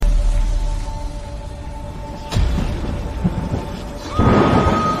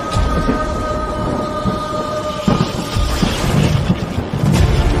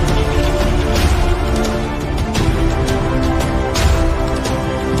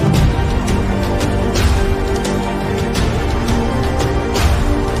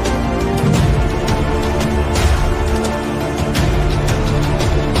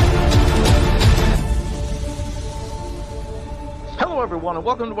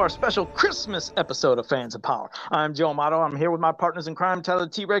welcome to our special Christmas episode of Fans of Power. I'm Joe Amato. I'm here with my partners in crime, Tyler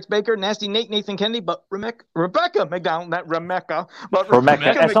T-Rex Baker, Nasty Nate, Nathan Kennedy, but Rebecca McDonald, not Rebecca, but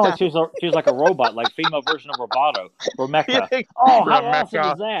Rebecca. That sounds like she was like a robot, like female version of Roboto. Rebecca. Oh, how awesome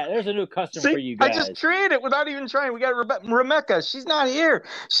is that? There's a new custom for you guys. I just created it without even trying. We got Rebecca. She's not here.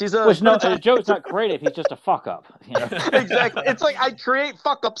 She's a... Which, no, Joe's not creative. He's just a fuck-up. You know? Exactly. It's like I create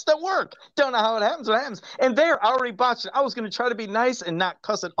fuck-ups that work. Don't know how it happens. What happens? And there, I already botched it. I was going to try to be nice and not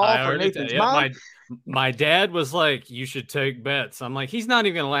cuss it off for Nathan's mom. My dad was like, you should take bets. I'm like, he's not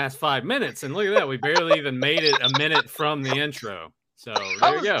even going to last 5 minutes. And look at that. We barely even made it a minute from the intro. So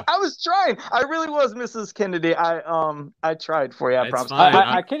there you go. I was trying. I really was, Mrs. Kennedy. I tried for you. I promise.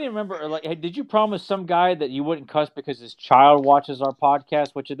 I can't even remember. Like, hey, did you promise some guy that you wouldn't cuss because his child watches our podcast?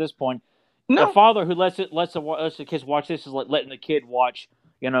 Which at this point, the father who lets the kids watch this is like letting the kid watch,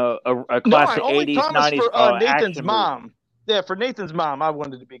 a classic 80s, 90s for Nathan's mom. Movie. Yeah, for Nathan's mom, I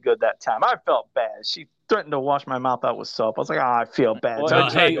wanted to be good that time. I felt bad. She threatened to wash my mouth out with soap. I was like, I feel bad. Well,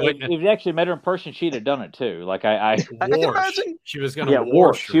 if you actually met her in person, she'd have done it too. Like I can imagine. She was going to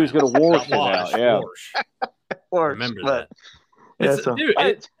wash. She was going to wash it out. Yeah. Remember that.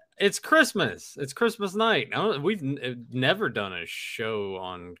 Dude, it's Christmas. It's Christmas night. We've never done a show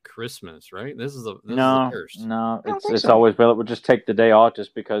on Christmas, right? This is the first. No, it's always been. We'll just take the day off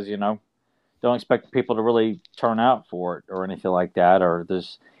just because, don't expect people to really turn out for it or anything like that. Or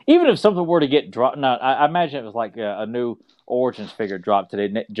even if something were to get dropped. Now, I imagine it was like a new Origins figure dropped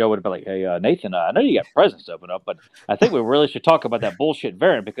today. Joe would have been like, "Hey, Nathan, I know you got presents open up, but I think we really should talk about that bullshit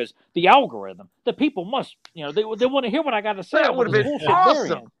variant because the algorithm, the people must, they want to hear what I got to say." That would have been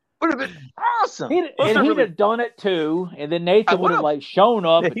awesome. Would have been awesome. He'd have done it too, and then Nathan would have shown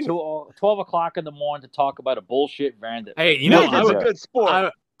up at 12 o'clock in the morning to talk about a bullshit variant. Nathan's a good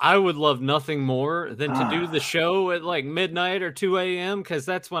sport. I would love nothing more than to do the show at like midnight or 2 a.m. because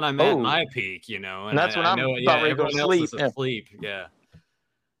that's when I'm at my peak, And that's when I'm about ready to go to sleep. Yeah.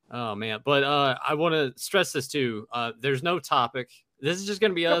 Oh, man. But I want to stress this too. There's no topic. This is just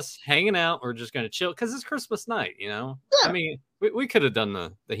going to be us hanging out. We're just going to chill because it's Christmas night, Yeah. I mean, we could have done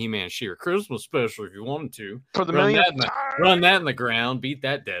the He-Man She-Ra Christmas special if you wanted to. For the millionth time. Run that in the ground. Beat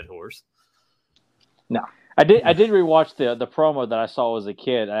that dead horse. No. I did rewatch the promo that I saw as a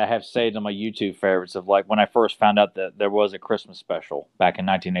kid. I have saved on my YouTube favorites of like when I first found out that there was a Christmas special back in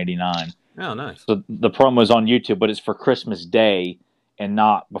 1989. Oh, nice. So the promo is on YouTube, but it's for Christmas Day and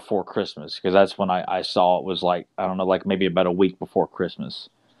not before Christmas because that's when I saw it was like, I don't know, like maybe about a week before Christmas.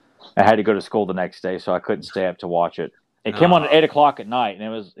 I had to go to school the next day, so I couldn't stay up to watch it. It came on at 8 o'clock at night, and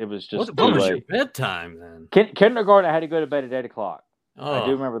it was just what was your bedtime then? Kindergarten, I had to go to bed at 8 o'clock. Oh. I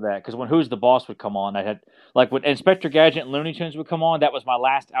do remember that because when Who's the Boss would come on, I had like when Inspector Gadget and Looney Tunes would come on. That was my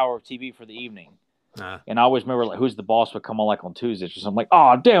last hour of TV for the evening, and I always remember like Who's the Boss would come on like on Tuesdays. So I'm like,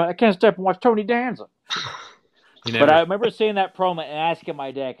 oh damn it, I can't stay up and watch Tony Danza. But I remember seeing that promo and asking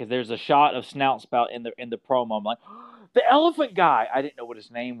my dad because there's a shot of Snout Spout in the promo. I'm like, the elephant guy. I didn't know what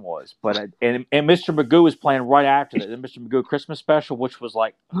his name was, but and Mr. Magoo was playing right after that. The Mr. Magoo Christmas special, which was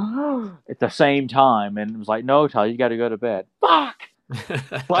like at the same time, and it was like, no, Tyler, you got to go to bed. Fuck.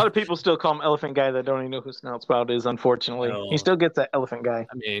 A lot of people still call him Elephant Guy that don't even know who Snout Spout is, unfortunately. He still gets that Elephant Guy.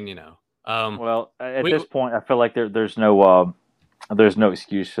 I mean, well, at this point, I feel like there's no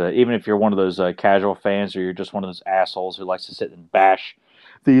excuse for that. Even if you're one of those casual fans or you're just one of those assholes who likes to sit and bash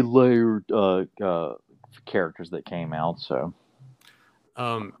the layered characters that came out. So,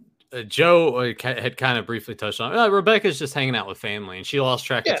 Joe had kind of briefly touched on it. Rebecca's just hanging out with family, and she lost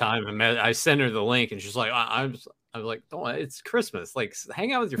track of time. And I sent her the link, and she's like, I was like, don't, it's Christmas. Like,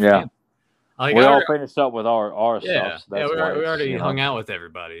 hang out with your family. Like, we all finished up with our stuff. So we already hung out with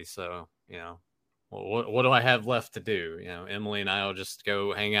everybody. So, what do I have left to do? Emily and I will just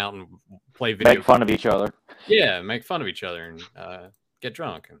go hang out and play video. Make fun of each other. Yeah, make fun of each other and get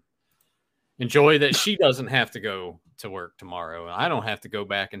drunk and enjoy that she doesn't have to go to work tomorrow. I don't have to go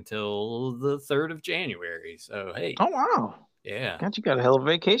back until the 3rd of January. So, hey. Oh, wow. Yeah. God, you got a hell of a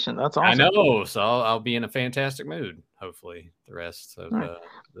vacation. That's awesome. I know. So I'll be in a fantastic mood, hopefully, the rest of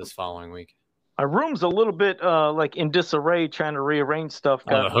this following week. My room's a little bit like in disarray, trying to rearrange stuff.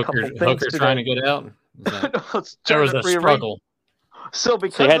 Got hooker trying to get out. There was a struggle. So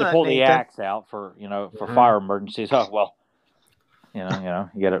because you had to pull the axe out for fire emergencies. Oh well, you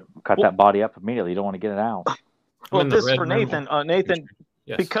got to cut that body up immediately. You don't want to get it out. Well, this is for Nathan. Nathan,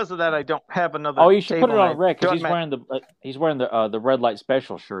 yes. Because of that, I don't have another. Oh, you should put it on red because he's wearing the red light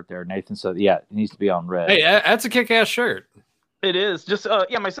special shirt there, Nathan. So yeah, it needs to be on red. Hey, that's a kick-ass shirt. It is. Just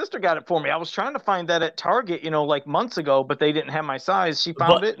my sister got it for me. I was trying to find that at Target, like months ago, but they didn't have my size. She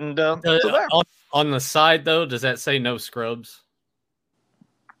found it, and so there. On the side though, does that say no scrubs?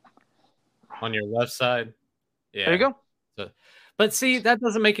 on your left side. Yeah. There you go. So, but see, that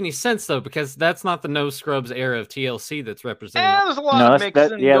doesn't make any sense though, because that's not the No Scrubs era of TLC that's represented. Yeah, there's a lot of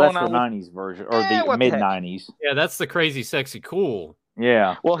mixing going that's the on. 90s version or the mid 90s. Yeah, that's the Crazy Sexy Cool.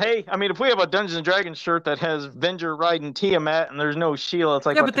 Yeah. Well, hey, I mean, if we have a Dungeons and Dragons shirt that has Venger riding Tiamat and there's no Sheila, it's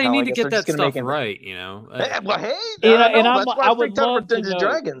like, yeah, but they need to get that stuff right, you know. Well, hey, I would love to know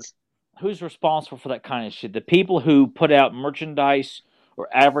Dragons. Who's responsible for that kind of shit. The people who put out merchandise or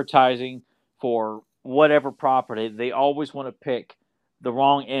advertising for whatever property, they always want to pick the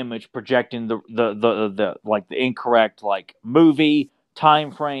wrong image, projecting the like the incorrect like movie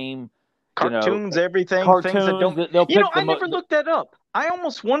time frame. Cartoons, everything. Cartoons, things that don't. They'll pick I never looked that up. I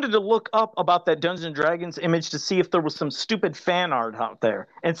almost wanted to look up about that Dungeons and Dragons image to see if there was some stupid fan art out there,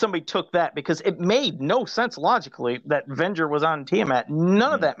 and somebody took that because it made no sense logically that Venger was on Tiamat.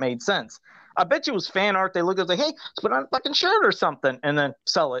 None of that made sense. I bet you it was fan art. They looked at it like, hey, let's put on a fucking shirt or something, and then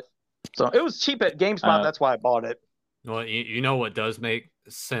sell it. So it was cheap at GameSpot. That's why I bought it. Well, you know what does make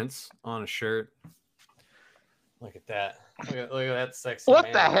sense on a shirt? Look at that. Look at that sexy What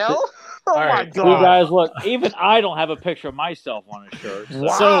man. the hell? Oh my God. You guys, look, even I don't have a picture of myself on a shirt. So.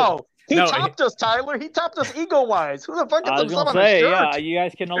 Wow. He topped us, Tyler. He topped us ego-wise. Who the fuck gets himself on a shirt? Yeah, you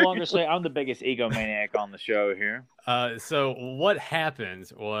guys can no longer say I'm the biggest egomaniac on the show here. So what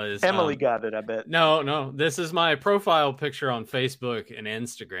happened was... Emily got it, I bet. No. This is my profile picture on Facebook and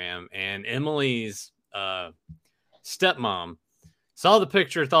Instagram, and Emily's stepmom saw the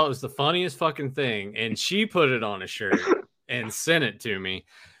picture, thought it was the funniest fucking thing, and she put it on a shirt and sent it to me.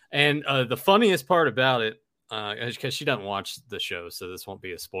 And the funniest part about it, because she doesn't watch the show, so this won't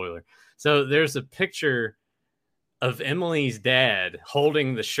be a spoiler. So there's a picture of Emily's dad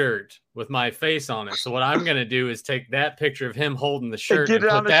holding the shirt with my face on it. So what I'm going to do is take that picture of him holding the shirt and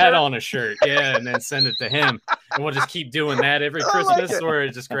put that on a shirt. Yeah, and then send it to him. And we'll just keep doing that every Christmas where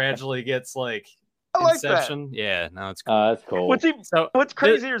it just gradually gets like... Inception. That. Yeah, no, it's cool. That's cool. What's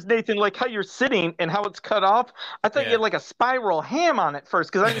crazier is, Nathan, like how you're sitting and how it's cut off. I thought you had like a spiral ham on it first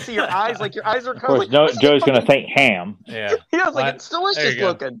because I can see your eyes, like your eyes are covered. Of course, Joe's going to think ham. Yeah. Yeah, I was like, it's delicious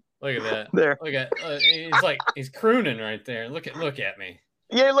looking. Look at that. There. Look at he's crooning right there. Look at me.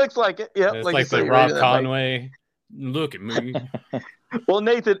 Yeah, it looks like it. Yeah, it's like the Rob Conway. Look at me. Well,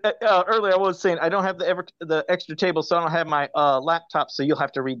 Nathan, earlier I was saying I don't have the extra table, so I don't have my laptop. So you'll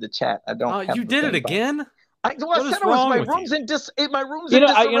have to read the chat. I don't. You did it again. I said my room's in my room's in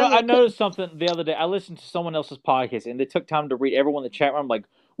disarray. I noticed something the other day. I listened to someone else's podcast, and they took time to read everyone in the chat room. I'm like,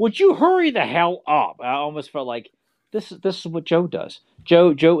 would you hurry the hell up? I almost felt like this is what Joe does.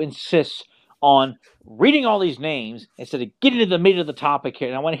 Joe insists on reading all these names instead of getting to the meat of the topic here.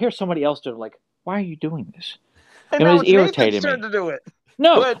 And I want to hear somebody else do it. Like, why are you doing this? And it was irritating me. To do it.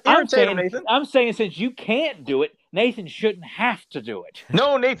 No, I'm saying since you can't do it, Nathan shouldn't have to do it.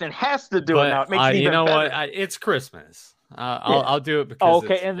 No, Nathan has to do it now. It makes it even better. What? It's Christmas. I'll do it because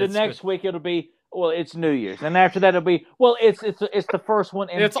and the next week it'll be it's New Year's, and after that it'll be it's the first one.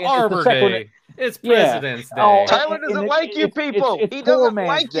 It's Arbor Day. It's President's Day. Oh, Tyler doesn't like you people. He doesn't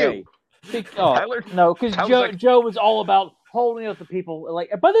like you. Tyler, no, because Joe was all about holding up the people.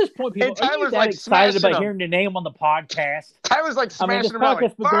 Like by this point, people are like excited about hearing your name on the podcast. Tyler's like smashing this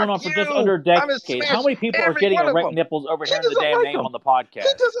podcast's been going on for just under a decade. How many people are getting erect nipples over hearing the damn name on the podcast?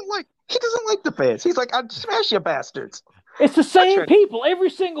 He doesn't like the fans. He's like, I'd smash you bastards. It's the same people every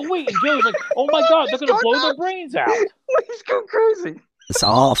single week. And Joe's like, oh my God, they're going to blow their brains out. He's going crazy. It's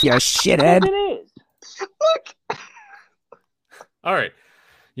all your shithead. It is. Look. All right.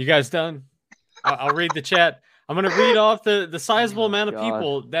 You guys done? I'll read the chat. I'm going to read off the sizable amount of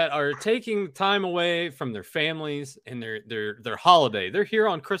people that are taking time away from their families and their holiday. They're here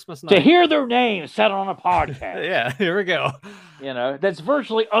on Christmas night. To hear their names said on a podcast. Yeah, here we go. That's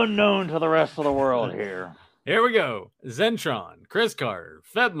virtually unknown to the rest of the world here. Here we go. Zentron, Chris Carter,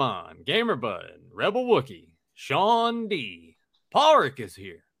 Fedmon, Gamerbud, Rebel Wookie, Sean D. Polrick is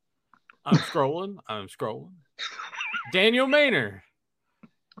here. I'm scrolling. Daniel Maynard.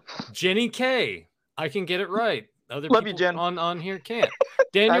 Jenny K. I can get it right. Other Love people you, Jen. on here can't.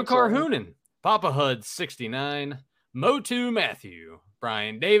 Daniel Carhoonan, Papa Hud 69, Motu Matthew,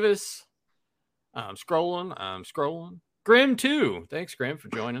 Brian Davis. I'm scrolling. Grim 2. Thanks, Grim, for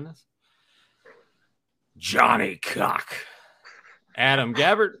joining us. Johnny Cock. Adam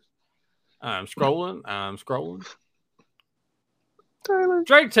Gabbert. I'm scrolling. Tyler.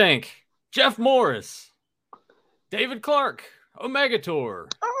 Drake Tank. Jeff Morris. David Clark.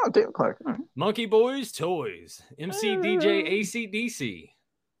 Omegator. Oh, David Clark. Right. Monkey Boys Toys. MC DJ ACDC.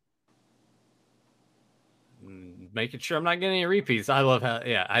 making sure I'm not getting any repeats. I love how,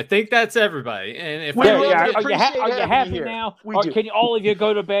 I think that's everybody. And if are you happy now? Or can all of you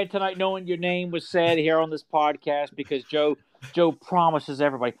go to bed tonight knowing your name was said here on this podcast? Because Joe promises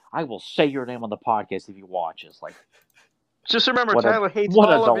everybody, I will say your name on the podcast if you watch us. Like, just remember, Tyler hates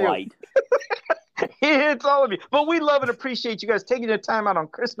all of you. He hates all of you. But we love and appreciate you guys taking the time out on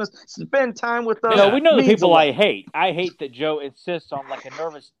Christmas to spend time with us. No, we know the people I hate. I hate that Joe insists on like a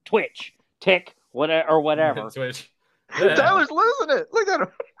nervous twitch, tick, whatever. Twitch. Yeah. Tyler's losing it. Look at him.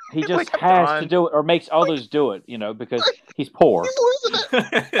 He just has to do it or makes others do it, because he's poor. He's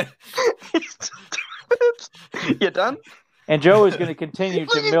losing it. You done? And Joe is going to continue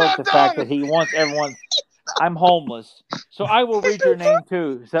to milk the fact that he wants everyone. I'm homeless, so I will read your name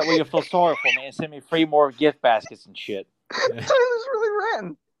too, so that way you'll feel sorry for me and send me free more gift baskets and shit. Tyler's really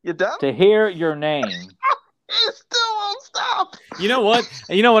ran. You done? To hear your name. He still won't stop. You know what?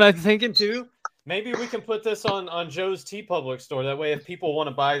 You know what I'm thinking too? Maybe we can put this on Joe's TeePublic store. That way, if people want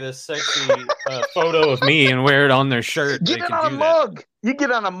to buy this sexy photo of me and wear it on their shirt, get it on a mug. You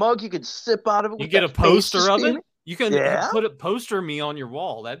get on a mug, you can sip out of it. You get a poster of it. You can put a poster of me on your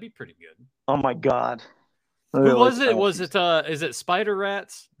wall. That'd be pretty good. Oh my God. Who was it? Was it is it Spider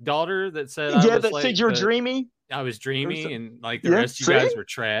Rat's daughter that said said you're dreamy? I was dreamy and like the rest of you guys were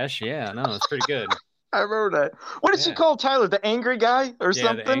trash. Yeah, no, it's pretty good. I remember that. What did she call Tyler? The angry guy or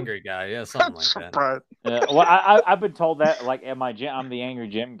something? Yeah, the angry guy. Yeah, something like that. Yeah, well, I've been told that like at my gym, I'm the angry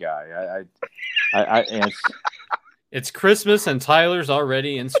gym guy. It's Christmas and Tyler's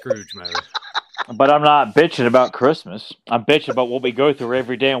already in Scrooge mode. But I'm not bitching about Christmas. I'm bitching about what we go through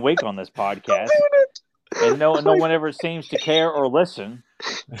every damn week on this podcast. And no one ever seems to care or listen.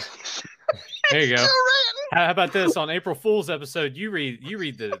 There you go. How about this? On April Fool's episode, you read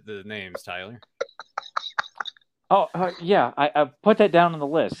the names, Tyler. Oh, yeah. I put that down on the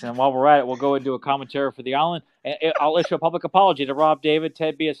list. And while we're at it, we'll go into a commentary for the island. And I'll issue a public apology to Rob David,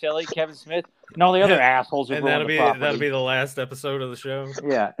 Ted Biaselli, Kevin Smith, and all the other assholes who ruined the property. That'll be the last episode of the show.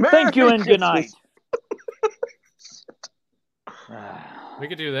 Yeah. Thank you and good night. We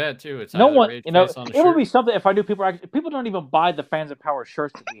could do that too. It's no one, it would be something if I knew people don't even buy the Fans of Power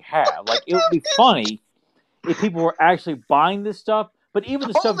shirts that we have. Like, it would be funny if people were actually buying this stuff. But even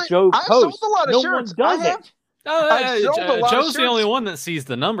the stuff Joe posts, no one does it. Joe's the only one that sees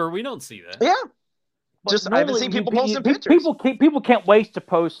the number. We don't see that. Yeah. Just I haven't seen people posting pictures. People can't wait to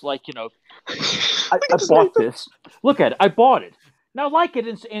post I bought this. Look at it. I bought it. Now like it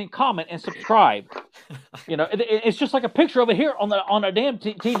and comment and subscribe. It's just like a picture over here on a damn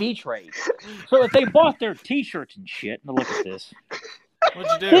TV tray. So if they bought their T-shirts and shit, now look at this. What'd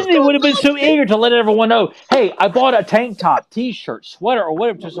you do? Disney would have been so eager to let everyone know, hey, I bought a tank top, T-shirt, sweater, or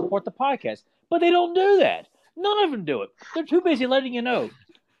whatever to support the podcast. But they don't do that. None of them do it. They're too busy letting you know,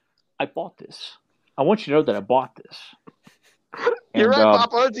 I bought this. I want you to know that I bought this. You're right,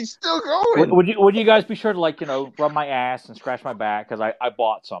 Papa. He's still going. Would you guys be sure to rub my ass and scratch my back because I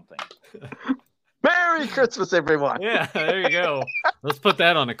bought something? Merry Christmas, everyone. Yeah, there you go. Let's put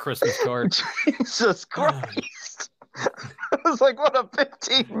that on a Christmas card. Jesus Christ. It was like, what a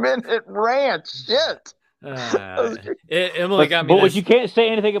 15-minute rant. Shit. Emily got me. But you can't say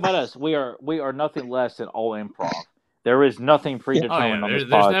anything about us. We are nothing less than all improv. There is nothing predetermined on this podcast.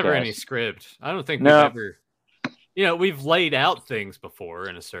 There's never any script. I don't think we've ever... we've laid out things before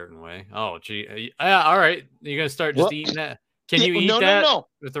in a certain way. Oh, gee. All right. You're going to start just eating that? Can you eat that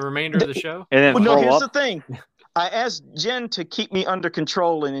with the remainder of the show? And then here's the thing. I asked Jen to keep me under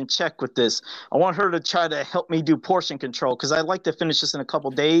control and in check with this. I want her to try to help me do portion control because I'd like to finish this in a couple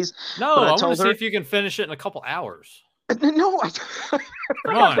days. No, I want to see if you can finish it in a couple hours. No,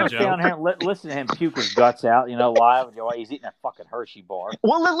 Come on, Joe. Stay on here and listen to him puke his guts out, live while he's eating that fucking Hershey bar.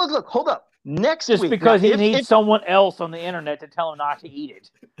 Well, look, hold up. Next week. Just because he needs someone else on the internet to tell him not to eat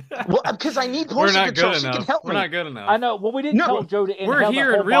it. Well, because I need portion control. She can help me. We're not good enough. I know. Well, we didn't tell Joe to inhale. We're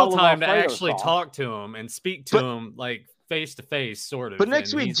here in real time to actually talk to him and speak to him face to face, sort of. But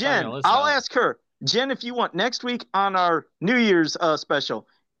next week, Jen, I'll ask her. Jen, if you want, next week on our New Year's special,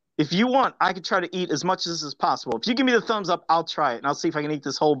 if you want, I could try to eat as much as possible. If you give me the thumbs up, I'll try it, and I'll see if I can eat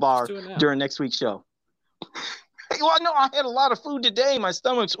this whole bar during next week's show. Well, no, I had a lot of food today. My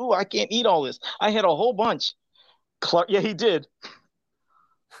stomach's, I can't eat all this. I had a whole bunch. Clark, yeah, he did.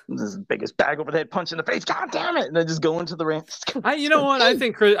 This biggest bag over the head punch in the face. God damn it! And then just go into the ring. You know what? I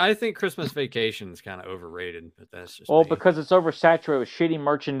think Christmas Vacation is kind of overrated, but that's just me. Because it's oversaturated with shitty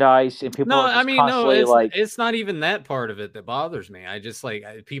merchandise and people. It's not even that part of it that bothers me. I just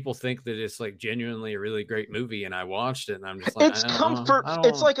people think that it's like genuinely a really great movie, and I watched it, and I'm just like, it's comfort.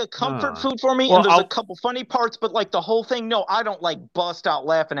 It's like a comfort food for me. And there's a couple funny parts, but like the whole thing, no, I don't like bust out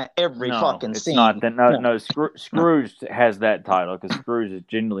laughing at every fucking scene. No, Scrooge has that title because Scrooge is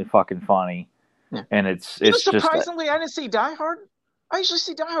genuinely fucking funny, and it's surprisingly, I didn't see Die Hard. I usually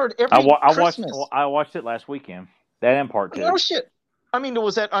see Die Hard every Christmas. I watched it last weekend. That and part 2. Oh shit! I mean,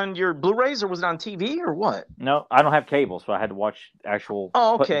 was that on your Blu-rays or was it on TV or what? No, I don't have cable, so I had to watch actual.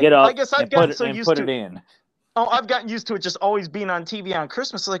 Oh, okay. Get up. I guess I've gotten so used to it in. Oh, I've gotten used to it just always being on TV on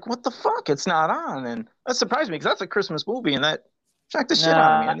Christmas. Like, what the fuck? It's not on, and that surprised me because that's a Christmas movie, and that shocked the shit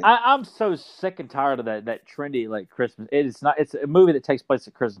out of me. I'm so sick and tired of that trendy like Christmas. It's a movie that takes place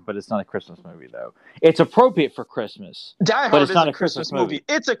at Christmas, but it's not a Christmas movie though. It's appropriate for Christmas. Die Hard is not a Christmas movie.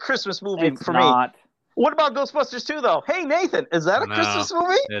 It's a Christmas movie for me. What about Ghostbusters 2 though? Hey Nathan, is that a Christmas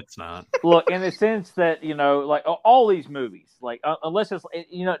movie? It's not. Look, in the sense that like all these movies, like unless it's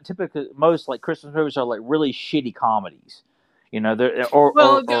typically most like Christmas movies are like really shitty comedies.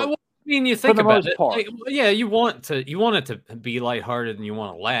 I mean, you think about it. You want it to be lighthearted and you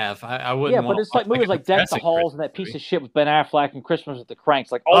want to laugh. I wouldn't. Yeah, but it's like movies like Deck the Halls and that piece of shit with Ben Affleck and Christmas with the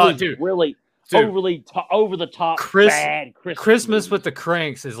Cranks. Like all these really overly over the top bad Christmas with the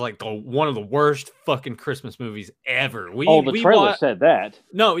Cranks is like one of the worst fucking Christmas movies ever. The trailer said that.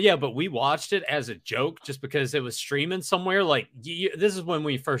 No, yeah, but we watched it as a joke just because it was streaming somewhere. Like this is when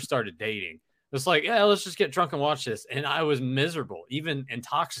we first started dating. It's like, yeah, let's just get drunk and watch this. And I was miserable, even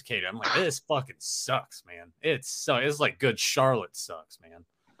intoxicated. I'm like, this fucking sucks, man. It's like Good Charlotte sucks, man.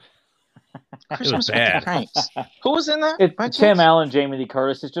 Christmas with the Cranks. Who was in that? It's Tim Allen, Jamie Lee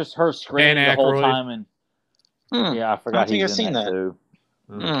Curtis. It's just her screaming the whole time. And yeah, I forgot he's in that too.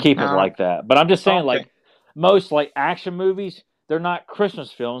 Keep it like that. But I'm just saying, like most like action movies, they're not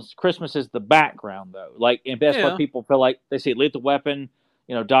Christmas films. Christmas is the background, though. Like, and that's why people feel like they say Lethal Weapon,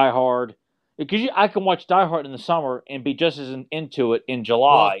 Die Hard. Because I can watch Die Hard in the summer and be just as into it in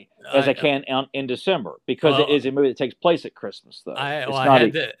July as I can in December because it is a movie that takes place at Christmas, though.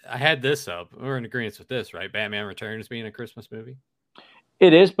 I had this up. We're in agreement with this, right? Batman Returns being a Christmas movie.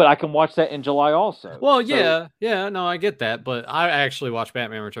 It is, but I can watch that in July also. Well, no, I get that, but I actually watched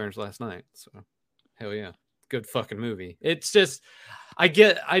Batman Returns last night, so hell yeah, good fucking movie. It's just I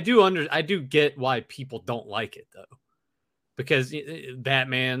do get why people don't like it though. Because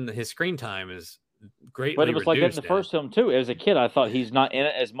Batman, his screen time is greatly reduced. But it was like that in the first film, too. As a kid, I thought he's not in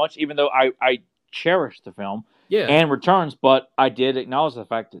it as much, even though I cherished the film and Returns, but I did acknowledge the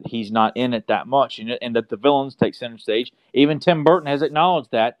fact that he's not in it that much, and that the villains take center stage. Even Tim Burton has acknowledged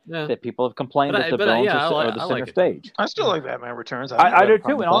that people have complained that the villains are the center stage. I still like Batman Returns. I do,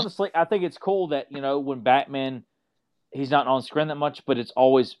 too, and honestly, I think it's cool that, when Batman... He's not on screen that much, but it's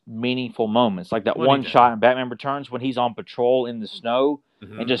always meaningful moments. Like that one shot in Batman Returns when he's on patrol in the snow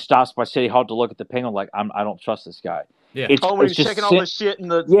and just stops by City Hall to look at the penguin like, I don't trust this guy. Yeah. When he's checking all the shit in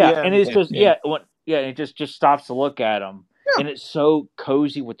the... and it's just... it just stops to look at him. Yeah. And it's so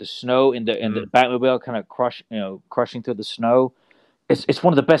cozy with the snow and the Batmobile kind of crushing through the snow. It's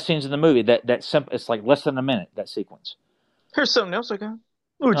one of the best scenes in the movie. It's like less than a minute, that sequence. Here's something else I got.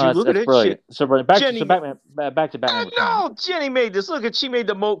 Would you look at that shit? So back to Batman. No, Jenny made this. She made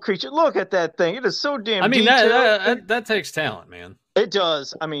the moat creature. Look at that thing. It is so damn. I mean, that takes talent, man. It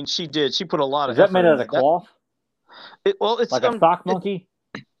does. I mean, she did. She put a lot of. Is that made out of cloth? It's like a sock monkey.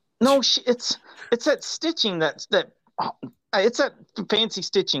 No, it's that stitching. It's that fancy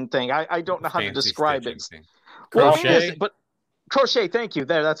stitching thing. I don't know how to describe it. Crochet, but. Crochet, thank you.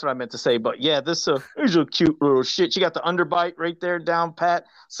 That's what I meant to say. But yeah, this is a cute little shit. She got the underbite right there down pat.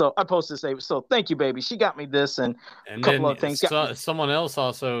 So I posted this. So thank you, baby. She got me this and a couple of things. Someone else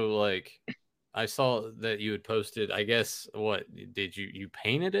also I saw that you had posted. I guess what did you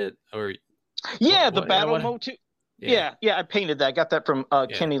painted it or? Yeah, the battle mode too. Yeah, I painted that. I got that from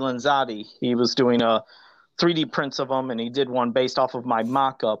Kenny Lanzotti. He was doing 3D prints of them, and he did one based off of my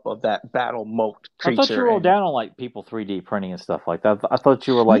mock-up of that battle moat creature. I thought you wrote down on people 3D printing and stuff like that. I thought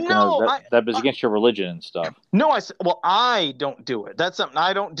you were that was against your religion and stuff. No, I don't do it. That's something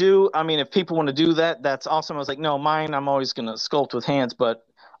I don't do. I mean, if people want to do that, that's awesome. I was like, no, mine, I'm always going to sculpt with hands. But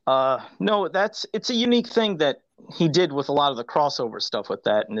no, it's a unique thing that he did with a lot of the crossover stuff with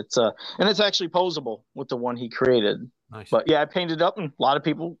that, and it's actually posable with the one he created. Nice. But yeah, I painted up, and a lot of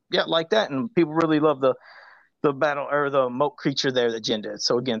people like that, and people really love the the battle or the moat creature there that Jen did.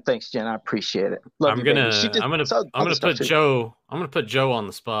 So again, thanks, Jen. I appreciate it. Love you, baby. I'm gonna put Joe on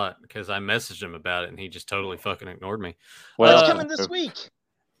the spot because I messaged him about it and he just totally fucking ignored me. Well, it's coming this week.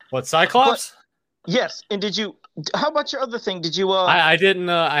 What, Cyclops? Yes. And how about your other thing? Did you I didn't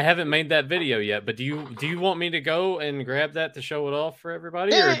I haven't made that video yet, but do you want me to go and grab that to show it off for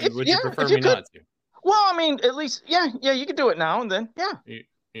everybody, or would you prefer me not to? Well, I mean, at least you could do it now and then. Yeah.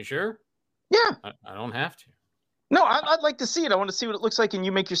 You sure? Yeah. I don't have to. No, I'd like to see it. I want to see what it looks like, and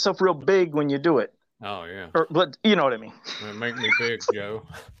you make yourself real big when you do it. Oh yeah. But you know what I mean. Make me big, Joe.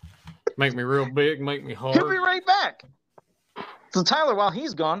 Make me real big. Make me hard. He'll be right back. So Tyler, while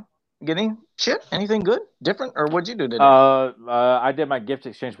he's gone, getting shit? Anything good, different, or what'd you do today? I did my gift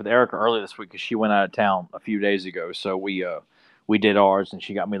exchange with Erica earlier this week because she went out of town a few days ago. So we did ours, and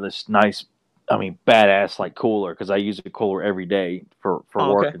she got me this nice, badass like cooler because I use a cooler every day for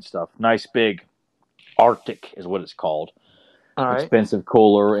work and stuff. Nice big Arctic is what it's called. All right. Expensive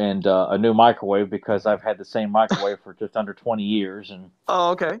cooler and a new microwave because I've had the same microwave for just under 20 years. And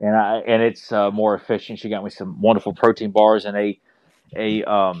and it's more efficient. She got me some wonderful protein bars and a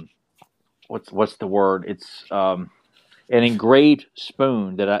what's the word? It's an engraved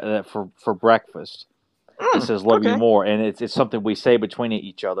spoon that for breakfast. It says "Love you more," and it's something we say between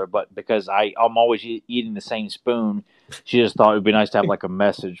each other. But because I'm always eating the same spoon, she just thought it would be nice to have like a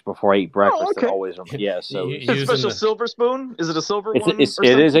message before I eat breakfast. Okay. Always, so it's a special silver spoon. Is it a silver one?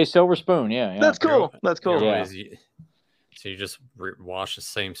 It is a silver spoon. Yeah. That's cool. That's cool. Yeah. So you just wash the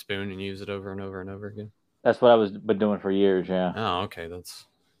same spoon and use it over and over and over again. That's what I've been doing for years. Yeah. Oh, okay.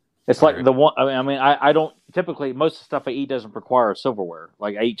 It's like the one. I don't typically. Most of the stuff I eat doesn't require silverware.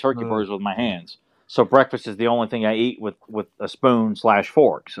 Like I eat turkey burgers with my hands. So breakfast is the only thing I eat with a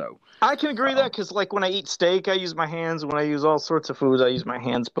spoon/fork. So I can agree that because like when I eat steak, I use my hands. When I use all sorts of foods, I use my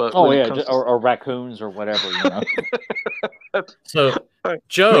hands. But or raccoons or whatever. So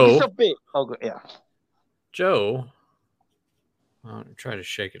Joe, Joe, I'll try to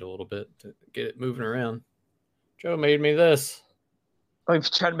shake it a little bit to get it moving around. Joe made me this.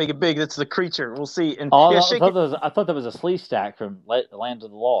 I've tried to make it big. That's the creature. We'll see. And I thought that was a slee stack from Land of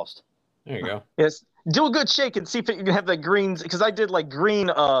the Lost. There you go. Yes. Do a good shake and see if you can have that green, because I did like green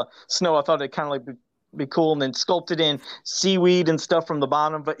snow. I thought it'd kind of like be cool, and then sculpted in seaweed and stuff from the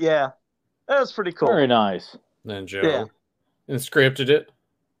bottom. But yeah, that was pretty cool. Very nice. Then Joe and scripted it.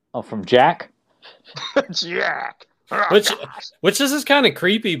 Oh, from Jack? Jack. Which this is kind of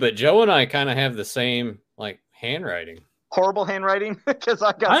creepy, but Joe and I kind of have the same like handwriting. Horrible handwriting? Because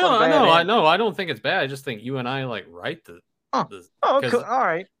I know. I don't think it's bad. I just think you and I like write the. Cool. All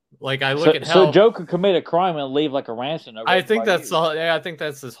right. Like I look at how so Joe could commit a crime and leave like a ransom. I think that's all. Yeah, I think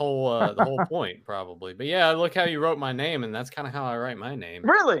that's this whole the whole point probably. But yeah, look how you wrote my name, and that's kind of how I write my name.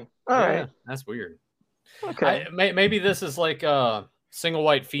 Really? All right. That's weird. Okay. Maybe this is like a single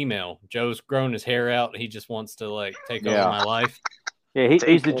white female. Joe's grown his hair out. He just wants to like take over my life. Yeah,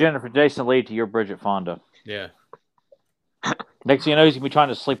 he's the Jennifer Jason Leigh to your Bridget Fonda. Yeah. Next thing you know, he's gonna be trying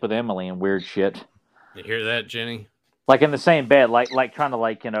to sleep with Emily and weird shit. You hear that, Jenny? Like in the same bed, like trying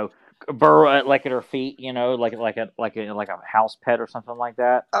to burrow at her feet, like a house pet or something like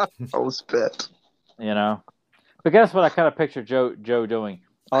that. House pet. But guess what? I kind of picture Joe doing.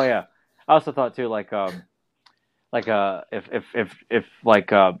 Oh yeah, I also thought too, if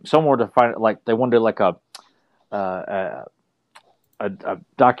someone were to find like they wanted like a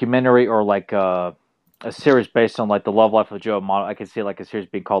documentary or like a series based on like the love life of Joe Amato, I could see like a series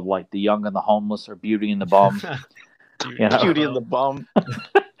being called like The Young and the Homeless or Beauty and the Bum. Beauty and the Bum.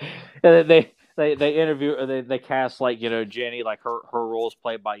 They interview or they cast like Jenny, like her roles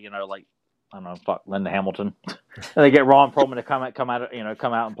played by like I don't know, Linda Hamilton, and they get Ron Perlman to come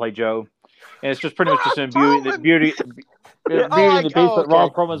out and play Joe, and it's just pretty much just in Beauty and the Beast. But Ron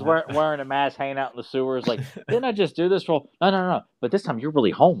Perlman's wearing a mask, hanging out in the sewers. Like, didn't I just do this role? No. But this time you're really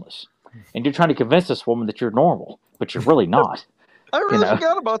homeless, and you're trying to convince this woman that you're normal, but you're really not. I really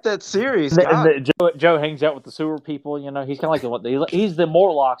forgot about that series. Joe hangs out with the sewer people. He's kind of like he's the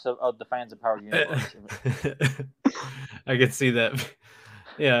Morlocks of the fans of Power Universe. I can see that.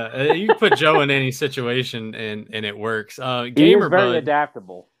 Yeah, you can put Joe in any situation and it works. He is very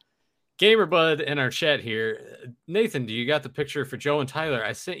adaptable. GamerBud in our chat here. Nathan, do you got the picture for Joe and Tyler?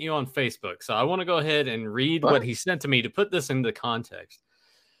 I sent you on Facebook, so I want to go ahead and read what he sent to me to put this into context.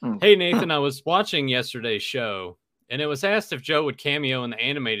 Hey, Nathan, I was watching yesterday's show, and it was asked if Joe would cameo in the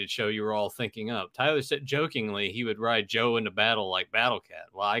animated show you were all thinking of. Tyler said jokingly he would ride Joe into battle like Battle Cat.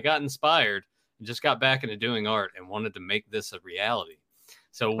 Well, I got inspired and just got back into doing art and wanted to make this a reality.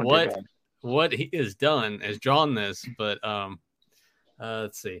 So what he has done is drawn this, but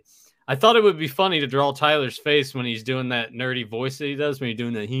Let's see. I thought it would be funny to draw Tyler's face when he's doing that nerdy voice that he does when he's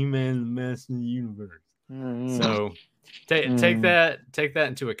doing the He-Man, the Master of the Universe. So take that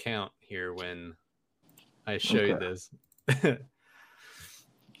into account here when I show you this.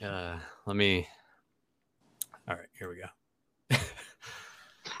 Let me. All right, here we go.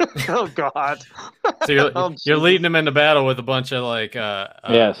 Oh God! So you're leading him into battle with a bunch of like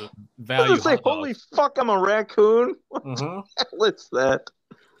yes. Value. Say, holy fuck! I'm a raccoon. What the hell is that?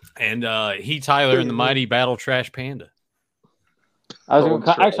 And Tyler and the mighty Battle Trash Panda. I was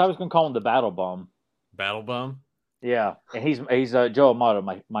gonna call him the Battle Bum. Battle Bum. Yeah, and he's Joe Amato,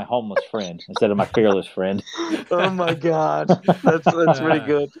 my homeless friend, instead of my fearless friend. Oh my God, that's pretty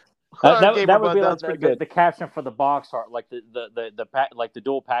good. That would be like the caption for the box art, like the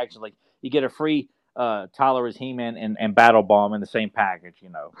dual package, like you get a free Tyler as He-Man and Battle Bomb in the same package, you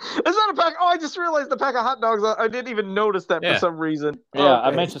know. It's not a pack. Oh, I just realized the pack of hot dogs. I didn't even notice that for some reason. Yeah, okay.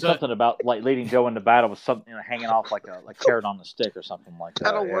 I mentioned something about like leading Joe into battle with something hanging off like carrot on the stick or something like that.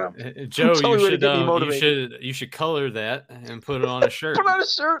 That'll work. Joe, you should color that and put it on a shirt. Put on a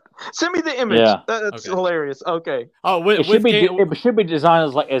shirt. Send me the image. Yeah. That's hilarious. Okay. Oh, it should be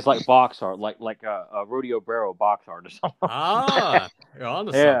designed as like box art, like a Rudy Obrero box art or something. Ah, you're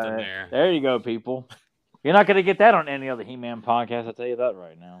onto something there. There you go, people. You're not going to get that on any other He-Man podcast. I'll tell you that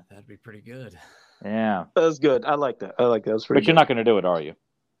right now. That'd be pretty good. Yeah, that's good. I like that. That's pretty. But you're not going to do it, are you?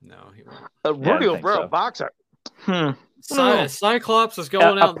 No, he won't. Rudy Obrero box art. Cyclops is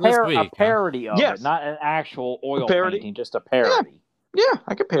going out this week. A parody of it, not an actual oil painting, just a parody. Yeah,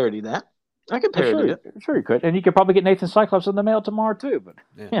 I could parody that. I could parody it. Sure, you could, and you could probably get Nathan Cyclops in the mail tomorrow too. But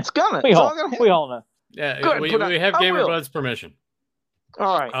it's gonna. We all know. Yeah, good, we have Gamer Bud's permission.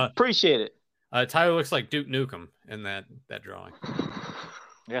 All right, appreciate it. Tyler looks like Duke Nukem in that drawing.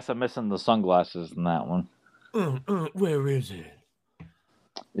 I guess I'm missing the sunglasses in that one. Where is it?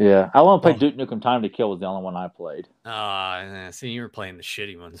 Yeah, I want to play Duke Nukem Time to Kill was the only one I played. See, you were playing the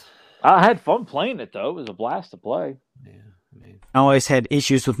shitty ones. I had fun playing it, though. It was a blast to play. Yeah, I always had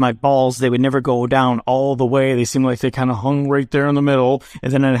issues with my balls. They would never go down all the way. They seemed like they kind of hung right there in the middle,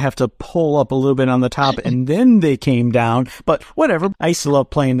 and then I'd have to pull up a little bit on the top, and then they came down. But whatever. I used to love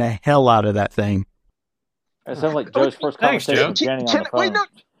playing the hell out of that thing. It sounds like Joe's first conversation with Jenny on the phone. Wait, no.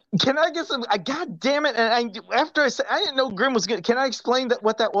 Can I get some? God damn it! And after I said, I didn't know Grim was good. Can I explain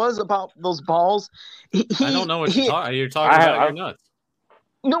what that was about those balls? I don't know what you're talking about. You're nuts.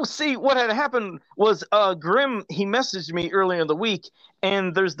 No, see, what had happened was Grim, he messaged me earlier in the week,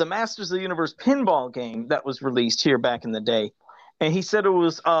 and there's the Masters of the Universe pinball game that was released here back in the day. And he said it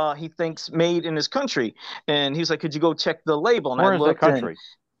was, he thinks, made in his country. And he was like, could you go check the label? And where is the country?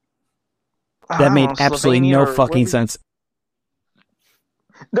 That made absolutely no fucking sense.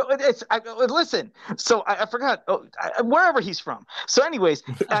 No, listen. So I forgot wherever he's from. So, anyways,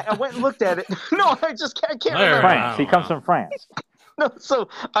 I went and looked at it. No, I can't remember. France. He comes from France. No, so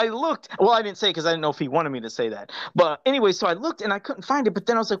I looked. Well, I didn't say because I didn't know if he wanted me to say that. But anyway, so I looked and I couldn't find it. But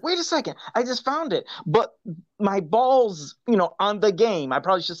then I was like, wait a second, I just found it. But my balls, on the game. I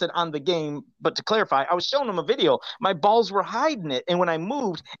probably should have said on the game. But to clarify, I was showing him a video. My balls were hiding it, and when I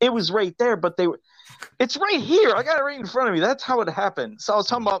moved, it was right there. But it's right here. I got it right in front of me. That's how it happened. So I was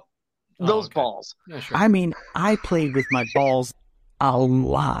talking about those balls. Yeah, sure. I mean, I played with my balls a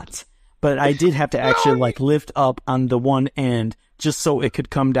lot, but I did have to actually lift up on the one end just so it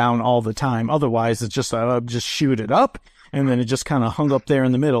could come down all the time. Otherwise, it's just I would just shoot it up, and then it just kind of hung up there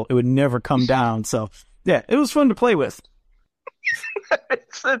in the middle. It would never come down. So, yeah, it was fun to play with.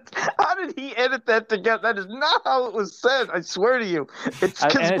 How did he edit that together? That is not how it was said. I swear to you. It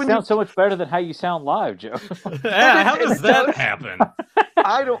sounds so much better than how you sound live, Joe. Yeah, how does that happen?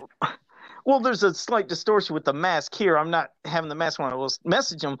 I don't... Well, there's a slight distortion with the mask here. I'm not having the mask when I was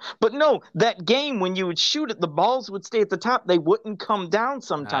message him. But no, that game, when you would shoot it, the balls would stay at the top. They wouldn't come down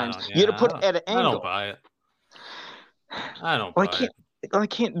sometimes. You had to put it at an angle. I don't buy it. I don't buy it. I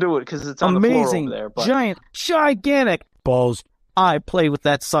can't do it because it's on the floor over there. But... Giant, gigantic balls. I played with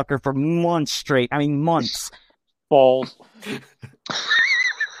that sucker for months straight. I mean, months. Balls.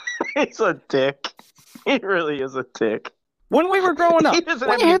 He's a dick. He really is a dick. When we were growing up,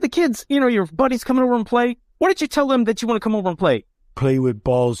 when you had the kids, your buddies coming over and play, what did you tell them that you want to come over and play? Play with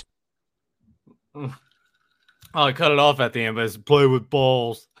balls. Oh, I cut it off at the end, but it's play with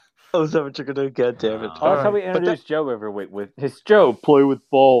balls. Oh, is that what you're going to do? God damn it. That's how we introduce Joe every week with his Joe, play with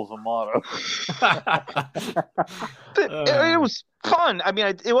balls, a motto. It was fun. I mean,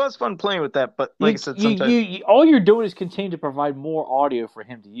 it was fun playing with that, but like I said, sometimes... all you're doing is continue to provide more audio for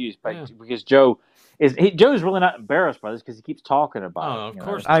him to use, because Joe's really not embarrassed by this because he keeps talking about it. Of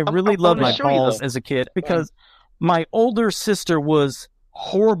course. I really loved my balls as a kid because my older sister was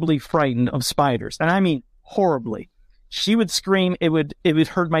horribly frightened of spiders, and I mean horribly. She would scream. It would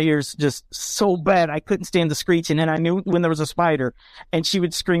hurt my ears just so bad. I couldn't stand the screech. And then I knew when there was a spider, and she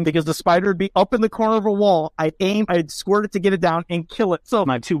would scream because the spider would be up in the corner of a wall. I'd aim, I'd squirt it to get it down and kill it. So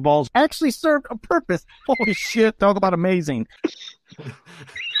my 2 balls actually served a purpose. Holy shit. Talk about amazing.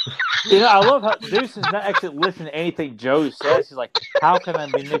 I love how Deuce is not actually listening to anything Joe says. He's like, how can I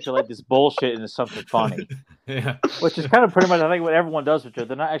manipulate this bullshit into something funny? Yeah. Which is kind of pretty much, I think, what everyone does with Joe.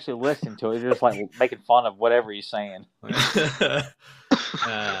 They're not actually listening to it. They're just like making fun of whatever he's saying.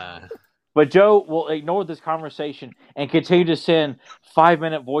 But Joe will ignore this conversation and continue to send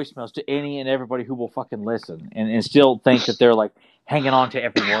 5-minute voicemails to any and everybody who will fucking listen and still think that they're like hanging on to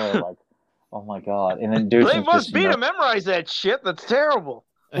every word. Like, oh my God. And then Deuce they must be to memorize that shit. That's terrible.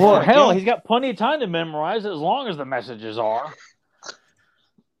 Well, hell, he's got plenty of time to memorize it as long as the messages are.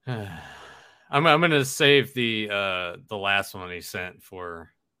 I'm gonna save the last one he sent for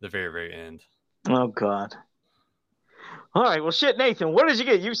the very, very end. Oh God. All right, well, shit, Nathan, what did you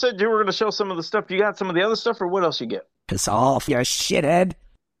get? You said you were going to show some of the stuff. You got some of the other stuff, or what else you get? Piss off, you shithead.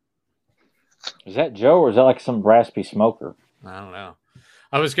 Is that Joe, or is that like some raspy smoker? I don't know.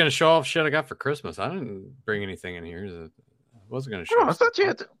 I was going to show off shit I got for Christmas. I didn't bring anything in here. I wasn't going to show. I thought you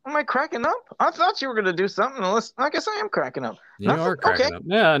had to. Am I cracking up? I thought you were going to do something. Unless, I guess I am cracking up. You are cracking up.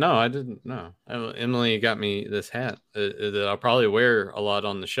 Yeah, no, I didn't. No, Emily got me this hat that I'll probably wear a lot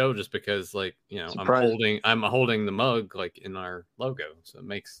on the show, just because, like, I'm holding the mug like in our logo, so it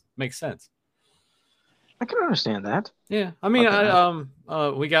makes sense. I can understand that. Yeah, I mean,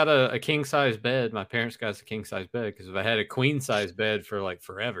 we got a king size bed. My parents got us a king size bed because I had a queen size bed for like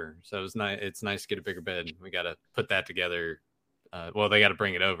forever. So it was nice. It's nice to get a bigger bed. We got to put that together. Well, they got to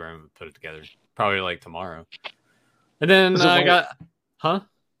bring it over and put it together probably like tomorrow. And then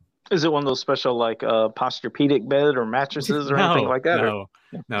Is it one of those special like Posturepedic bed or mattresses or anything like that?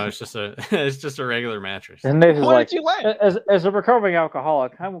 No, it's just a regular mattress. And Nathan's like, as a recovering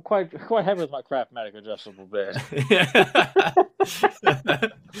alcoholic, I'm quite happy with my Craftmatic adjustable bed.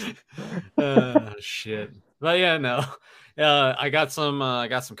 Shit. But yeah, no. I got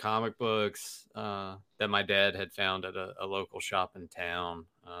some comic books that my dad had found at a local shop in town.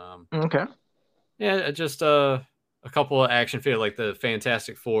 Okay. Yeah, just a couple of action figures, like the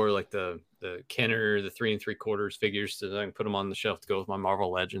Fantastic Four, like the Kenner, the 3 3/4 figures, so I can put them on the shelf to go with my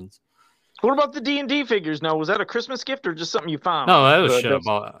Marvel Legends. What about the D&D figures? Now, was that a Christmas gift or just something you found? No, that was shit I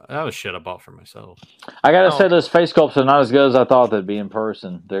bought. That was shit I bought for myself. I gotta say, those face sculpts are not as good as I thought they'd be in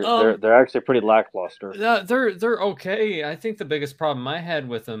person. They're actually pretty lackluster. They're okay. I think the biggest problem I had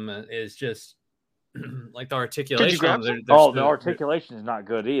with them is just like the articulation. The articulation is not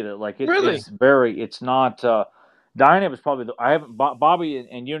good either. Like it's not. Diana was probably I haven't. Bobby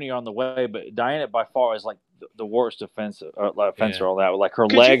and Uni are on the way, but Diana by far is like the worst offensive on that. Like her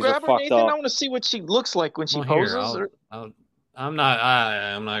legs are fucked Nathan? up. I want to see what she looks like when she poses. I'm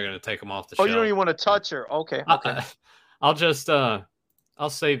not going to take them off the shelf. Oh, you don't even want to touch her. Okay. I'll just I'll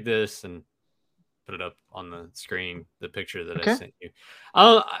save this and put it up on the screen. The picture that I sent you.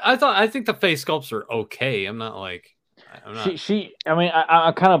 I think the face sculpts are okay. I'm not. I mean,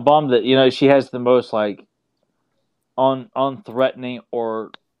 I'm kind of bummed that she has the most like unthreatening or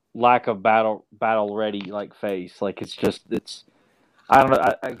lack of battle ready like face. Like it's I don't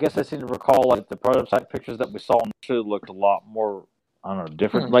know. I guess I seem to recall like the prototype pictures that we saw on the show looked a lot more, I don't know,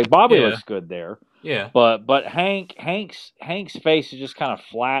 different. Like Bobby looks good there. Yeah. But Hank's face is just kind of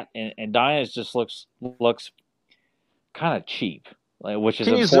flat, and Diana's just looks kind of cheap, which is unfortunate.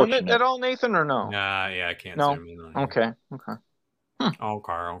 Can you zoom it at all, Nathan, or no? Nah, yeah, I can't zoom in on it. Okay. Okay.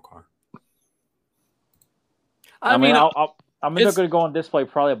 I mean, I'm not going to go on display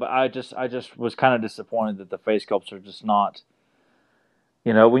probably, but I just was kind of disappointed that the face sculpts are just not.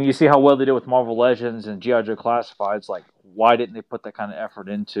 When you see how well they did with Marvel Legends and G.I. Joe Classified, it's like, why didn't they put that kind of effort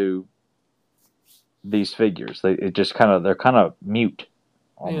into these figures? They're kind of mute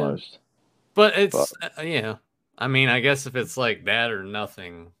almost. Yeah. But I mean, I guess if it's like that or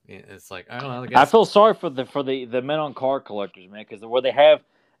nothing, it's like I don't know. I feel sorry for the men on card collectors, man, because where they have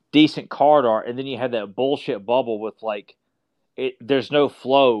decent card art, and then you have that bullshit bubble with like there's no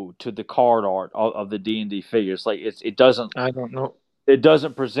flow to the card art of the D&D figures. Like it doesn't. I don't know. It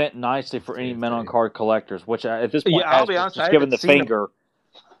doesn't present nicely for any men on card collectors, which at this point I'll be honest, just given the finger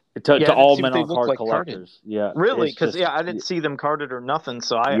to all men on card collectors. Carded. Yeah, really, because I didn't see them carded or nothing,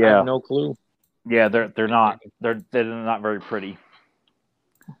 so I have no clue. Yeah, they're not very pretty.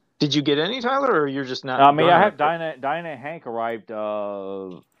 Did you get any, Tyler, or you're just not? I mean, I have Diana and Hank arrived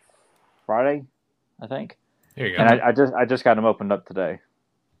Friday, I think. Here you go. And I just got them opened up today.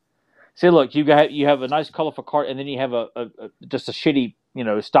 See, look, you have a nice colorful card, and then you have just a shitty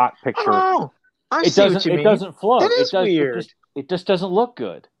stock picture. Oh, I it see doesn't. what you it mean. doesn't float. It is weird. It just doesn't look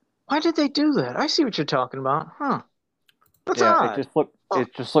good. Why did they do that? I see what you're talking about. Huh? That's odd.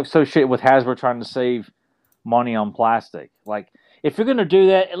 It just looks so shit with Hasbro trying to save money on plastic. Like, if you're gonna do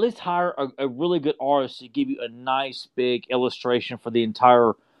that, at least hire a really good artist to give you a nice big illustration for the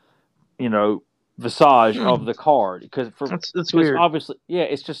entire, visage of the card. Because it's weird. Obviously, yeah,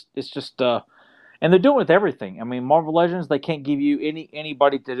 it's just and they're doing it with everything. I mean, Marvel Legends, they can't give you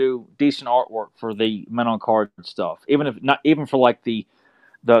anybody to do decent artwork for the men on card stuff. Even for like the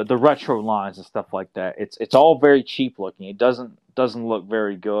retro lines and stuff like that. It's all very cheap looking. It doesn't look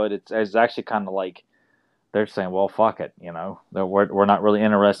very good. It's actually kind of like they're saying, well, fuck it, we're not really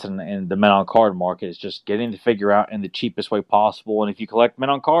interested in the men on card market. It's just getting the figure out in the cheapest way possible. And if you collect men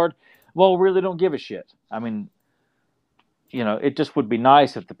on card, well, we really don't give a shit. I mean, it just would be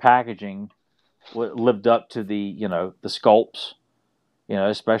nice if the packaging lived up to the the sculpts,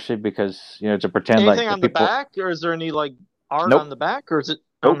 especially because to pretend anything like on the back, or is there any like art Nope. on the back, or is it?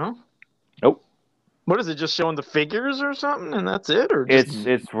 Nope. Oh no. Nope. What is it? Just showing the figures or something, and that's it, or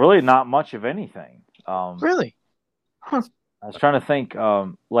it's really not much of anything. Really? Huh. I was trying to think,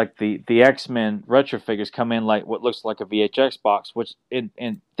 like the X-Men retro figures come in like what looks like a VHX box, which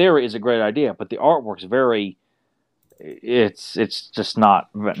in theory is a great idea, but the artwork's very. It's just not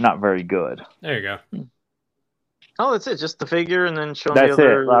very good. There you go. Oh, that's it. Just the figure, and then showing that's the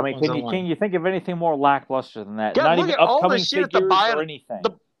other. It. I mean, can you think of anything more lackluster than that? God, not look even at all upcoming the shit at the figures bottom, or anything.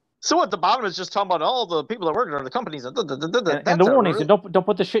 So at the bottom is just talking about all the people that work on the companies. And the warnings, and don't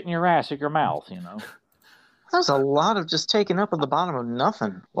put the shit in your ass or your mouth. There's a lot of just taking up at the bottom of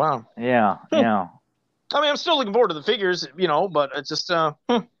nothing. Wow. Yeah. Yeah. I mean, I'm still looking forward to the figures, but it's just.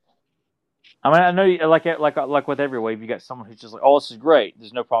 I mean, I know you, like with every wave, you got someone who's just like, "Oh, this is great.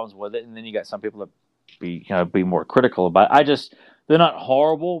 There's no problems with it," and then you got some people that be more critical about it. They're not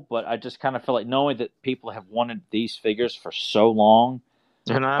horrible, but I just kind of feel like knowing that people have wanted these figures for so long,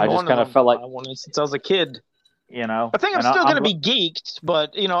 and I just kind of felt like I wanted since I was a kid. I think I'm still going to be geeked,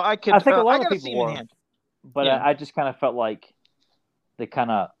 but I could. I think a lot of people were, but I just kind of felt like they kind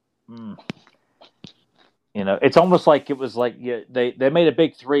of. It's almost like it was like they made a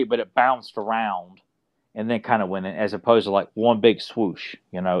big three, but it bounced around and then kind of went in, as opposed to like one big swoosh.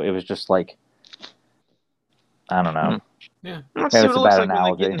 It was just like, I don't know. Yeah, let's see what it looks like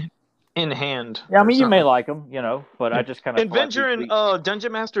when they get in hand. Yeah, I mean, you may like them, but I just kind of. Avenger and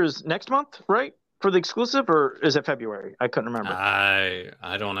Dungeon Master is next month, right? For the exclusive, or is it February? I couldn't remember.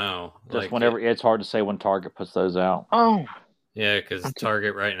 I don't know. Just whenever it's hard to say when Target puts those out. Oh. Yeah, because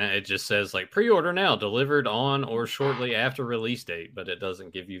Target right now, it just says like pre-order now, delivered on or shortly after release date, but it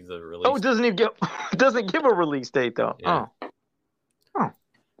doesn't give you the release. Oh, it doesn't give a release date though. Yeah. Oh,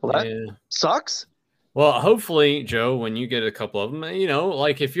 well that sucks. Well, hopefully, Joe, when you get a couple of them,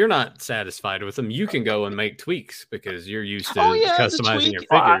 like if you're not satisfied with them, you can go and make tweaks because you're used to customizing your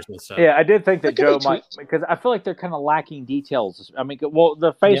figures and stuff. Yeah, I did think that Joe might, because I feel like they're kind of lacking details. I mean, well,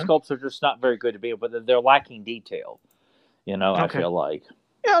 the face sculpts are just not very good to be, but they're lacking detail. I feel like.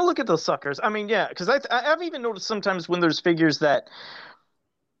 Yeah, look at those suckers. I mean, yeah, because I've even noticed sometimes when there's figures that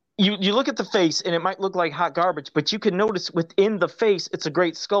you look at the face and it might look like hot garbage, but you can notice within the face it's a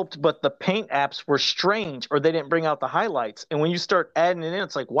great sculpt, but the paint apps were strange or they didn't bring out the highlights. And when you start adding it in,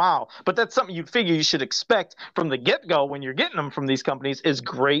 it's like, wow. But that's something you'd figure you should expect from the get-go when you're getting them from these companies is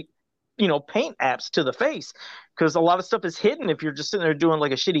great, paint apps to the face. Because a lot of stuff is hidden if you're just sitting there doing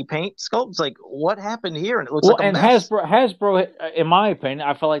like a shitty paint sculpt. It's like, what happened here? And it looks like a mess. Hasbro, in my opinion,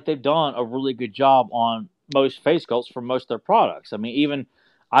 I feel like they've done a really good job on most face sculpts for most of their products. I mean, even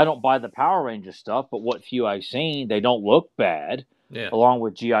I don't buy the Power Rangers stuff, but what few I've seen, they don't look bad. Yeah. Along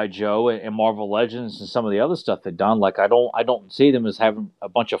with G.I. Joe and Marvel Legends and some of the other stuff they've done. Like I don't see them as having a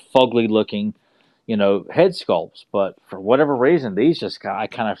bunch of fugly looking, head sculpts. But for whatever reason, these I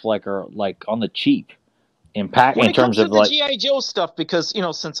kind of feel like are like on the cheap. Impact in terms of like G.I. Joe stuff, because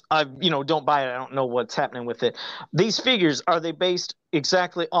since I don't buy it, I don't know what's happening with it. These figures, are they based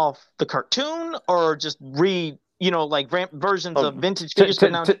exactly off the cartoon or just versions of vintage figures?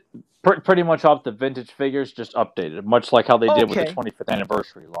 Pretty much off the vintage figures, just updated, much like how they did with the 25th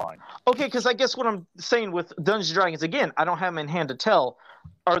anniversary line. Okay, because I guess what I'm saying with Dungeons & Dragons, again, I don't have them in hand to tell.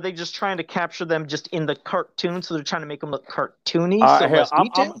 Are they just trying to capture them just in the cartoon, so they're trying to make them look cartoony?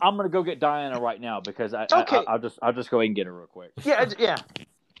 I'm going to go get Diana right now because I'll just go ahead and get her real quick. Yeah.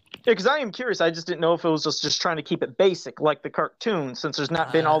 Because I am curious. I just didn't know if it was just trying to keep it basic, like the cartoon, since there's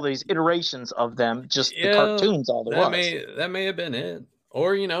not been all these iterations of them, just the cartoons all there was. That may have been it.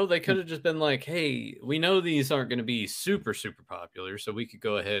 Or, they could have just been like, hey, we know these aren't going to be super, super popular, so we could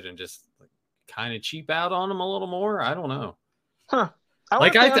go ahead and just kind of cheap out on them a little more. I don't know. Huh.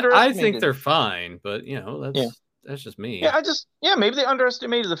 I think they're fine, but that's just me. Yeah, maybe they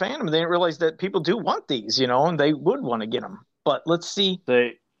underestimated the fandom. They didn't realize that people do want these, and they would want to get them. But let's see.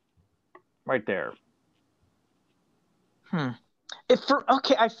 Right there.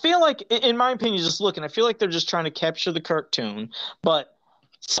 I feel like, in my opinion, just looking, I feel like they're just trying to capture the cartoon, but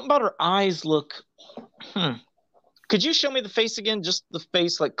something about her eyes look. Could you show me the face again? Just the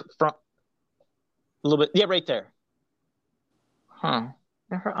face, like front, a little bit. Yeah, right there.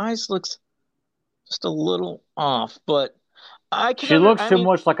 Her eyes looks just a little off, but she looks too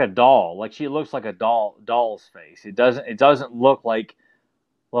much like a doll. Like she looks like a doll's face. It doesn't look like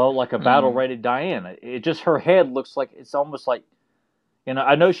a battle rated Diana. It just, her head looks like, it's almost like,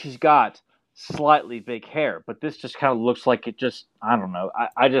 I know she's got slightly big hair, but this just kind of looks like it just, I don't know.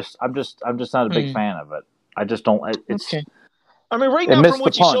 I'm just not a big fan of it. I just don't. It's okay. I mean, right now, from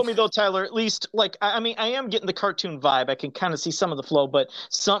what you showed me, though, Tyler, at least, like, I am getting the cartoon vibe. I can kind of see some of the flow, but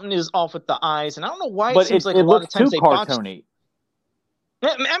something is off with the eyes, and I don't know why it seems like a lot of times they cartoony.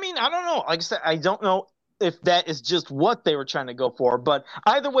 I mean, I don't know. Like I said, I don't know if that is just what they were trying to go for, but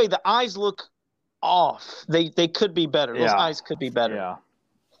either way, the eyes look off. They could be better. Those eyes could be better. Yeah.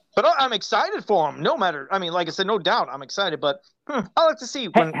 But I'm excited for them. No matter. I mean, like I said, no doubt, I'm excited. But I'll have to see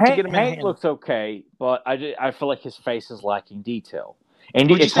when to get him. Hank looks okay, but I feel like his face is lacking detail. And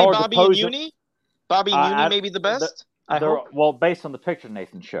would you say Bobby and Uni? Bobby and Uni may be the best. Well, based on the picture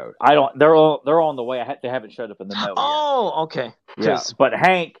Nathan showed, they're on the way. They haven't showed up in the mail. Oh, okay. Yeah, but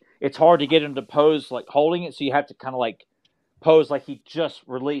Hank, it's hard to get him to pose like holding it, so you have to kind of like pose like he just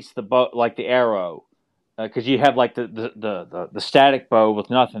released the bow, like the arrow. Because you have like the static bow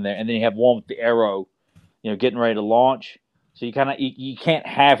with nothing there, and then you have one with the arrow, getting ready to launch. So you kind of you can't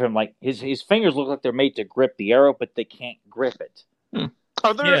have him like his fingers look like they're made to grip the arrow, but they can't grip it.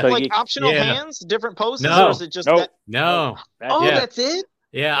 Are there optional hands, different poses, no, or is it just no? That's it.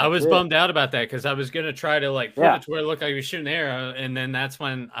 Yeah, I was bummed out about that because I was gonna try to like put it to where it looked like he was shooting an arrow, and then that's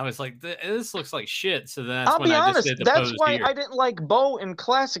when I was like, "This looks like shit." So then I'll be honest, that's why I didn't like Bo in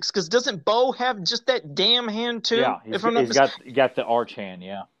Classics, because doesn't Bo have just that damn hand too? Yeah, he's got the arch hand,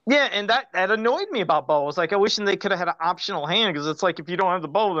 yeah. Yeah, and that annoyed me about Bo. It's like I wish they could have had an optional hand, because it's like if you don't have the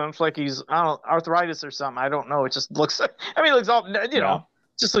bow, then it's like he's arthritis or something. I don't know. It just looks. I mean, it looks all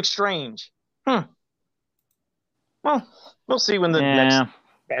just looks strange. Well, we'll see when the next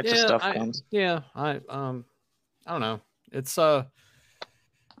batch of stuff comes. I don't know. It's I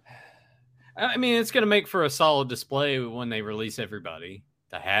mean, it's gonna make for a solid display when they release everybody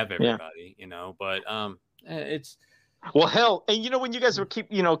to have everybody, But it's. Well, hell, and when you guys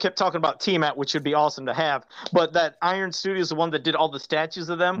kept talking about Tiamat, which would be awesome to have, but that Iron Studio is the one that did all the statues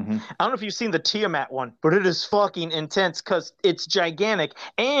of them. Mm-hmm. I don't know if you've seen the Tiamat one, but it is fucking intense because it's gigantic,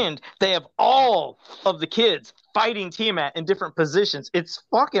 and they have all of the kids fighting Tiamat in different positions. It's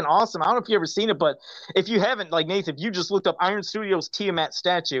fucking awesome. I don't know if you've ever seen it, but if you haven't, like Nathan, if you just looked up Iron Studios Tiamat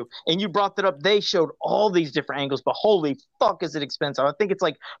statue and you brought that up, they showed all these different angles, but holy fuck is it expensive. I think it's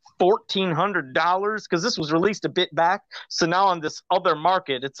like $1,400 because this was released a bit back. So now on this other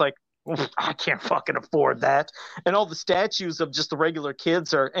market, it's like, I can't fucking afford that. And all the statues of just the regular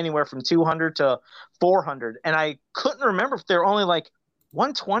kids are anywhere from $200 to $400. And I couldn't remember if they're only like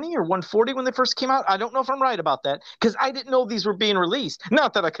 $120 or $140 when they first came out. I don't know if I'm right about that because I didn't know these were being released.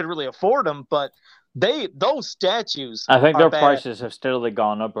 Not that I could really afford them, but those statues. I think their prices have steadily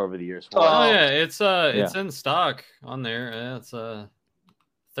gone up over the years. Oh yeah, it's in stock on there. It's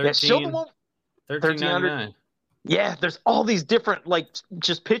 $13.99. Yeah, there's all these different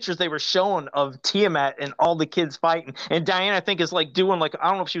just pictures they were showing of Tiamat and all the kids fighting. And Diana, I think, is like doing I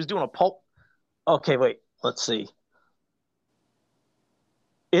don't know if she was doing a pulp. Okay, wait, let's see.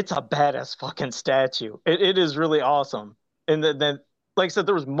 It's a badass fucking statue. It is really awesome. And then, like I said,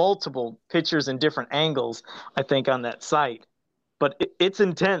 there was multiple pictures in different angles, I think, on that site. But it's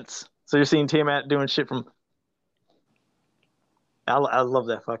intense. So you're seeing Tiamat doing shit from... I love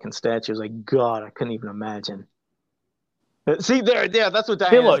that fucking statue. It's like, God, I couldn't even imagine. See, there, yeah, that's what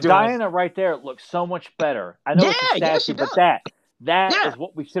Diana's doing. Diana right there looks so much better. I know it's a statue, but that is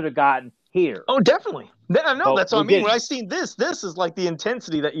what we should have gotten here. Oh, definitely. I know, that's what I mean. When I seen this is like the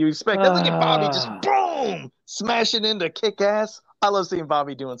intensity that you expect. Look at Bobby just boom, smashing into kick-ass. I love seeing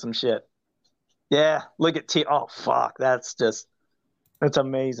Bobby doing some shit. Yeah, look at Oh, fuck. That's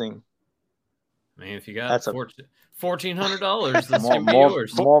amazing. I mean, if you got $1,400, this can be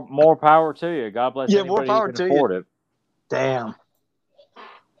yours. More power to you. God bless anybody more power who can afford it. Damn.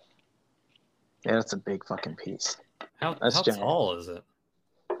 Yeah, that's a big fucking piece. How tall is it?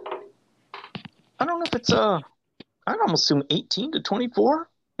 I don't know if it's I'd almost assume 18 to 24.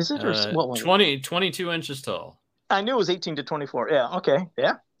 Is it or what? 22 inches tall. I knew it was 18 to 24. Yeah, okay.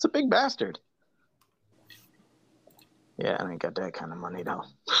 Yeah, it's a big bastard. Yeah, I ain't got that kind of money, though.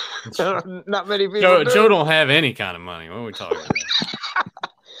 Not many people Joe don't have any kind of money. What are we talking about?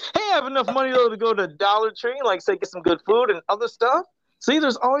 Hey, I have enough money, though, to go to Dollar Tree, like, say, get some good food and other stuff. See,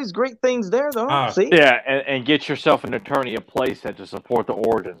 there's always great things there, though. See? Yeah, and get yourself an attorney a playset to support the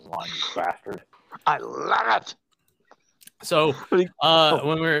Origins line, you bastard. I love it. So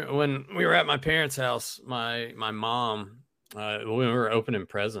when we were at my parents' house, my mom, when we were opening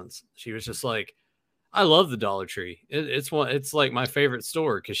presents, she was just like, "I love the Dollar Tree. It's like my favorite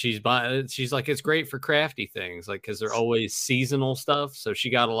store because she's like it's great for crafty things, like because they're always seasonal stuff. So she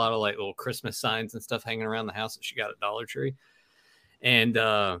got a lot of like little Christmas signs and stuff hanging around the house that she got at Dollar Tree. And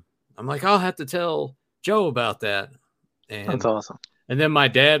I'm like, I'll have to tell Joe about that. And that's awesome. And then my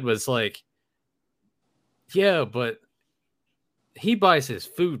dad was like, yeah, but he buys his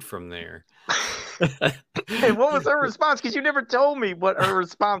food from there. Hey, what was her response? Because you never told me what her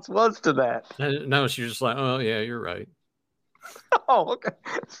response was to that. No, she was just like, oh, yeah, you're right. Oh, okay.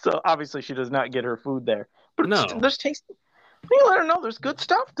 So obviously she does not get her food there. But no. There's tasty. You let her know there's good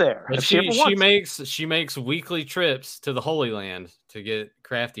stuff there. But she makes weekly trips to the Holy Land to get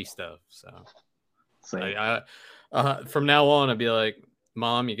crafty stuff. So from now on, I'd be like,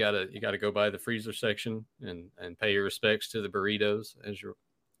 Mom, you gotta go by the freezer section and pay your respects to the burritos as you're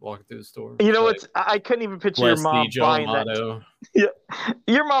walking through the store. You know, I couldn't even picture your mom buying that. Yeah,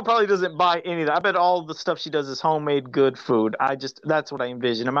 your mom probably doesn't buy any of that. I bet all the stuff she does is homemade good food. That's what I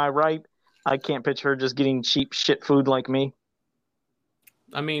envision. Am I right? I can't picture her just getting cheap shit food like me.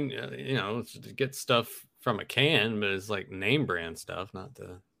 I mean, get stuff from a can, but it's like name brand stuff, not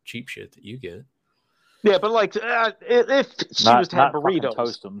the cheap shit that you get. Yeah, but like if she was to have burritos,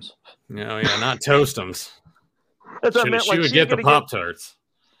 Toastums. No, yeah, not Toastums. That's what I meant. She would get the Pop-Tarts.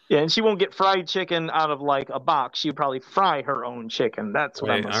 Yeah, and she won't get fried chicken out of like a box. She would probably fry her own chicken. That's what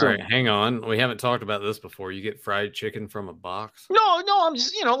I'm assuming. All right, hang on. We haven't talked about this before. You get fried chicken from a box? No, I'm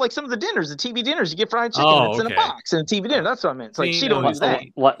just, like some of the dinners, the TV dinners, you get fried chicken. It's in a box in a TV dinner. That's what I meant. It's like she don't do that.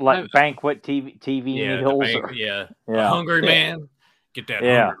 Like banquet TV meals. Hungry man. Get that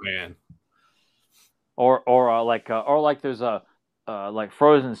hungry man. Or like there's a like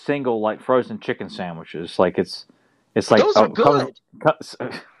frozen chicken sandwiches. Like it's like those are good.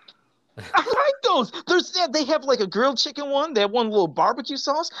 I like those. They have like a grilled chicken one. They have one little barbecue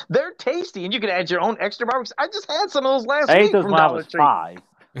sauce. They're tasty, and you can add your own extra barbecue. I just had some of those last week. I ate those when I was 5.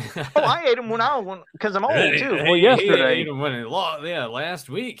 I ate them because I'm old too. Well, yesterday. He ate them last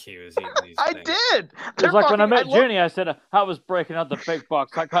week he was eating these I things. did. It was like when I met Jenny, I said I was breaking out the big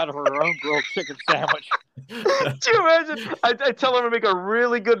box. I got her own grilled chicken sandwich. Do you imagine? I tell her to make a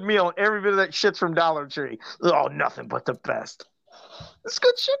really good meal, and every bit of that shit's from Dollar Tree. Oh, nothing but the best. It's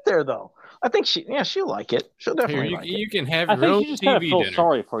good shit there, though. I think she'll like it. She'll definitely like it. You can have your own TV dinner. I think she just kind of feels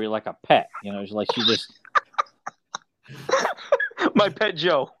sorry for you, like a pet. Like she just. My pet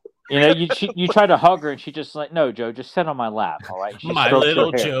Joe. You try to hug her, and she just like, no, Joe, just sit on my lap, all right? My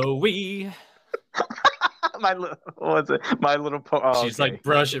little Joey. My little, what's it? My little. She's like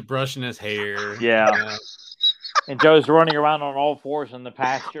brushing his hair. Yeah. And Joe's running around on all fours in the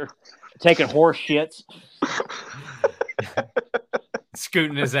pasture, taking horse shits.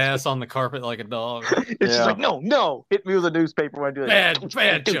 Scooting his ass on the carpet like a dog. And she's like, no, hit me with a newspaper when I do that.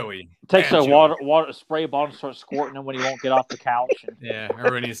 Bad Joey. Takes a water spray bottle and starts squirting him when he won't get off the couch.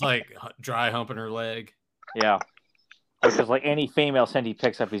 Or when he's like dry humping her leg. Yeah. Because like any female scent he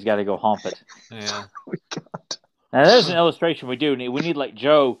picks up, he's got to go hump it. Yeah. Oh my God. Now there's an illustration we do. We need like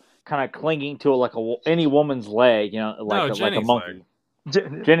Joe kind of clinging to any woman's leg, like a monkey.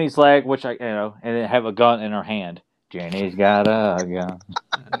 Jenny's leg, which and then have a gun in her hand. Jenny's got a gun.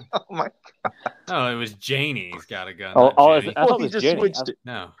 Oh my God! Oh, it was Janie's got a gun. I thought it was just Jenny. Switched it.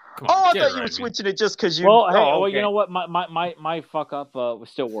 No. Come on, I thought you were switching it just because you. Well, you know what? My fuck up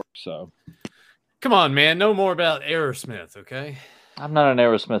still works. So. Come on, man. No more about Aerosmith, okay? I'm not an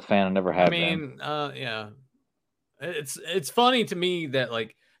Aerosmith fan. I never have been. Yeah. It's funny to me that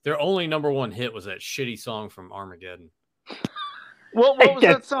like their only number one hit was that shitty song from Armageddon. What was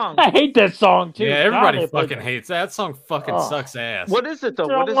that song? I hate that song too. Yeah, everybody fucking hates that song. Fucking sucks ass. What is it though?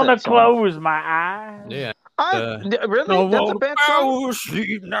 What is it? I want to close my eyes. Yeah. Really? That's a bad song.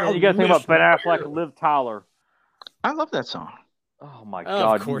 You got to think about Ben Affleck and Liv Tyler. I love that song. Oh my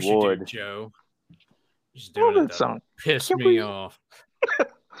God! Of course you would, do, Joe. Just I love that song. Piss me off. I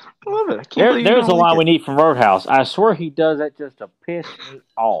love it. There's a line we need from Roadhouse. I swear he does that just to piss me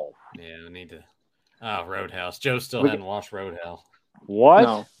off. Yeah, we need to. Roadhouse. Joe still hadn't watched Roadhouse. What?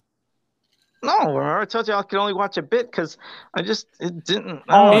 No. No, remember I told you I could only watch a bit because it didn't.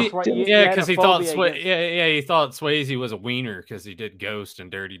 Oh, that's right. Yeah, because he thought he thought Swayze was a wiener because he did Ghost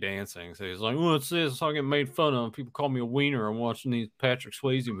and Dirty Dancing. So he's like, "Well, what's this? I get made fun of. People call me a wiener. I'm watching these Patrick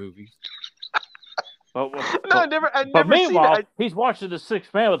Swayze movies." No, I never. But meanwhile, he's watching The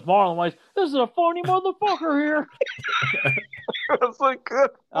Sixth Man with Marlon Wayans. This is a funny motherfucker here. It's like good.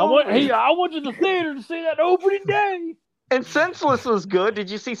 I went to the theater to see that opening day. And Senseless was good. Did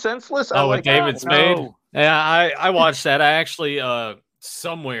you see Senseless? Oh, with David Spade? No. Yeah, I watched that. I actually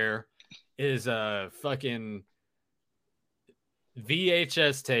somewhere is a fucking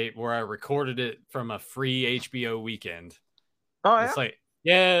VHS tape where I recorded it from a free HBO weekend. Oh, yeah? It's like,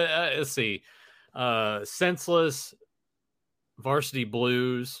 let's see. Senseless, Varsity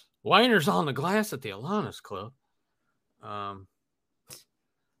Blues, Whiners on the Glass at the Alanis Club.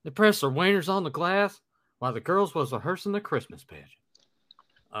 The press are Whiners on the Glass while the girls was rehearsing the Christmas pageant.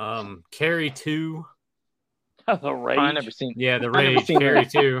 Carrie 2. The Rage. I never seen. Yeah, The Rage. Carrie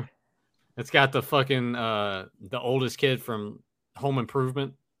 2. It's got the fucking the oldest kid from Home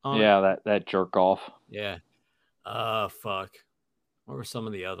Improvement on it. that jerk off. Yeah. Fuck. What were some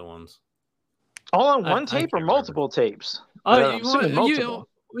of the other ones? All on one tape or multiple tapes? Multiple.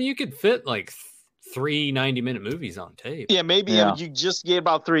 You could fit like 3 90-minute movies on tape. Yeah, maybe you just get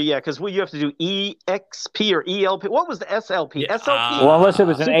about 3. Yeah, because you have to do EXP or ELP. What was the SLP? Yeah, SLP? Well, unless it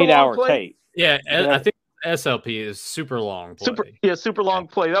was an 8-hour tape. Yeah, I think SLP is super long play. Super long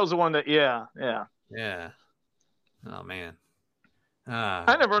play. That was the one that. Yeah. Oh man.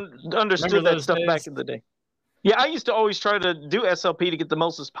 I never understood that stuff back in the day. Yeah, I used to always try to do SLP to get the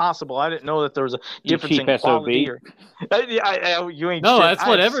most as possible. I didn't know that there was a difference in quality. You ain't. No, that's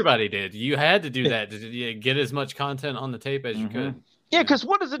what everybody did. You had to do that to get as much content on the tape as you could. Yeah, because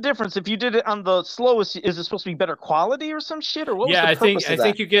what is the difference if you did it on the slowest? Is it supposed to be better quality or some shit, or what? Yeah, was the purpose of that?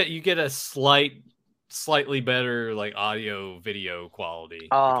 I think you get a slightly better like audio video quality.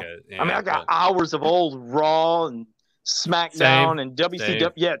 I got hours of old Raw and SmackDown and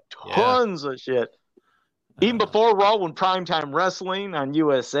WCW. Yeah, tons of shit. Even before Raw, when Primetime Wrestling on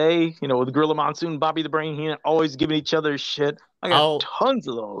USA, with Gorilla Monsoon, Bobby the Brain Heenan, always giving each other shit. I got tons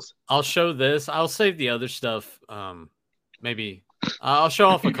of those. I'll show this. I'll save the other stuff. Maybe I'll show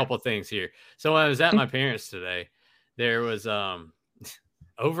off a couple of things here. So when I was at my parents' today, there was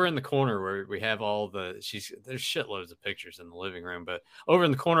over in the corner where we have all there's shitloads of pictures in the living room, but over in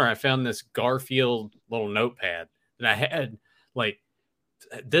the corner, I found this Garfield little notepad that I had. Like,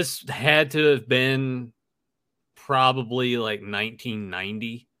 this had to have been probably like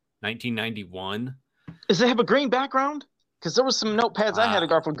 1990, 1991. Does it have a green background? Because there was some notepads I had a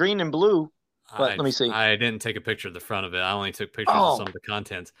Garfield green and blue. But let me see. I didn't take a picture of the front of it. I only took pictures of some of the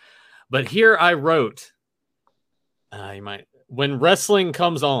contents. But here I wrote, when wrestling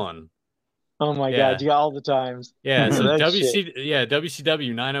comes on. Oh my God, you got all the times. Yeah, so WCW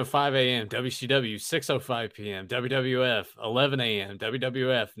 9:05 a.m., WCW 6:05 p.m., WWF 11 a.m.,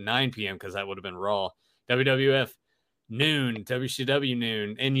 WWF 9 p.m. because that would have been Raw. WWF noon, WCW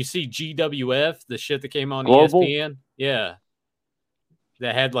noon, and you see GWF, the shit that came on Global? ESPN. Yeah,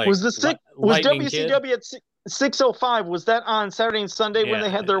 that had like was WCW at 6:05? Was that on Saturday and Sunday when they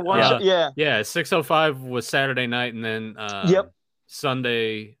had their one? Yeah, 6:05 was Saturday night, and then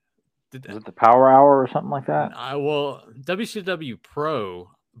Sunday. Was it the Power Hour or something like that? WCW Pro,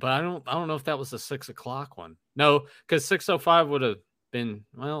 but I don't know if that was the 6 o'clock one. No, because 6:05 would have been,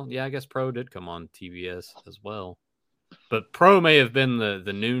 I guess Pro did come on TBS as well. But Pro may have been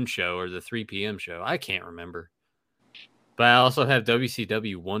the noon show or the 3 p.m. show. I can't remember. But I also have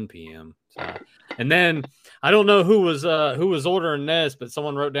WCW 1 p.m. So. And then I don't know who was ordering this, but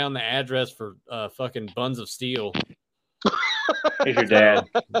someone wrote down the address for fucking Buns of Steel. Here's your dad.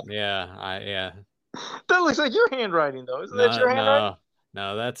 Yeah. That looks like your handwriting, though. Isn't that your handwriting?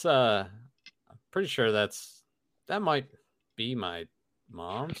 No, that's I'm pretty sure that might be my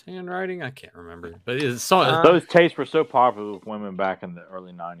mom's handwriting. I can't remember, but it's so those tapes were so popular with women back in the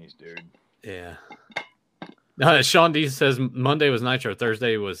early 90s, dude. Yeah. Sean D says Monday was Nitro,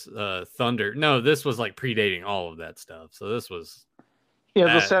 Thursday was Thunder. No, this was like predating all of that stuff. So this was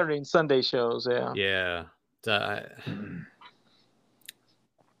the Saturday and Sunday shows. Yeah.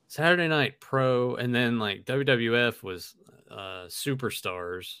 Saturday Night Pro, and then like WWF was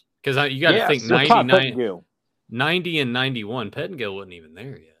Superstars, because you got to think 90 and 91. Pettengill wasn't even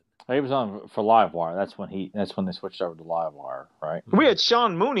there yet. He was on for Livewire. That's when they switched over to Livewire, right? We had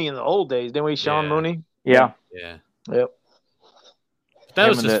Sean Mooney in the old days, didn't we? Sean Mooney. Yeah. Yep. That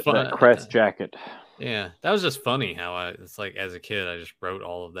was just fun. That crest jacket. Yeah, that was just funny how it's like as a kid I just wrote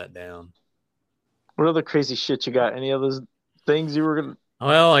all of that down. What other crazy shit you got? Any other things you were gonna?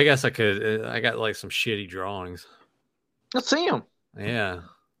 Well, I guess I could. I got like some shitty drawings. Let's see them. Yeah.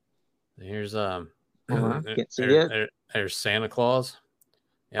 Here's can't see it. There's Santa Claus.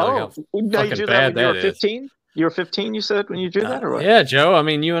 Yeah, look how fucking bad that is. You were 15. You were 15. You said when you drew that, or what? Yeah, Joe. I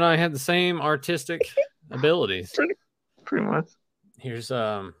mean, you and I had the same artistic abilities. Pretty much. Here's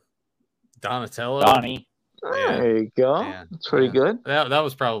Donatello. Donnie. Yeah. There you go. Yeah. That's pretty good. That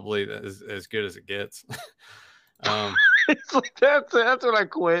was probably as good as it gets. It's like that's when I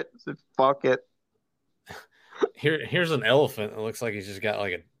quit. I said, fuck it. Here's an elephant. It looks like he's just got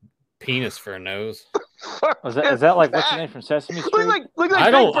like a penis for a nose. Is that like what's the name from Sesame Street? Look like I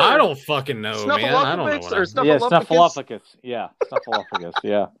don't fucking know, man. I don't know what Snuffleupagus. Yeah, Snuffleupagus.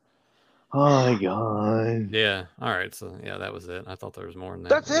 Yeah. Oh my god. Yeah. All right. So yeah, that was it. I thought there was more than that.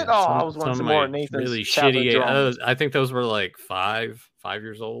 That's it. I was wanting some more Nathan's really shitty. I think those were like 5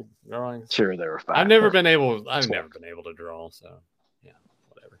 years old drawings. Sure, they were 5. I've never been able to draw. So yeah,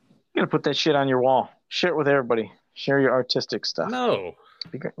 whatever. You're gonna put that shit on your wall. Share it with everybody. Share your artistic stuff. No.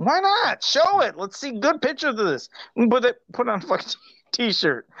 Why not? Show it. Let's see good pictures of this. Put on a fucking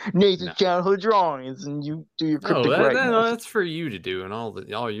t-shirt. Nathan's childhood drawings, and you do your cryptic writing. That's for you to do, and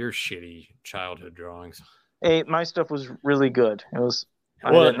all your shitty childhood drawings. Hey, my stuff was really good. It was.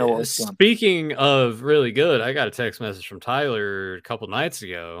 I didn't know what was fun. Speaking of really good, I got a text message from Tyler a couple nights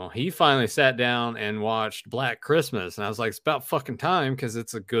ago. He finally sat down and watched Black Christmas, and I was like, "It's about fucking time because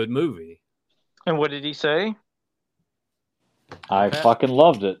it's a good movie." And what did he say? I fucking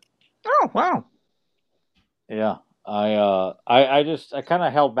loved it. Oh wow! Yeah, I kind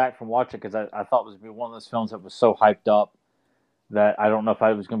of held back from watching because I thought it was one of those films that was so hyped up that I don't know if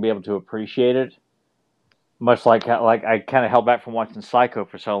I was going to be able to appreciate it. Much like I kind of held back from watching Psycho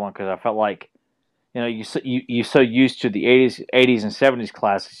for so long because I felt like, you're so used to the 80s and 70s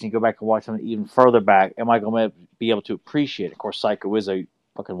classics, and you go back and watch something even further back. Am I going to be able to appreciate it? Of course, Psycho is a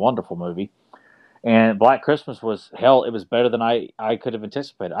fucking wonderful movie. And Black Christmas was hell. It was better than I could have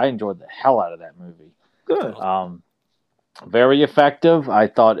anticipated. I enjoyed the hell out of that movie. Good. Very effective. I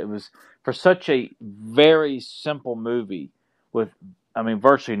thought it was for such a very simple movie with,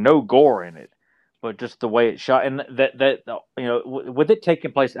 virtually no gore in it, but just the way it shot and with it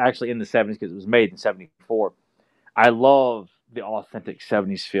taking place actually in the 70s because it was made in 74. I love the authentic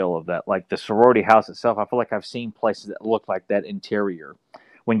 70s feel of that. Like the sorority house itself. I feel like I've seen places that look like that interior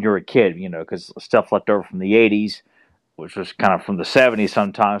when you're a kid, because stuff left over from the 80s, which was kind of from the 70s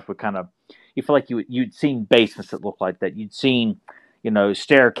sometimes, but kind of, you feel like you'd seen basements that looked like that. You'd seen,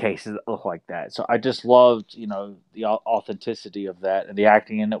 staircases that look like that. So I just loved, the authenticity of that, and the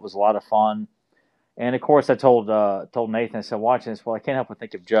acting in it was a lot of fun. And of course I told Nathan, I said, watching this, well, I can't help but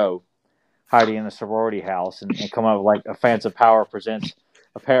think of Joe hiding in a sorority house and come up with like a Fans of Power presents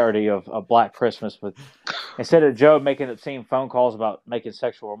a parody of Black Christmas with, instead of Joe making obscene phone calls about making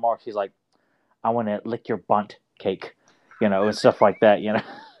sexual remarks, he's like, I want to lick your bunt cake, and stuff like that,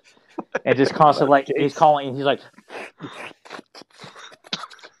 and just constantly like he's calling and he's like,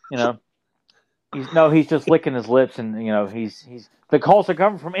 he's just licking his lips and he's the calls are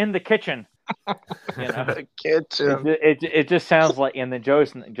coming from in the kitchen. The kitchen. It just sounds like, and then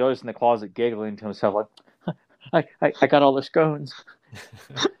Joe's in the closet giggling to himself like, I got all the scones.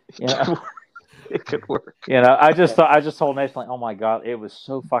 It could work. I just told Nathan like, oh my god, it was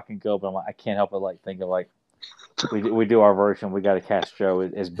so fucking good. But I'm like, I can't help but like think of like, we do our version. We got to cast Joe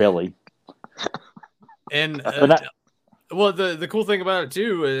as Billy. And the cool thing about it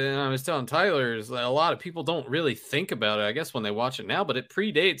too, and I was telling Tyler, is that a lot of people don't really think about it, I guess, when they watch it now. But it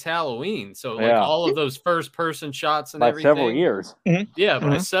predates Halloween, so like all of those first person shots and by everything. Several years. Mm-hmm. Yeah,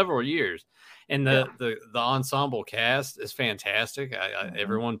 by several years. And the ensemble cast is fantastic.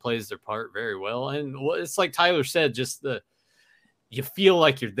 Everyone plays their part very well. And it's like Tyler said, just you feel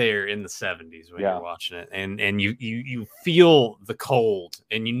like you're there in the 70s when you're watching it, and you feel the cold,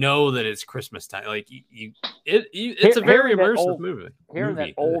 and that it's Christmas time. Like it's a very immersive movie. Hearing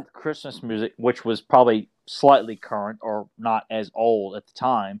that old Christmas music, which was probably slightly current or not as old at the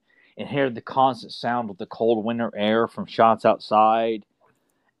time, and hear the constant sound of the cold winter air from shots outside.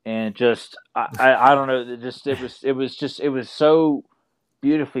 And just, I don't know, it was so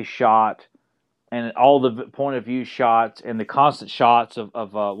beautifully shot, and all the point of view shots and the constant shots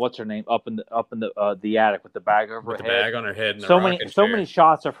of what's her name up in the attic with the bag over her head. The bag on her head. And so many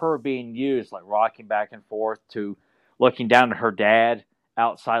shots of her being used, like rocking back and forth to looking down at her dad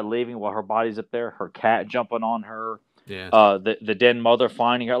outside leaving while her body's up there, her cat jumping on her, the dead mother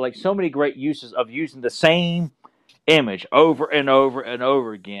finding her, like so many great uses of using the same image over and over and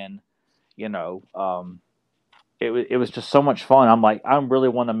over again. It was just so much fun. I'm like, I really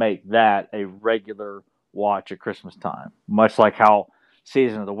want to make that a regular watch at Christmas time, much like how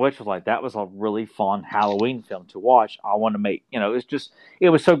Season of the Witch was like, that was a really fun Halloween film to watch. I want to make, it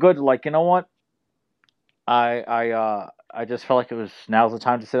was so good. Like, you know what? I just felt like now's the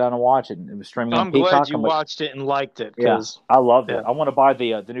time to sit down and watch it. It was streaming on Peacock. I'm glad you watched it and liked it. Yeah, I loved it. I want to buy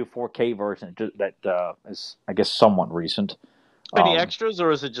the new 4K version that is, I guess, somewhat recent. Any extras,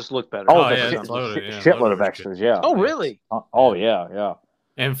 or does it just look better? It's loaded, shitload of extras. Yeah. Oh, really? Yeah.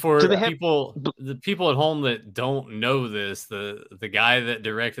 And for the people at home that don't know this, the guy that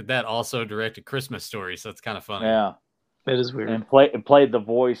directed that also directed Christmas Story, so it's kind of funny. Yeah. That is weird. And played the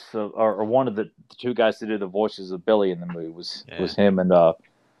voice of, or one of the two guys to do the voices of Billy in the movie was him and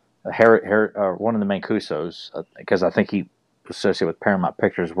Harry, one of the Mancusos, because I think he was associated with Paramount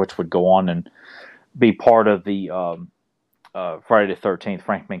Pictures, which would go on and be part of the Friday the 13th,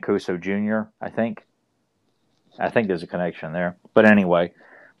 Frank Mancuso Jr., I think. I think there's a connection there. But anyway,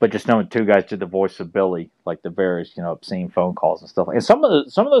 just knowing two guys did the voice of Billy, like the various, obscene phone calls and stuff. And some of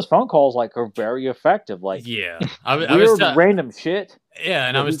those phone calls like are very effective. Like I was random shit. Yeah,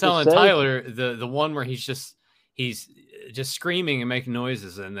 and I was telling Tyler the one where he's just screaming and making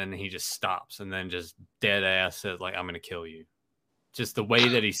noises, and then he just stops and then just dead ass says like, "I'm gonna kill you." Just the way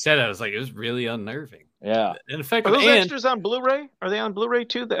that he said it, I was like, it was really unnerving. Yeah. In fact, are those extras on Blu-ray? Are they on Blu-ray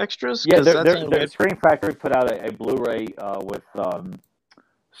too? The extras? Yeah, the Screen Factory put out a Blu-ray with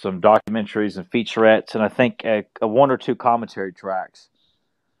some documentaries and featurettes, and I think a one or two commentary tracks,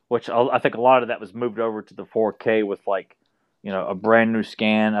 which I think a lot of that was moved over to the 4K with like, a brand new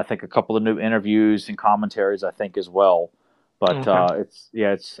scan. I think a couple of new interviews and commentaries, I think as well. But I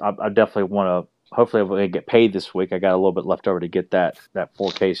definitely want to. Hopefully, if I get paid this week, I got a little bit left over to get that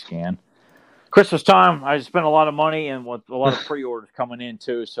 4K scan. Christmas time, I spent a lot of money and with a lot of pre-orders coming in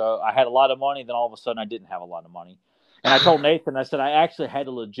too. So I had a lot of money. Then all of a sudden, I didn't have a lot of money. And I told Nathan, I said I actually had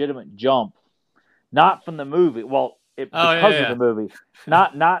a legitimate jump, not from the movie. Well, because of the movie,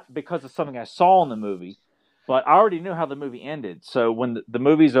 not because of something I saw in the movie, but I already knew how the movie ended. So when the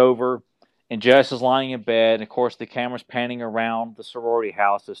movie's over. And Jess is lying in bed, and of course the camera's panning around the sorority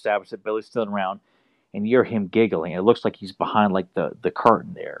house to establish that Billy's still around, and you hear him giggling. It looks like he's behind like the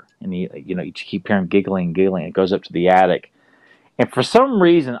curtain there, and you keep hearing giggling. It goes up to the attic, and for some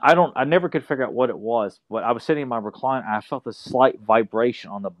reason I never could figure out what it was. But I was sitting in my recliner, and I felt a slight vibration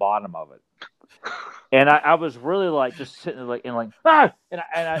on the bottom of it, and I was really like just sitting there and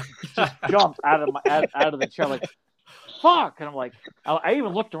I just jumped out of the chair like fuck, and I'm like I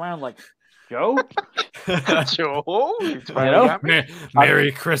even looked around like. Joe? Joe?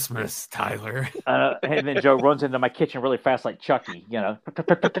 Merry Christmas, Tyler. And then Joe runs into my kitchen really fast like Chucky, and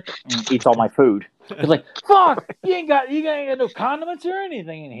eats all my food. He's like, fuck, you ain't got no condiments or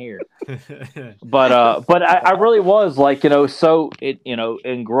anything in here. But I really was like, so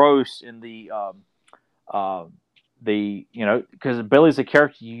engrossed in because Billy's a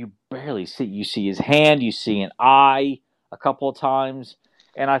character you barely see. You see his hand, you see an eye a couple of times.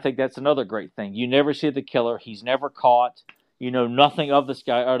 And I think that's another great thing. You never see the killer. He's never caught. You know nothing of this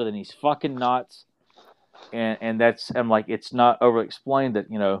guy other than he's fucking nuts. And I'm like, it's not over explained that,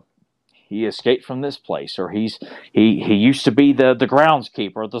 he escaped from this place, or he used to be the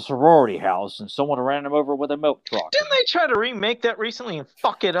groundskeeper of the sorority house, and someone ran him over with a milk truck. Didn't they try to remake that recently and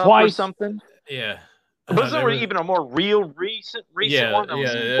fuck it up Twice. Or something? Yeah. Was there even a more recent one?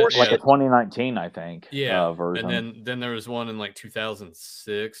 Like a 2019, I think. Version. And then there was one in like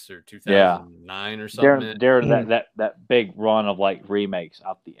 2006 or 2009 or something. There that big run of like remakes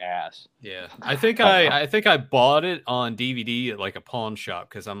out the ass. Yeah, I think I bought it on DVD at like a pawn shop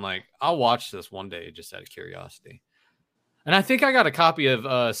because I'm like, I'll watch this one day just out of curiosity. And I think I got a copy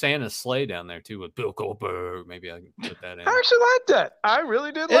of Santa's Sleigh down there too with Bill Goldberg. Maybe I can put that in. I actually like that. I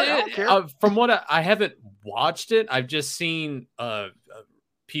really did like it. I don't care. From what I haven't watched it, I've just seen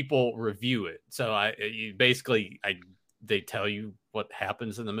people review it. So they tell you what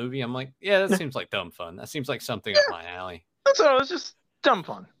happens in the movie. I'm like, yeah, that seems like dumb fun. That seems like something up my alley. That's all. It's just dumb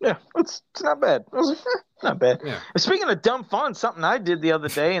fun. Yeah, it's not bad. I was like, not bad. Yeah. Speaking of dumb fun, something I did the other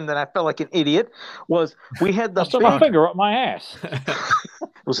day, and then I felt like an idiot, was we had the my finger up my ass.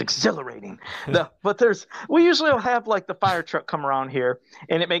 It was exhilarating. We usually will have like the fire truck come around here,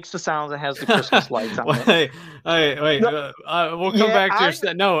 and it makes the sounds and has the Christmas lights on it. Wait. We'll come back to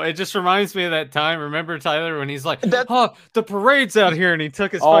your. No, it just reminds me of that time. Remember Tyler when he's like, the parade's out here, and he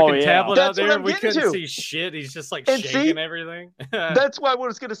took his fucking tablet out there, and we couldn't see shit. He's just like shaking everything. That's why I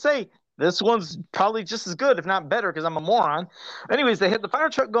was going to say. This one's probably just as good, if not better, because I'm a moron. Anyways, they had the fire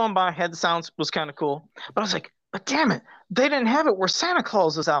truck going by, had the sounds, was kind of cool. But I was like, but damn it, they didn't have it where Santa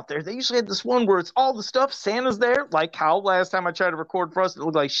Claus is out there. They usually had this one where it's all the stuff, Santa's there, like how last time I tried to record for us, it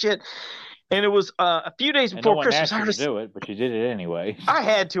looked like shit. And it was a few days before no one Christmas. asked you to do it, but you did it anyway. I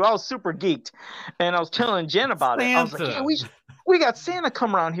had to. I was super geeked, and I was telling Jen about it. I was like, "Yeah, we got Santa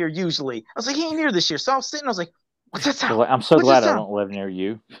come around here usually." I was like, "He ain't here this year." So I was sitting. I was like, "What's that sound?" I'm so glad I don't live near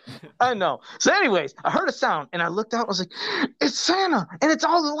you. I know. So, anyways, I heard a sound, and I looked out. I was like, "It's Santa!" And it's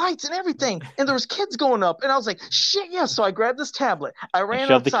all the lights and everything, and there was kids going up, and I was like, "Shit, yeah!" So I grabbed this tablet. I ran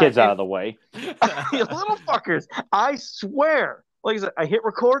outside. Shoved the kids out of the way. You little fuckers! I swear. Like I said, I hit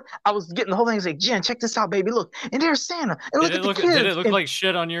record. I was getting the whole thing. I was like, Jen, check this out, baby. Look, and there's Santa. And look at the kids. Did it look like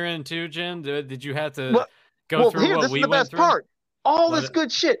shit on your end too, Jen? Did you have to go through what we went through? Part. All this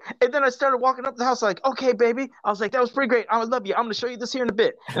good shit. And then I started walking up the house like, okay, baby. I was like, that was pretty great. I love you. I'm going to show you this here in a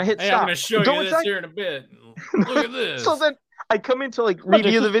bit. And I hit stop. I'm going to show you this here in a bit. Look at this. So then I come in to like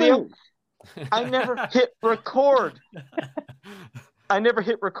review the video. I never hit record. I never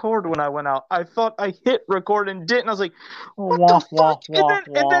hit record when I went out. I thought I hit record and didn't. I was like, what the fuck?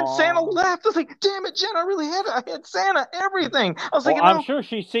 And then Santa left. I was like, damn it, Jen, I really had it. I had Santa, everything. I was like, I'm sure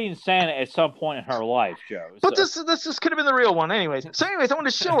she's seen Santa at some point in her life, Joe. But this could have been the real one anyways. So anyways, I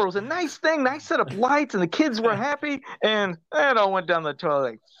wanted to show her. It was a nice thing, nice set of lights, and the kids were happy, and it all went down the toilet.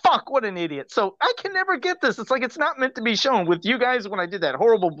 Like, fuck, what an idiot. So I can never get this. It's like it's not meant to be shown. With you guys, when I did that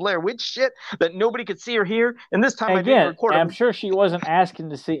horrible Blair Witch shit that nobody could see or hear, and this time I didn't record it. I'm sure she wasn't asking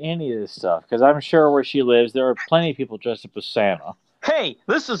to see any of this stuff, because I'm sure where she lives, there are plenty of people dressed up as Santa. Hey,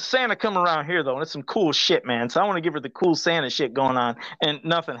 this is Santa coming around here, though, and it's some cool shit, man. So I want to give her the cool Santa shit going on, and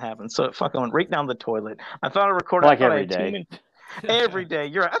nothing happened. So it fucking went right down the toilet. I thought I recorded like every day. Every day.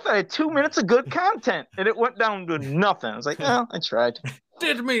 You're right. I thought I had 2 minutes of good content, and it went down to nothing. I was like, well, I tried.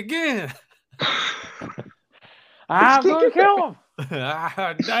 Did me again. I'm going to kill him.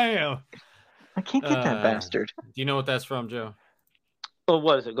 Damn. I can't get that bastard. Do you know what that's from, Joe? Oh,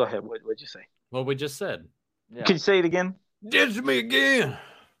 what is it? Go ahead. What'd you say? What we just said. Yeah. Can you say it again? Did me again.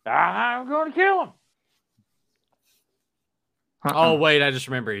 I'm going to kill him. Oh, wait. I just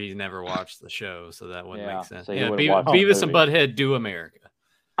remember he's never watched the show, so that wouldn't make sense. So yeah, Beavis and Butthead Do America.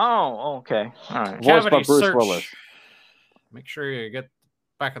 Oh, okay. All right. Voiced by Bruce Willis. Make sure you get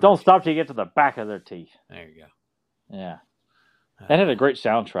back of Don't stop till you get to the back of their teeth. There you go. Yeah. That had a great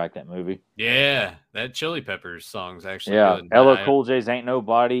soundtrack, that movie. Yeah, that Chili Peppers song's actually good. LL Cool J's Ain't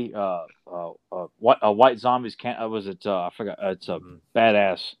Nobody. White Zombies can't. Was it? I forgot. It's a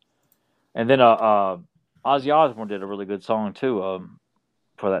badass. And then Ozzy Osbourne did a really good song too.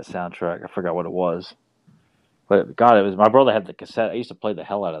 For that soundtrack, I forgot what it was. But God, it was my brother had the cassette. I used to play the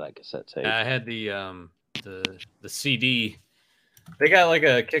hell out of that cassette tape. I had the CD. They got like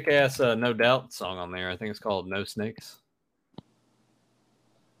a kick-ass No Doubt song on there. I think it's called No Snakes.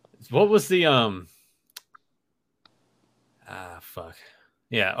 What was the fuck.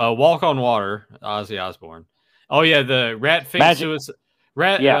 Yeah, Walk on Water, Ozzy Osbourne. Oh yeah, the Rat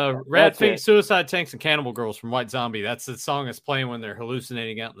Fink Suicide Tanks and Cannibal Girls from White Zombie. That's the song that's playing when they're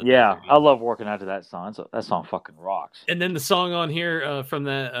hallucinating out in the desert. I love working out to that song. That song fucking rocks. And then the song on here from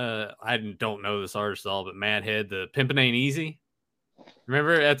that I don't know this artist at all, but Madhead, the Pimpin' Ain't Easy.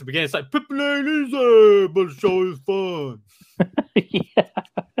 Remember at the beginning it's like Pimpin' Ain't Easy, but it's always fun. Yeah.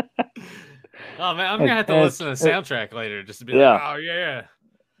 Oh man, I'm gonna have to listen to the soundtrack later just to be like, oh yeah.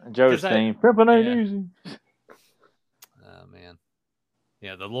 Joe's theme. Pimpin' Ain't Easy. Oh man.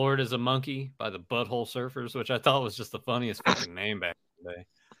 Yeah, The Lord is a Monkey by the Butthole Surfers, which I thought was just the funniest fucking name back in the day.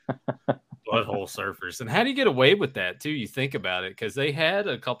 Butthole Surfers. And how do you get away with that too? You think about it, because they had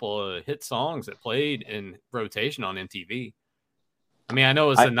a couple of hit songs that played in rotation on MTV. I mean, I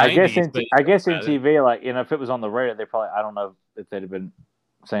know it's the 90s. I guess MTV, like, if it was on the radio, they probably, I don't know if they'd have been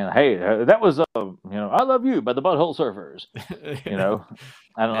saying, hey, that was, I Love You by the Butthole Surfers.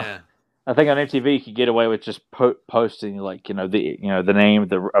 I don't know. I think on MTV you could get away with just posting, like, the name of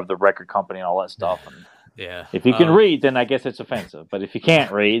the record company and all that stuff. And if you can read, then I guess it's offensive. But if you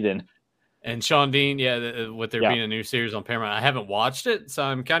can't read, then. And Sean Dean, with there being a new series on Paramount, I haven't watched it, so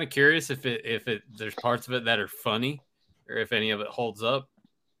I'm kind of curious if there's parts of it that are funny. Or if any of it holds up.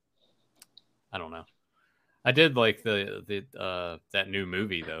 I don't know. I did like the that new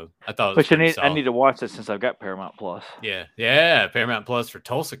movie though. I thought it was I need to watch it since I've got Paramount Plus. Yeah, Paramount Plus for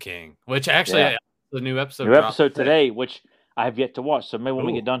Tulsa King, which actually the new episode today, which I have yet to watch. So maybe when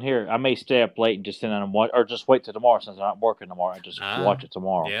we get done here, I may stay up late and just sit down and watch, or just wait till tomorrow since I'm not working tomorrow. I just watch it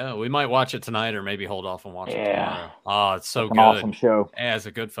tomorrow. Yeah, we might watch it tonight, or maybe hold off and watch it tomorrow. Oh, it's so good. Awesome show. Yeah, it's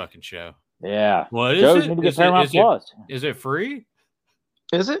a good fucking show. Yeah. What is Joe's it? Need to get Paramount Plus. Is it free?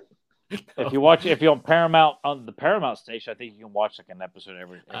 Is it? If you're on Paramount, on the Paramount station, I think you can watch like an episode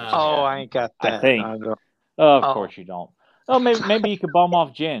every I ain't got that. I think. Of course you don't. Oh, maybe you could bum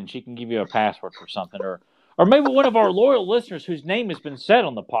off Jen. She can give you a password for something, Or maybe one of our loyal listeners whose name has been said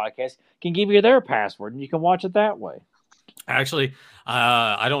on the podcast can give you their password, and you can watch it that way. Actually,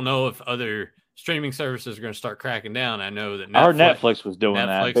 I don't know if other streaming services are going to start cracking down. I know that Netflix was doing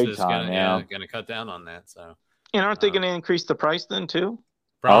that big time. Going to cut down on that. So, and aren't they going to increase the price then too?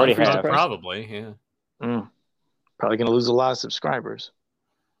 Probably, yeah. Probably going to lose a lot of subscribers.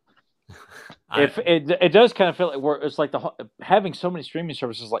 If it does kind of feel like it's like having so many streaming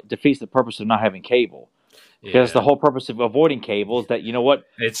services like defeats the purpose of not having cable. Because the whole purpose of avoiding cable is that, you know what?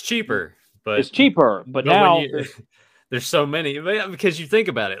 It's cheaper. But now there's so many. Because you think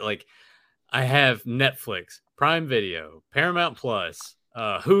about it, like I have Netflix, Prime Video, Paramount Plus,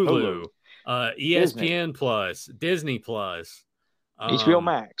 Hulu, ESPN Disney. Plus, Disney Plus, HBO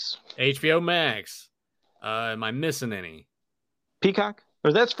Max. Am I missing any? Peacock?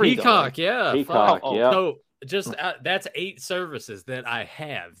 Or that's free. Peacock, yeah. Peacock, yeah. So just that's 8 services that I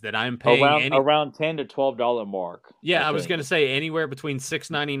have that I'm paying around $10 to $12 mark. Yeah, I was gonna say anywhere between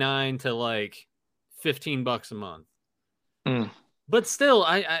 $6.99 to like $15 a month. But still,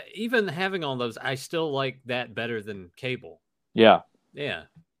 I even having all those, I still like that better than cable. Yeah.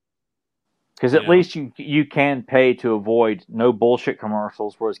 Because at least you can pay to avoid no bullshit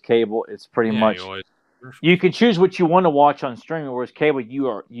commercials, whereas cable, it's pretty much. You can choose what you want to watch on streaming, whereas cable,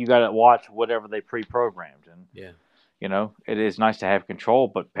 you got to watch whatever they pre-programmed. And it is nice to have control,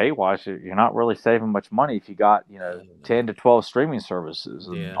 but pay-wise, you're not really saving much money if you got 10 to 12 streaming services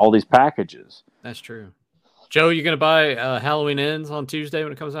and all these packages. That's true. Joe, you gonna buy Halloween Ends on Tuesday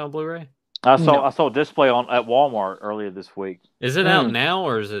when it comes out on Blu-ray? I saw a display at Walmart earlier this week. Is it out now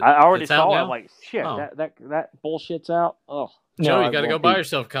or is it? I already saw it. I'm like, shit, that bullshit's out. Oh, Joe, you got to go buy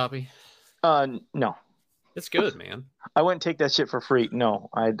yourself a copy. No. It's good, man. I wouldn't take that shit for free. No,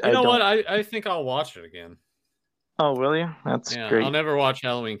 I don't. What? I think I'll watch it again. Oh, will you? That's great. I'll never watch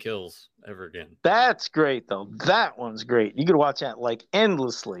Halloween Kills ever again. That's great, though. That one's great. You could watch that like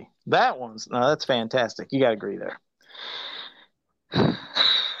endlessly. That's fantastic. You got to agree there.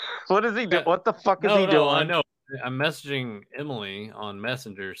 What is he doing? What the fuck is he doing? I know. I'm messaging Emily on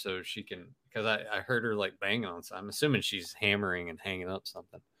Messenger so she can, because I heard her like banging on. So I'm assuming she's hammering and hanging up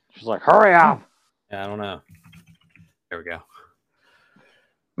something. She's like, hurry up. Yeah, I don't know. There we go.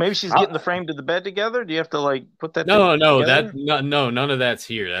 Maybe she's getting the frame to the bed together. Do you have to like put that? No, none of that's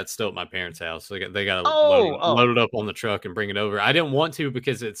here. That's still at my parents' house. So they got to load it up on the truck and bring it over. I didn't want to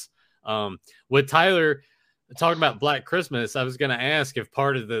because it's with Tyler talking about Black Christmas. I was going to ask if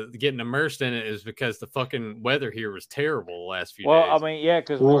part of the getting immersed in it is because the fucking weather here was terrible the last few days. Well, I mean, yeah,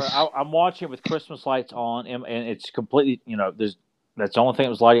 because I'm watching it with Christmas lights on, and it's completely, that's the only thing that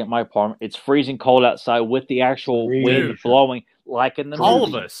was lighting up my apartment. It's freezing cold outside with the actual wind blowing, like in the movie. All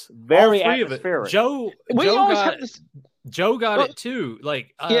of us, very atmospheric. Joe got it too.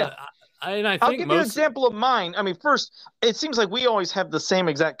 Like, and I think I'll give you an example of mine. I mean, first, it seems like we always have the same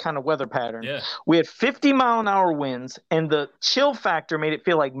exact kind of weather pattern. Yeah. We had 50-mile-an-hour winds, and the chill factor made it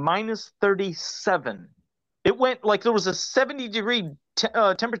feel like minus 37. It went like there was a 70-degree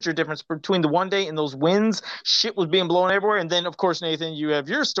temperature difference between the one day and those winds. Shit was being blown everywhere. And then, of course, Nathan, you have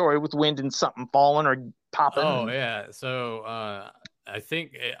your story with wind and something falling or popping. Oh, yeah. So I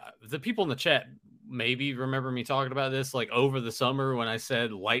think the people in the chat maybe remember me talking about this like over the summer when I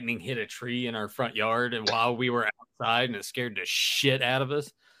said lightning hit a tree in our front yard and while we were outside and it scared the shit out of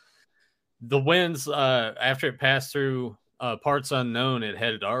us. The winds, after it passed through parts unknown, it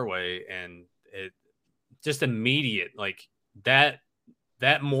headed our way and it just immediate, like that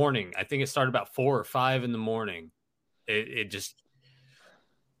morning, I think it started about 4 or 5 in the morning. It just,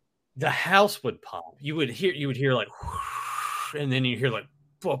 the house would pop. You would hear like, whoosh, and then you hear like,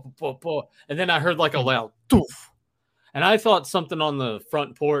 blah, blah, blah, and then I heard like a loud doof. And I thought something on the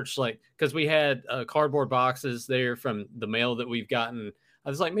front porch, like, because we had cardboard boxes there from the mail that we've gotten. I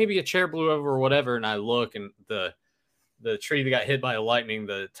was like, maybe a chair blew over or whatever. And I look and the tree that got hit by the lightning,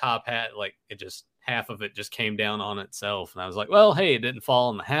 the top hat, like it just, half of it just came down on itself. And I was like, well, hey, it didn't fall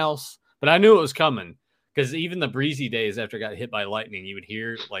in the house, but I knew it was coming because even the breezy days after it got hit by lightning, you could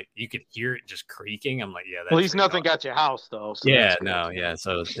hear it just creaking. I'm like, yeah, that's at least nothing got your house though. So yeah, no. Yeah.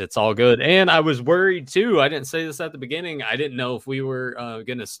 So it's all good. And I was worried too. I didn't say this at the beginning. I didn't know if we were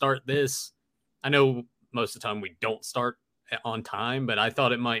going to start this. I know most of the time we don't start on time, but I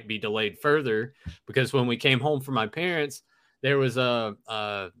thought it might be delayed further because when we came home from my parents, there was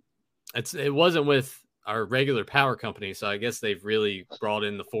it wasn't with our regular power company, so I guess they've really brought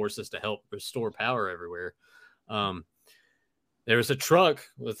in the forces to help restore power everywhere. There was a truck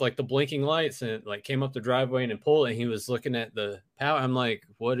with like the blinking lights, and it like came up the driveway and it pulled, and he was looking at the power. I'm like,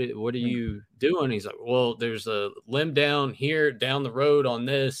 "What are you doing?" He's like, "Well, there's a limb down here, down the road on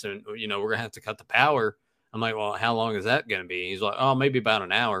this, and we're gonna have to cut the power." I'm like, well, how long is that going to be? He's like, oh, maybe about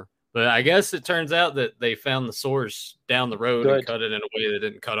an hour. But I guess it turns out that they found the source down the road and cut it in a way that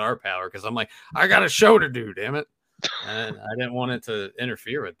didn't cut our power. Because I'm like, I got a show to do, damn it. And I didn't want it to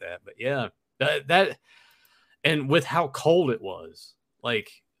interfere with that. But yeah, that and with how cold it was,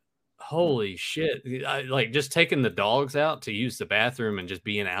 like, holy shit. Like just taking the dogs out to use the bathroom and just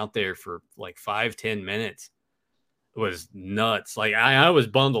being out there for like 5-10 minutes was nuts. Like I was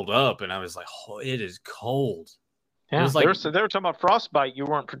bundled up and I was like, oh, it is cold. Yeah, like, they were talking about frostbite. You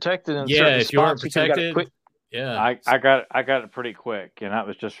weren't protected in certain spots. If you weren't protected, I got it pretty quick, and that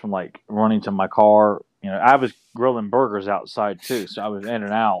was just from like running to my car. You know, I was grilling burgers outside too, so I was in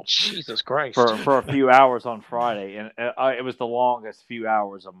and out. Jesus Christ! For a few hours on Friday, and it was the longest few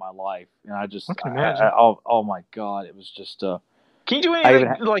hours of my life. And I just, oh my God, it was just. Can you do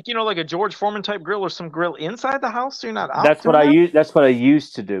anything like a George Foreman type grill or some grill inside the house so you're not out? That's what I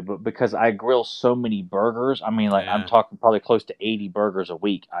used to do, but because I grill so many burgers, I mean, like I'm talking probably close to 80 burgers a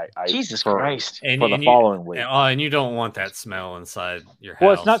week. Jesus Christ! For the following week. And you don't want that smell inside your house.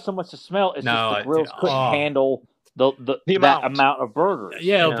 Well, it's not so much the smell; it's just the grills couldn't handle that amount of burgers.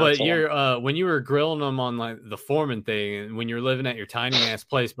 Yeah, but you're when you were grilling them on like the Foreman thing, and when you were living at your tiny ass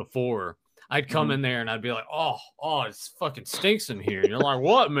place before. I'd come in there and I'd be like, oh, it fucking stinks in here. And you're like,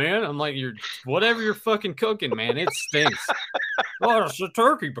 what, man? I'm like, whatever you're fucking cooking, man, it stinks. Oh, it's the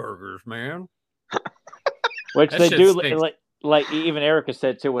turkey burgers, man. Which they do, like even Erica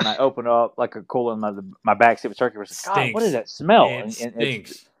said too. When I open up like a cooler in my backseat with turkey burgers, God, what is that smell? It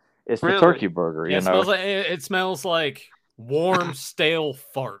stinks. It's the turkey burger. You know, it smells like warm, stale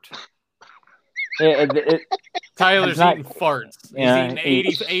fart. Tyler's eating farts. He's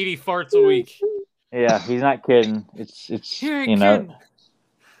eating 80 farts a week. Yeah, he's not kidding. It's you know.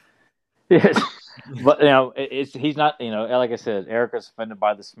 Yes. But you know, he's not, you know, like I said, Erica's offended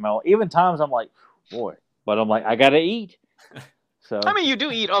by the smell. Even times I'm like, boy, but I'm like, I gotta eat. So I mean, you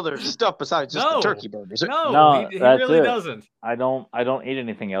do eat other stuff besides just the turkey burgers. No, he really doesn't. I don't eat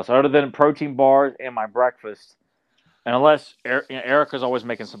anything else other than protein bars and my breakfast. And unless Erica's always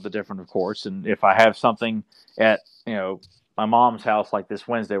making something different, of course. And if I have something at my mom's house, like this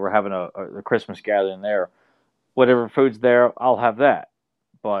Wednesday, we're having a Christmas gathering there. Whatever food's there, I'll have that.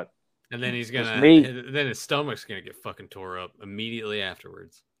 But and then then his stomach's gonna get fucking tore up immediately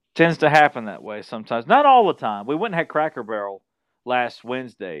afterwards. Tends to happen that way sometimes. Not all the time. We went and had Cracker Barrel last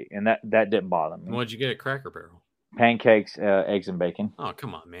Wednesday, and that didn't bother me. What'd you get at Cracker Barrel? Pancakes, eggs, and bacon. Oh,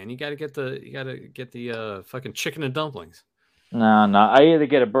 come on, man! You gotta get the fucking chicken and dumplings. No. I either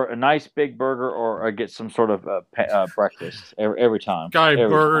get a nice big burger or I get some sort of breakfast every time.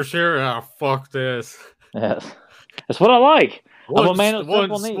 Burgers here? Oh, fuck this. Yes, that's what I like. I'm a man of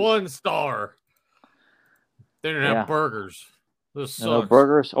simple needs. 1 star. They didn't have burgers. This sucks. No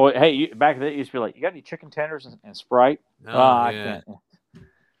burgers. Oh, hey, back then it used to be like, you got any chicken tenders and Sprite? No, I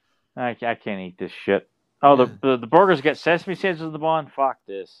can't. I can't eat this shit. Oh, the burgers get sesame seeds in the bun? Fuck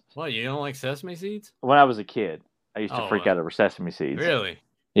this. What, you don't like sesame seeds? When I was a kid, I used to freak out over sesame seeds. Really?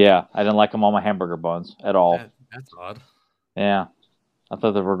 Yeah, I didn't like them on my hamburger buns at all. That's odd. Yeah, I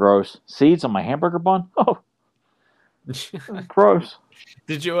thought they were gross. Seeds on my hamburger bun? Oh, gross.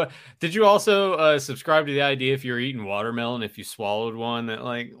 Did you also subscribe to the idea if you were eating watermelon, if you swallowed one, that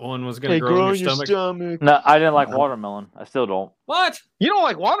like one was going to grow in your stomach? No, I didn't like watermelon. I still don't. What? You don't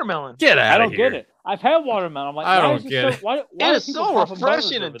like watermelon? Get out of here. I don't get it. I've had watermelon. I'm like, I don't get it. Why it is so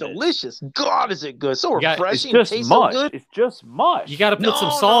refreshing and delicious. God, is it good? So refreshing. It's just mush. So good. It's just mush. You got to put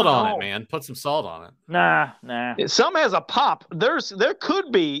some salt on it, man. Put some salt on it. Nah. Some has a pop. There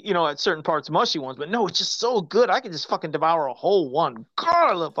could be, at certain parts mushy ones, but no, it's just so good. I could just fucking devour a whole one.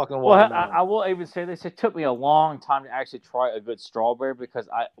 God, I love fucking watermelon. Well, I will even say this. It took me a long time to actually try a good strawberry because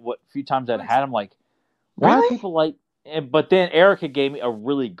few times I'd had them, like, why are people like? But then Erica gave me a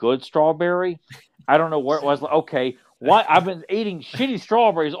really good strawberry. I don't know where it was. Like, okay, why? I've been eating shitty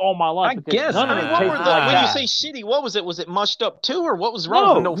strawberries all my life. I guess. None of it tasted like when you say shitty, what was it? Was it mushed up too, or what was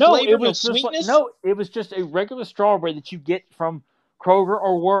wrong? No flavor, no sweetness. It was just a regular strawberry that you get from Kroger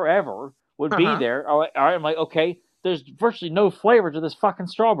or wherever would be there. All right, I'm like, okay, there's virtually no flavor to this fucking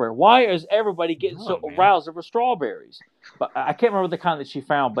strawberry. Why is everybody getting aroused over strawberries? But I can't remember the kind that she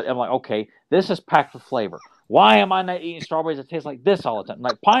found. But I'm like, okay, this is packed with flavor. Why am I not eating strawberries that taste like this all the time?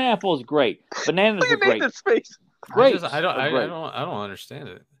 Like pineapple is great, bananas are great. Great. I don't understand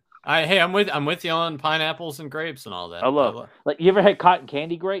it. I'm with you on pineapples and grapes and all that. I love. Like, you ever had cotton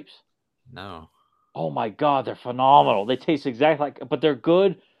candy grapes? No. Oh my God, they're phenomenal. They taste exactly like, but they're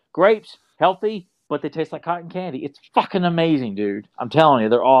good grapes, healthy, but they taste like cotton candy. It's fucking amazing, dude. I'm telling you,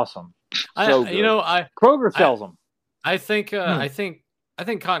 they're awesome. Kroger sells them. I think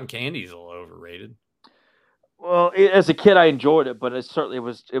cotton candy is a little overrated. Well, as a kid, I enjoyed it, but it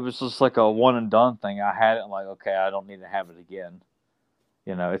was just like a one and done thing. I had it, and like, okay, I don't need to have it again.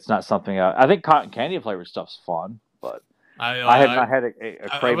 You know, it's not something I think cotton candy flavored stuff's fun, but I had not had a craving.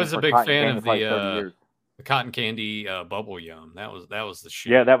 I was a big fan of the cotton candy bubble yum. That was the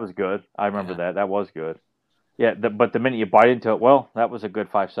shit. Yeah, that was good. I remember that. That was good. Yeah, but the minute you bite into it, well, that was a good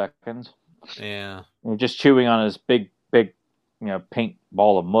 5 seconds. Yeah, you're just chewing on this big, pink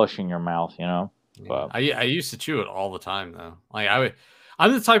ball of mush in your mouth. Yeah. I used to chew it all the time though. Like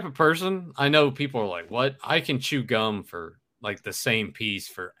I'm the type of person, I know people are like, "What? I can chew gum for like the same piece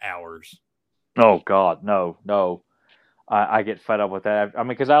for hours." Oh God, no. I get fed up with that. I mean,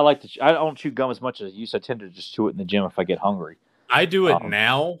 because I don't chew gum as much as I used to. I tend to just chew it in the gym if I get hungry. I do it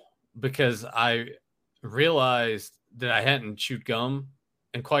now because I realized that I hadn't chewed gum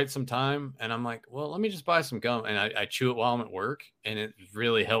in quite some time, and I'm like, well, let me just buy some gum, and I chew it while I'm at work, and it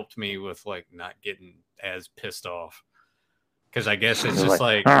really helped me with like not getting as pissed off, because I guess it's just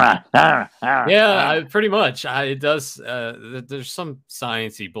like pretty much it does. There's some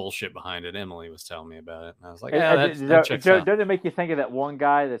sciencey bullshit behind it. Emily was telling me about it, and I was like, that checks out. Doesn't it make you think of that one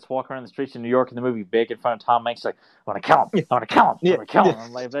guy that's walking around the streets in New York in the movie Big in front of Tom Hanks, like, I want to kill him, I want to kill him, I want to kill him.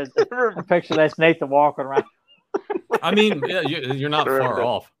 I'm like, I picture that's Nathan walking around. I mean, you're not far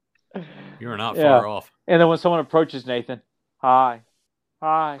off. You're not far off. And then when someone approaches Nathan, hi,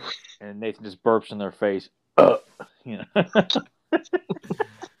 and Nathan just burps in their face. You know.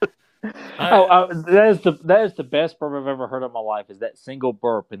 That is the best burp I've ever heard in my life. Is that single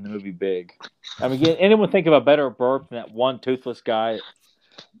burp in the movie Big? I mean, anyone think of a better burp than that one toothless guy?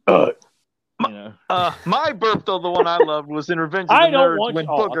 My burp though, the one I loved was in Revenge of the Nerds when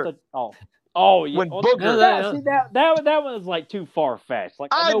Booger. Yeah. When Booger. That one is like too far fetched.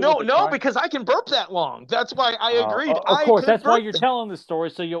 Like no, because I can burp that long. That's why I agreed. Of course, that's why you're telling the story.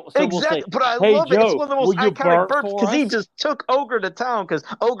 So exactly. We'll say, but I hey, love Joe, it. It's one of the most iconic burps because he just took Ogre to town because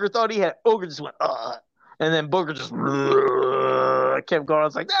Ogre thought he had. Ogre just went and then Booger just kept going. I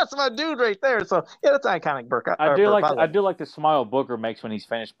was like, that's my dude right there. So yeah, that's an iconic burp. I do like the smile Booger makes when he's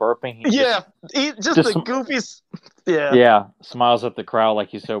finished burping. He just the goofiest. Yeah, smiles at the crowd like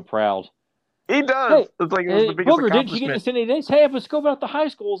he's so proud. He does. Hey, it's like it was the biggest Booger, didn't you get this any days? Hey, I've been scoping out the high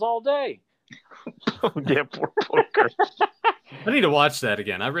schools all day. Oh yeah, poor Booger. I need to watch that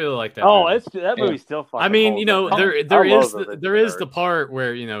again. I really like that. That movie's still fun. I mean, there is the part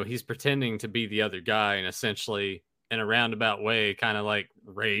where he's pretending to be the other guy and essentially in a roundabout way kind of like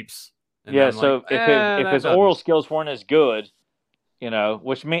rapes. And if his oral skills weren't as good,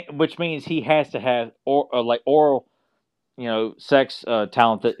 which means he has to have oral sex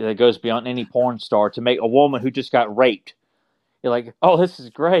talent that goes beyond any porn star to make a woman who just got raped. You're like, oh, this is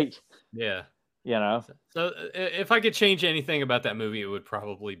great. Yeah. So if I could change anything about that movie, it would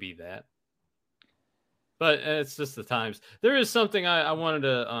probably be that. But it's just the times. There is something I wanted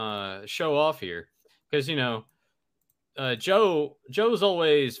to show off here because Joe's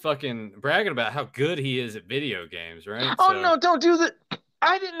always fucking bragging about how good he is at video games, right? Oh no, don't do that.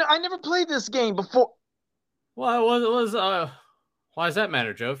 I never played this game before. Well, why does that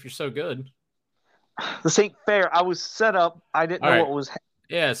matter, Joe? If you're so good, this ain't fair. I was set up. I didn't know what was.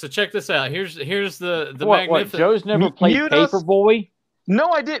 Yeah, so check this out. Here's the magnificent. What, Joe's never played Paperboy? No,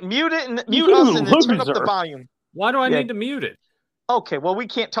 I didn't. Mute it and mute us and then turn up the volume. Why do I need to mute it? Okay, well we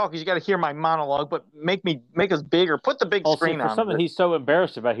can't talk because you got to hear my monologue. But make us bigger. Put the big screen on. For something he's so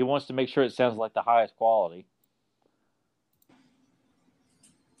embarrassed about, he wants to make sure it sounds like the highest quality.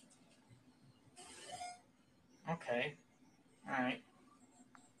 Okay. All right.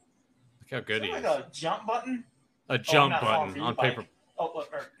 Look how good he is. Like a jump button? A jump button on paper. Well,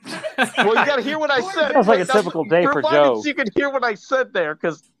 you got to hear what I said. Sounds like a typical day for Joe. So you could hear what I said there,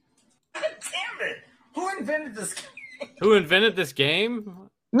 because. Damn it! Who invented this game? Who invented this game?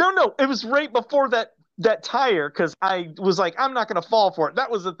 No, it was right before that tire, because I was like, I'm not going to fall for it. That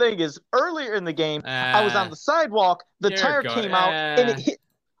was the thing, is earlier in the game, I was on the sidewalk, the tire came out, and it hit.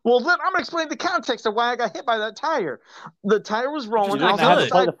 Well, then I'm going to explain the context of why I got hit by that tire. The tire was rolling. I was how to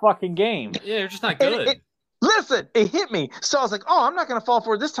play the fucking game. Yeah, you're just not good. Listen, it hit me. So I was like, oh, I'm not going to fall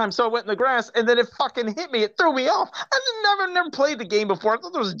for it this time. So I went in the grass, and then it fucking hit me. It threw me off. I never played the game before. I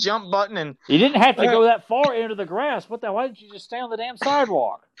thought there was a jump button. And you didn't have to go that far into the grass. Why didn't you just stay on the damn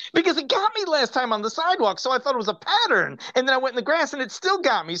sidewalk? Because it got me last time on the sidewalk, so I thought it was a pattern. And then I went in the grass, and it still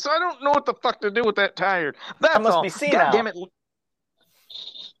got me. So I don't know what the fuck to do with that tire. That's all. God damn it.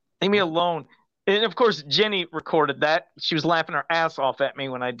 Leave me alone. And, of course, Jenny recorded that. She was laughing her ass off at me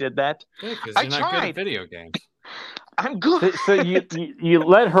when I did that. Yeah, because you're not good at video games. I'm good. So you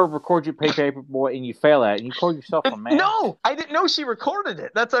let her record you play Paperboy and you fail at it, and you call yourself a man? No, I didn't know she recorded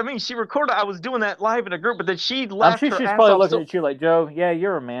it. That's what I mean. She recorded. I was doing that live in a group, but then she I'm laughed sure her she's ass probably off. looking at you like, Joe, yeah,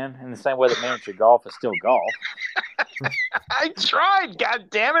 you're a man. In the same way that miniature golf is still golf. I tried. God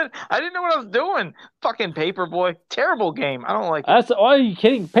damn it! I didn't know what I was doing. Fucking Paperboy, terrible game. I don't like it. Are you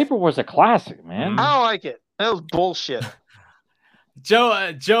kidding? Paperboy's a classic, man. I don't like it. That was bullshit.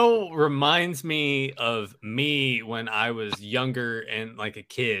 Joe reminds me of me when I was younger and like a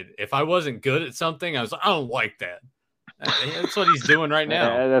kid. If I wasn't good at something, I was like, I don't like that. That's what he's doing right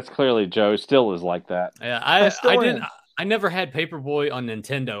now. Yeah, that's clearly Joe. Still is like that. Yeah, I never had Paperboy on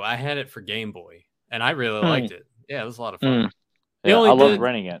Nintendo. I had it for Game Boy, and I really liked it. Yeah, it was a lot of fun. Yeah, I love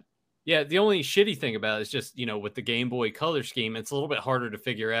renting it. Yeah, the only shitty thing about it is just, with the Game Boy Color scheme, it's a little bit harder to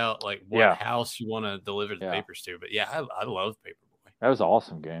figure out like what house you want to deliver the papers to. But yeah, I love Paperboy. That was an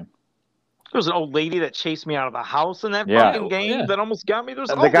awesome game. There was an old lady that chased me out of the house in that fucking game that almost got me. There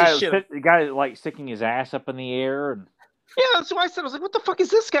was all this shit. The guy like sticking his ass up in the air and. Yeah, that's what I said. I was like, what the fuck is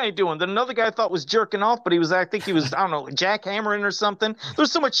this guy doing? Then another guy I thought was jerking off, but I think he was, I don't know, jackhammering or something.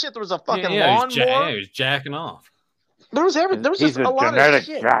 There's so much shit. There was a fucking lawnmower. He was jacking off. There was just a lot of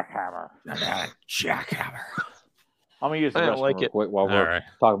shit. Jackhammer. Jackhammer. I'm going to use the rest real quick while we're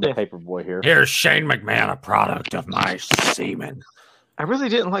talking about Paperboy here. Here's Shane McMahon, a product of my semen. I really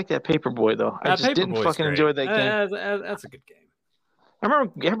didn't like that Paperboy, though. I just didn't fucking enjoy that game. That's a good game. I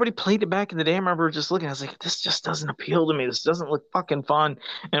remember everybody played it back in the day. I remember just looking. I was like, this just doesn't appeal to me. This doesn't look fucking fun.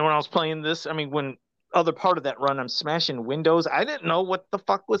 And when I was playing this, I mean, when other part of that run, I'm smashing windows. I didn't know what the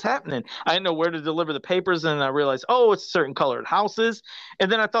fuck was happening. I didn't know where to deliver the papers. And I realized, it's certain colored houses.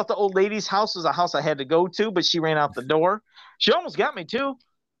 And then I thought the old lady's house was a house I had to go to, but she ran out the door. She almost got me, too.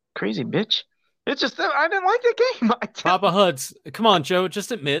 Crazy bitch. It's just that I didn't like the game. Papa Huds, come on, Joe.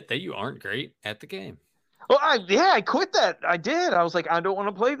 Just admit that you aren't great at the game. Well, I quit that. I did. I was like, I don't want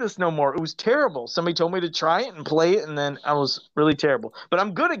to play this no more. It was terrible. Somebody told me to try it and play it, and then I was really terrible. But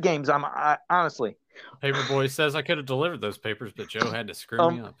I'm good at games. I honestly. Paperboy says I could have delivered those papers, but Joe had to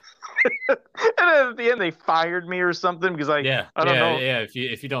screw me up. And then at the end, they fired me or something because I don't know. Yeah. If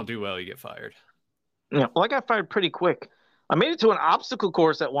you don't do well, you get fired. Yeah. Well, I got fired pretty quick. I made it to an obstacle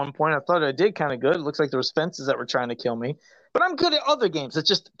course at one point. I thought I did kind of good. It looks like there was fences that were trying to kill me. But I'm good at other games. It's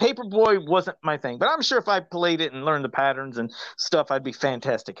just Paperboy wasn't my thing. But I'm sure if I played it and learned the patterns and stuff, I'd be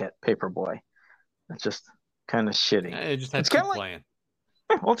fantastic at Paperboy. It's just kind of shitty. Yeah, just had to keep playing.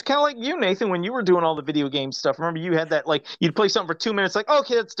 Well, it's kind of like you, Nathan, when you were doing all the video game stuff. Remember, you had that, like, you'd play something for 2 minutes, like,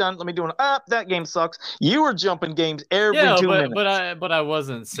 okay, that's done. Let me do that game sucks. You were jumping games every 2 minutes. But I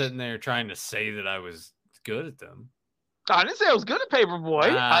wasn't sitting there trying to say that I was good at them. I didn't say I was good at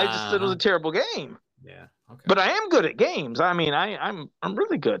Paperboy. I just said it was a terrible game. Yeah. Okay. But I am good at games. I mean, I'm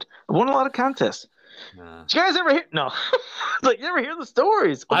really good. I won a lot of contests. Did you guys ever hear? No. Like, you ever hear the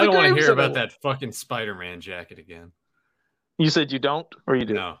stories? I don't want to hear about that fucking Spider-Man jacket again. You said you don't, or you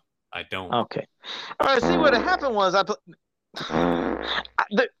do? No, I don't. Okay. All right. See, what happened was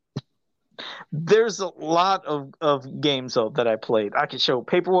there's a lot of games though that I played. I could show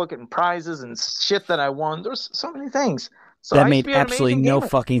paperwork and prizes and shit that I won. There's so many things. So that made absolutely no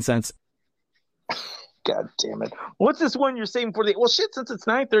fucking sense. God damn it! What's this one you're saving for the? Well, shit. Since it's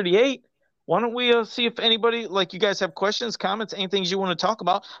 9:38, why don't we see if anybody, like, you guys have questions, comments, anything you want to talk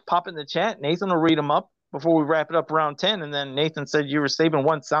about? Pop in the chat. Nathan will read them up before we wrap it up around 10. And then Nathan said you were saving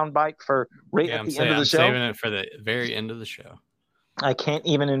one soundbite for at the end of the show. I'm saving it for the very end of the show. I can't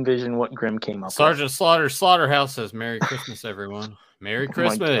even envision what Grim came up Sergeant with. Slaughterhouse says, "Merry Christmas, everyone. Merry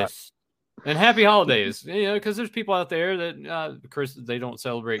Christmas and Happy Holidays." Because there's people out there that they don't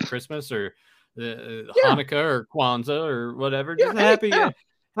celebrate Christmas or Hanukkah or Kwanzaa or whatever. Just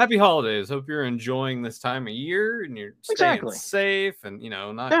happy holidays. Hope you're enjoying this time of year and you're staying safe and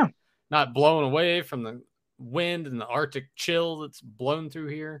not blown away from the wind and the Arctic chill that's blown through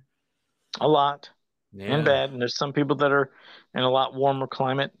here. A lot. And bad. And there's some people that are in a lot warmer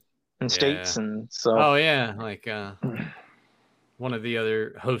climate and states, and so. Oh yeah, like one of the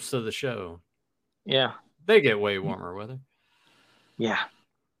other hosts of the show. Yeah, they get way warmer weather. Yeah.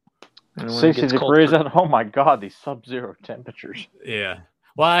 60 degrees out. Oh my God, these sub-zero temperatures. Yeah.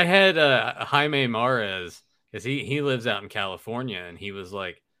 Well, I had Jaime Mares, because he lives out in California, and he was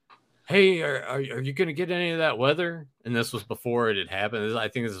like, "Hey, are you going to get any of that weather?" And this was before it had happened. I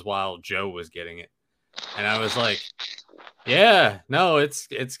think this is while Joe was getting it. And I was like, "Yeah, no, it's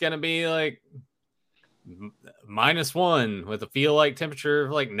going to be like -1 with a feel-like temperature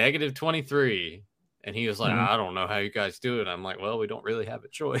of like -23. And he was like, "I don't know how you guys do it." I'm like, "Well, we don't really have a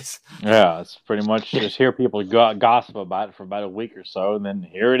choice." Yeah, it's pretty much just hear people gossip about it for about a week or so, and then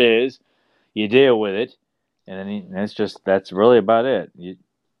here it is. You deal with it. And then that's really about it. You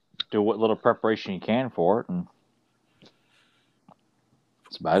do what little preparation you can for it, and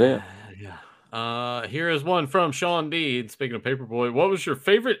that's about it. Yeah. Here is one from Sean D. Speaking of Paperboy, what was your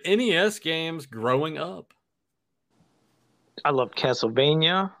favorite NES games growing up? I loved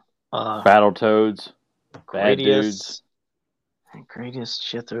Castlevania. Battletoads. Bad Dudes. Gradius.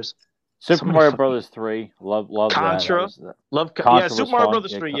 Shit, there's Super Mario Brothers 3. Love Contra. That. Love Contra. Super Mario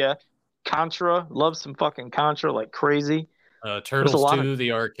Brothers 3. Yeah. Contra. Love some fucking Contra like crazy. Turtles 2,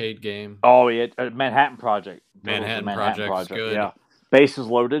 the arcade game. Oh yeah, Manhattan Project. Manhattan Project. Good. Yeah. Bases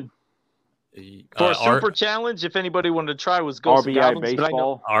Loaded. For a super challenge, if anybody wanted to try, was Ghosts and Goblins.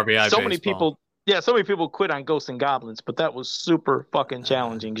 Baseball. RBI so Baseball. many people. Yeah, so many people quit on Ghosts and Goblins, but that was super fucking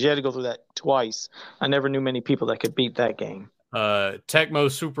challenging because you had to go through that twice. I never knew many people that could beat that game. Tecmo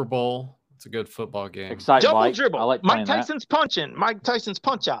Super Bowl. It's a good football game. Double Dribble. I like Mike Tyson's punching. Mike Tyson's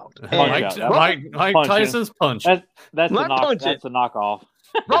Punch Out. Mike Tyson's Punch. That's a knockoff.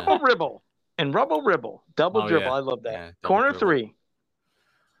 Rubble Ribble and Rubble Ribble. Double Dribble. Yeah. I love that. Yeah, Corner 3.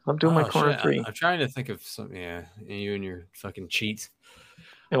 I'm doing my Corner 3. I'm trying to think of some. Yeah, you and your fucking cheats.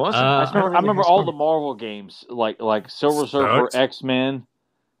 It was. I remember all the Marvel games, like Silver Surfer, X-Men.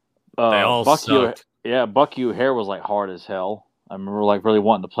 They all sucked. Bucky O'Hare was like hard as hell. I remember like really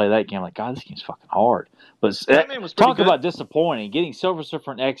wanting to play that game. Like, God, this game's fucking hard. But talk about disappointing. Getting Silver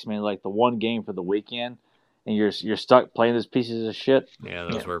Surfer and X-Men like the one game for the weekend, and you're stuck playing those pieces of shit. Yeah,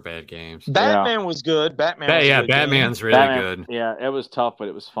 those were bad games. Batman was good. Batman's really good. Yeah, it was tough, but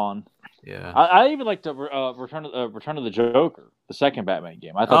it was fun. Yeah, I even liked Return of the Joker, the second Batman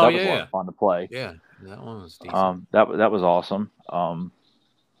game. I thought that was a lot of fun to play. Yeah, that one was decent. That was awesome.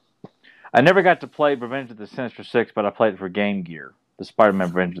 I never got to play Revenge of the Sinister Six, but I played it for Game Gear, the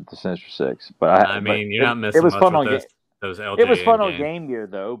Spider-Man Revenge of the Sinister Six. But you're not missing. It was fun on those LJN It was fun on Game Gear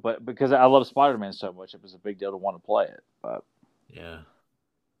though, but because I love Spider-Man so much, it was a big deal to want to play it. But yeah.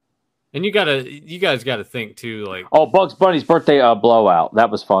 And you guys gotta think too, like Bugs Bunny's Birthday Blowout. That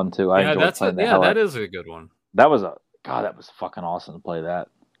was fun too. I enjoyed playing that. That is a good one. That was fucking awesome to play that.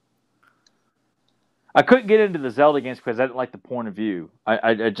 I couldn't get into the Zelda games because I didn't like the point of view.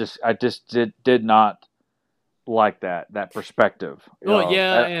 I just did not like that perspective. Well,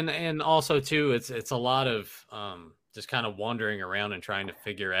 and also too, it's a lot of just kind of wandering around and trying to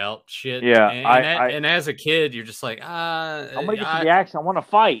figure out shit. Yeah, and as a kid, you're just like, I'm gonna get to the action. I want to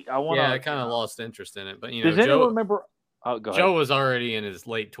fight. I kind of lost interest in it. But does anyone remember? Oh, go ahead. Joe was already in his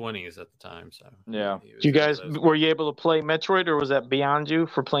late 20s at the time, so yeah. Were you able to play Metroid, or was that beyond you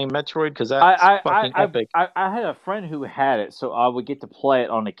for playing Metroid? Because that's fucking epic. I had a friend who had it, so I would get to play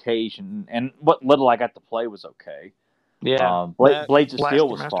it on occasion, and what little I got to play was okay. Yeah, Blades of Steel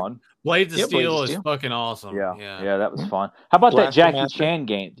was fun. Blades of Steel is fucking awesome. Yeah, that was fun. How about that Jackie Chan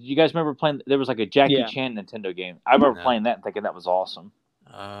game? Did you guys remember playing? There was like a Jackie Chan Nintendo game. I remember playing that and thinking that was awesome.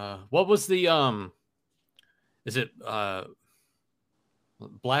 What was the Is it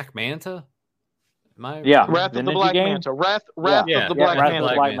Black Manta? Wrath of the Black Manta. Wrath of the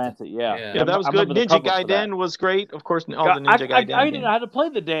Black Manta. Yeah, that was good. Ninja Gaiden was great. Of course, all the Ninja Gaiden. I didn't know how to play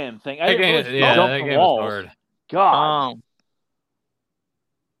the damn thing. That game was hard. God.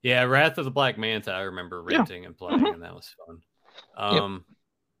 Yeah, Wrath of the Black Manta. I remember renting and playing, and that was fun.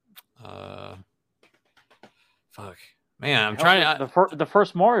 Fuck. Man, I'm trying. The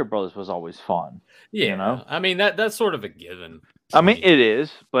first Mario Brothers was always fun. Yeah, you know? I mean that's sort of a given. I mean, it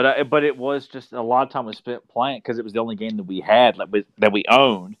is, but it was just a lot of time we spent playing because it was the only game that we had that we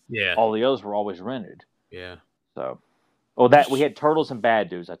owned. Yeah, all the others were always rented. Yeah. So, we had Turtles and Bad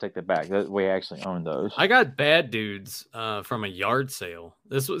Dudes. I take that back. We actually owned those. I got Bad Dudes from a yard sale.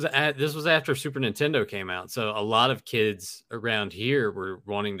 This was after Super Nintendo came out, so a lot of kids around here were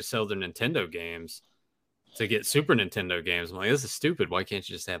wanting to sell their Nintendo games to get Super Nintendo games. I'm like, this is stupid. Why can't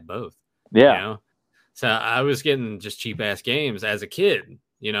you just have both? Yeah. You know? So I was getting just cheap ass games as a kid,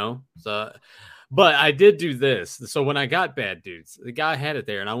 you know? So, but I did do this. So when I got Bad Dudes, the guy had it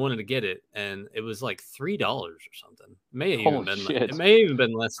there and I wanted to get it. And it was like $3 or something. It may have even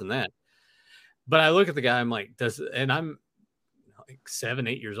been less than that. But I look at the guy, I'm like, and I'm like 7,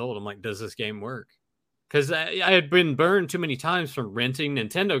 8 years old. I'm like, does this game work? Because I had been burned too many times from renting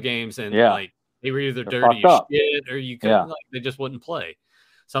Nintendo games and like, they were either dirty as shit or you couldn't, like, they just wouldn't play.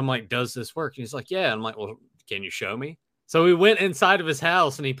 So I'm like, does this work? And he's like, yeah. I'm like, well, can you show me? So we went inside of his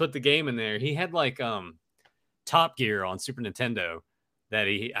house and he put the game in there. He had like Top Gear on Super Nintendo that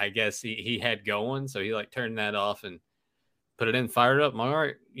I guess he had going. So he like turned that off and put it in, fired it up. I'm like, all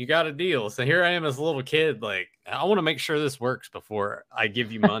right, you got a deal. So here I am as a little kid. Like, I want to make sure this works before I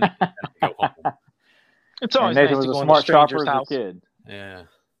give you money and go home. It's always nice to go in a stranger's house. Kid. Yeah.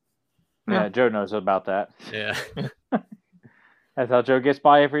 Yeah, Joe knows about that. Yeah. That's how Joe gets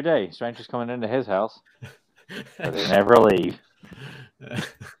by every day. Strangers coming into his house. But they never leave.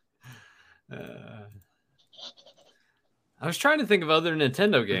 I was trying to think of other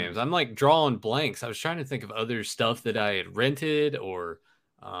Nintendo games. I'm like drawing blanks. I was trying to think of other stuff that I had rented or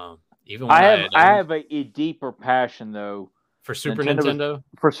even when I have a deeper passion though for Super Nintendo.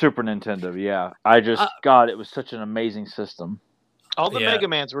 For Super Nintendo, yeah. I just God, it was such an amazing system. All the Mega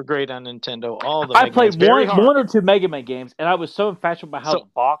Mans were great on Nintendo. I played one or two Mega Man games, and I was so infatuated by how the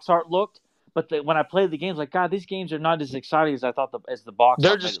box art looked. But when I played the games, like, God, these games are not as exciting as I thought as the box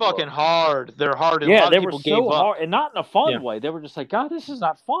They're art. They're just fucking hard. They're hard. And yeah, a lot they of were people so gave hard, up. and not in a fun way. They were just like, God, this is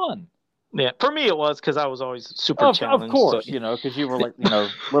not fun. Yeah, for me it was because I was always super challenged. Of course, so. Because you were like,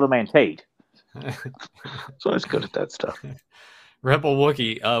 Little Man Tate. So I was good at that stuff. Rebel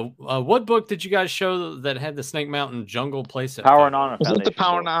Wookie, what book did you guys show that had the Snake Mountain Jungle playset? Power and Honor. Was it the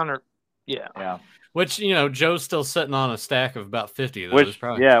Power and Honor? Yeah. Yeah. Which, Joe's still sitting on a stack of about 50 of those. Which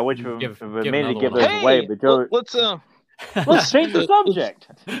would mean to give those away, but Joe... Let's change the subject.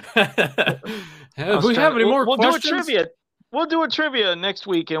 Do we have any more questions? Do a trivia. We'll do a trivia next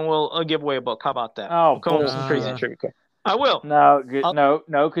week, and we'll give away a book. How about that? Oh, we'll come up with some crazy trivia. I will. No,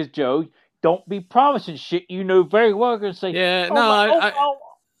 because Joe... Don't be promising shit you know very well. Going to say,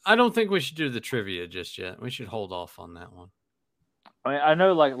 I don't think we should do the trivia just yet. We should hold off on that one. I mean, I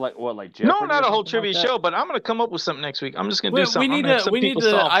know, like Jeopardy. No, not a whole trivia show, but I'm going to come up with something next week. I'm just going to do something. We need to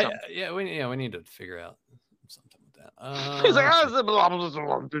figure out something with that. He's like,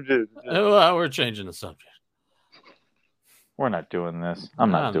 we're changing the subject. We're not doing this.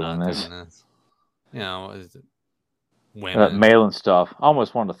 I'm not doing this. What is it? Women. Mailing stuff. I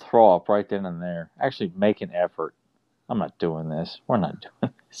almost wanted to throw up right then and there. Actually, make an effort. I'm not doing this. We're not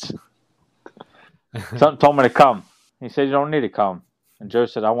doing this. Something told me to come. He said, you don't need to come. And Joe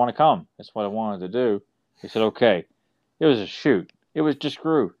said, I want to come. That's what I wanted to do. He said, okay. It was a shoot. It was just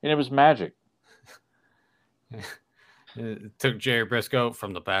grew. And it was magic. It took Jerry Briscoe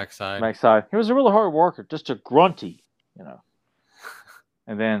from the backside. He was a really hard worker. Just a grunty,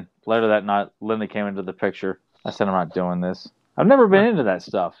 And then later that night, Linda came into the picture. I said, I'm not doing this. I've never been into that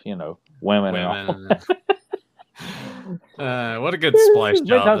stuff, women and all. What a good splice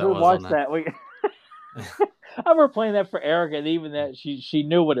job that was on that. I remember playing that for Erica, and even that she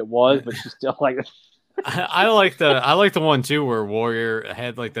knew what it was, but she still like. I like the one too where Warrior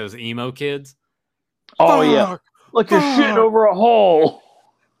had like those emo kids. Oh yeah, like you're shitting over a hole.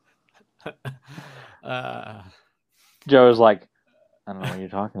 Joe was like, I don't know what you're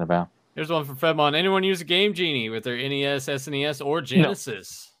talking about. Here's one from Fedmon. Anyone use a Game Genie with their NES, SNES, or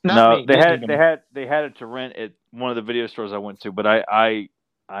Genesis? No, they had it to rent at one of the video stores I went to, but I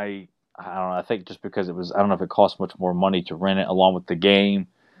don't know. I think just because I don't know if it cost much more money to rent it along with the game.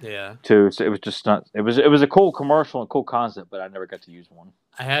 Yeah. Too. So it was just not. It was a cool commercial and cool concept, but I never got to use one.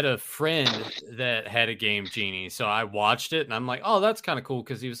 I had a friend that had a Game Genie, so I watched it and I'm like, oh, that's kind of cool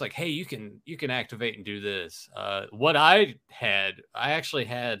because he was like, hey, you can activate and do this. What I actually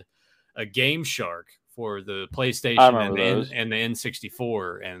had a Game Shark for the PlayStation and the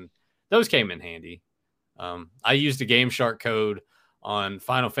N64, and those came in handy. I used a Game Shark code on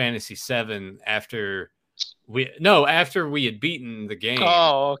Final Fantasy VII after we had beaten the game.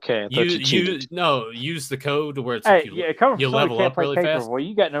 Oh, okay. Use the code where it's you level up really fast. Well,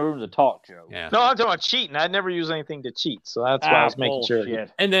 you got no room to talk, Joe. Yeah. No, I'm talking about cheating. I never use anything to cheat, so that's why I was making sure.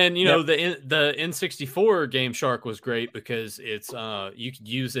 And then the N64 Game Shark was great because it's you could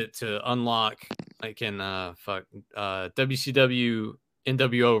use it to unlock like in WCW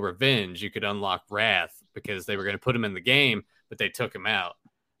NWO Revenge. You could unlock Wrath because they were going to put him in the game, but they took him out.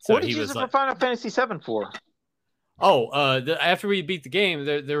 So what did you use it for Final Fantasy VII for? Oh, after we beat the game,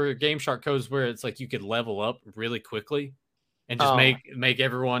 there were Game Shark codes where it's like you could level up really quickly and just make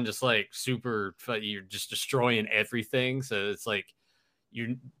everyone just like super. You're just destroying everything, so it's like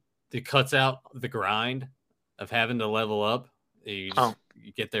it cuts out the grind of having to level up. You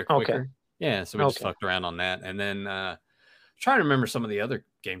get there quicker. Okay. Yeah, so we just fucked around on that, and then trying to remember some of the other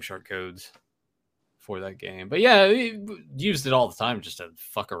Game Shark codes for that game. But yeah, we used it all the time just to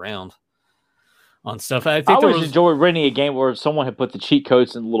fuck around on stuff. I always enjoyed renting a game where someone had put the cheat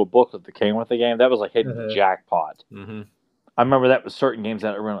codes in the little booklet that came with the game. That was like hitting the jackpot. Mm-hmm. I remember that with certain games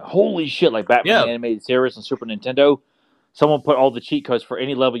that were like, holy shit, like Batman the Animated Series and Super Nintendo. Someone put all the cheat codes for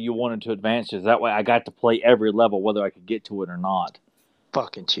any level you wanted to advance to. That way I got to play every level, whether I could get to it or not.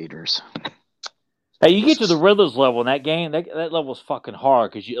 Fucking cheaters. Hey, you get to the Riddler's level in that game, that level's fucking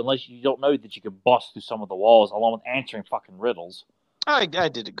hard because unless you don't know that you can bust through some of the walls along with answering fucking riddles. I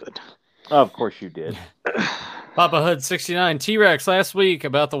did it good. Of course you did. Papa Hood 69 T-Rex last week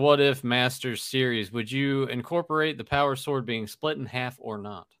about the What If Masters series. Would you incorporate the power sword being split in half or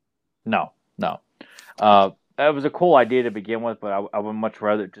not? No. It was a cool idea to begin with, but I would much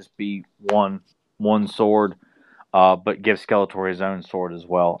rather it just be one sword, but give Skeletor his own sword as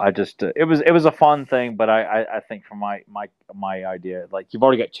well. I just it was a fun thing, but I think for my idea, like you've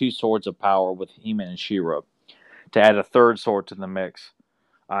already got 2 swords of power with He-Man and She-Ra, to add a third sword to the mix,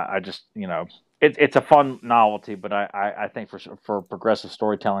 I just it's a fun novelty, but I think for progressive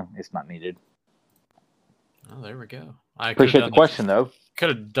storytelling, it's not needed. Oh, there we go. I appreciate the question though. Could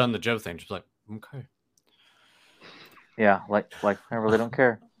have done the Joe thing, just like okay. Yeah, like I really don't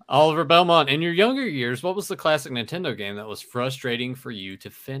care. Oliver Belmont, in your younger years, what was the classic Nintendo game that was frustrating for you to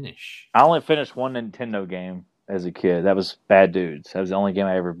finish? I only finished one Nintendo game as a kid. That was Bad Dudes. That was the only game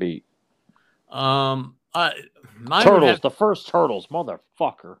I ever beat. Turtles, the first Turtles,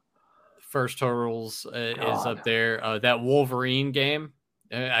 motherfucker. First Turtles is up there. That Wolverine game.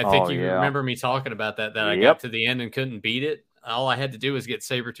 I think you remember me talking about that I got to the end and couldn't beat it. All I had to do was get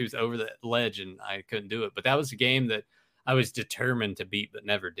Sabretooth over the ledge, and I couldn't do it. But that was a game that I was determined to beat, but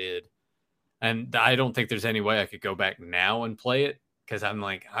never did. And I don't think there's any way I could go back now and play it, because I'm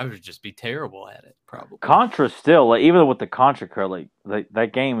like, I would just be terrible at it, probably. Contra still, like, even with the Contra card,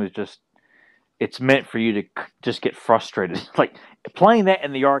 that game is just, it's meant for you to just get frustrated. Like, playing that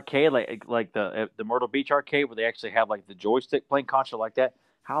in the arcade, like the Myrtle Beach arcade, where they actually have, like, the joystick playing Contra like that.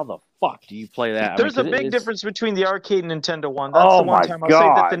 How the fuck do you play that? There's a big difference between the arcade and Nintendo one. That's the one time I'll say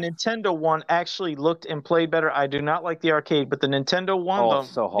that the Nintendo one actually looked and played better. I do not like the arcade, but the Nintendo one,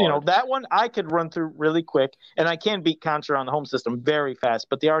 so hard. That one I could run through really quick, and I can beat Contra on the home system very fast.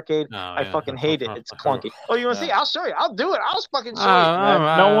 But the arcade, I fucking hate it. It's clunky. Oh, you want to see? I'll show you. I'll do it. I'll fucking show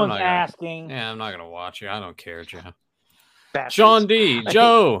you. No one's asking. Yeah, I'm not gonna watch you. I don't care, Joe. Bastards. Sean D.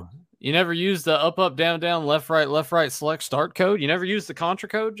 Joe. You never used the up, down, down, left, right, select, start code? You never used the Contra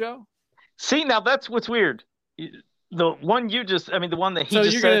code, Joe? See, now that's what's weird. The one the one that he just said. So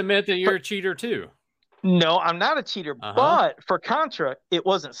you're going to admit that you're a cheater too? No, I'm not a cheater. But for Contra, it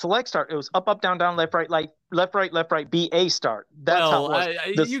wasn't select start. It was up, down, down, left, right, left, right, BA start. That's how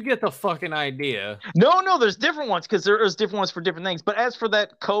it was. You get the fucking idea. No, there's different ones, because there's different ones for different things. But as for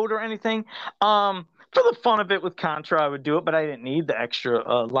that code or anything, for the fun of it with Contra, I would do it, but I didn't need the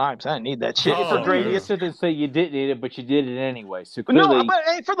extra lives. I didn't need that shit. For Gradius, you didn't say you didn't need it, but you did it anyway. So clearly... No, but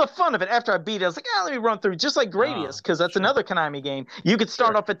hey, for the fun of it, after I beat it, I was like, let me run through. Just like Gradius, because that's another Konami game. You could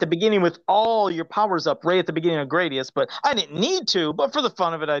start off at the beginning with all your powers up right at the beginning of Gradius, but I didn't need to. But for the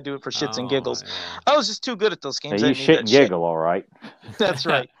fun of it, I do it for shits and giggles. Yeah. I was just too good at those games. Yeah, you shit and giggle, all right. That's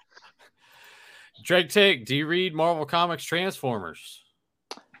right. Drake Take, do you read Marvel Comics Transformers?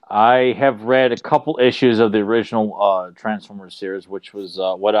 I have read a couple issues of the original Transformers series, which was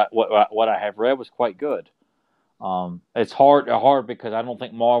what I have read was quite good. It's hard because I don't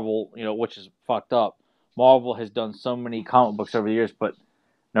think Marvel, which is fucked up. Marvel has done so many comic books over the years, but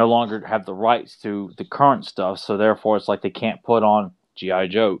no longer have the rights to the current stuff. So therefore, it's like they can't put on G.I.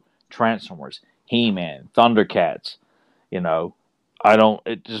 Joe, Transformers, He-Man, Thundercats.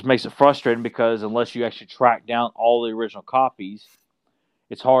 It just makes it frustrating because unless you actually track down all the original copies,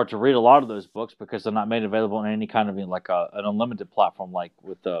 it's hard to read a lot of those books because they're not made available on any kind of an unlimited platform like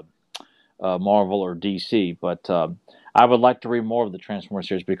with Marvel or DC. But I would like to read more of the Transformers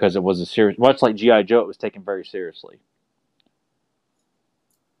series because it was a series, much like G.I. Joe, it was taken very seriously.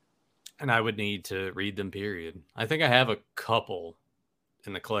 And I would need to read them, period. I think I have a couple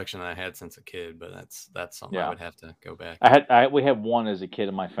in the collection that I had since a kid, but that's something I would have to go back. We had one as a kid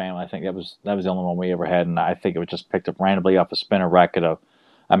in my family. I think that was the only one we ever had, and I think it was just picked up randomly off a spinner rack at a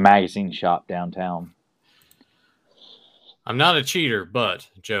magazine shop downtown. I'm not a cheater, but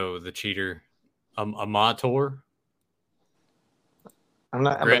Joe, the cheater, Amator. I'm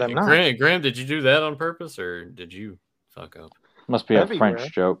not. Graham, did you do that on purpose, or did you fuck up? Must be a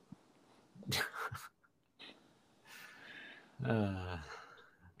French joke.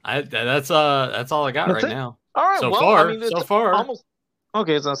 That's all I got right now. All right, so far. Almost.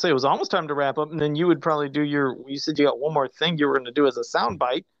 Okay, as I say, it was almost time to wrap up, and then you would probably do you said you got one more thing you were going to do as a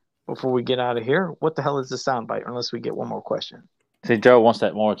soundbite before we get out of here. What the hell is the soundbite? Unless we get one more question. See, Joe wants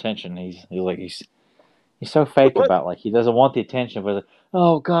that more attention. He's so fake about he doesn't want the attention. But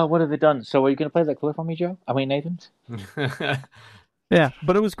oh God, what have they done? So are you going to play that clip for me, Joe? I mean, Nathan. Yeah,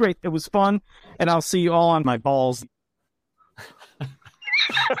 but it was great. It was fun, and I'll see you all on my balls.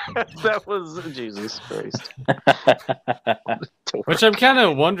 That was Jesus Christ. Which I'm kind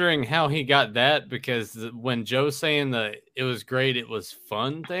of wondering how he got that, because when Joe's saying that it was great, it was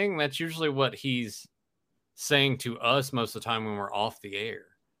fun thing, that's usually what he's saying to us most of the time when we're off the air.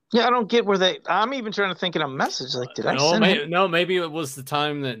 Yeah, I don't get where they. I'm even trying to think in a message. Like, did I send it? No, maybe it was the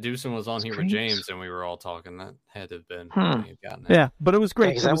time that Deucin was on here with James and we were all talking. That had to have been. Yeah, but it was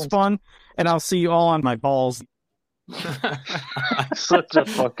great. It was fun, and I'll see you all on my balls. Such a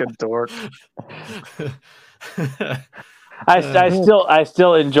fucking dork. I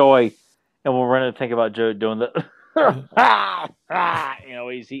still enjoy, and we're going to think about Joe doing the,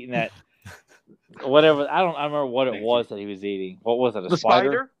 he's eating that. Whatever, I remember what it was that he was eating. What was it? A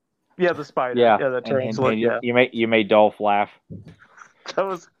spider? Yeah, the spider. Yeah, the tarantula. Yeah, you made Dolph laugh.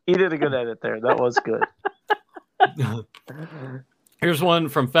 He did a good edit there. That was good. Here's one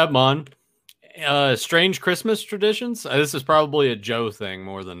from Febmon. Strange Christmas traditions. This is probably a Joe thing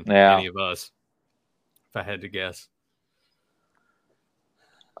more than any of us, if I had to guess.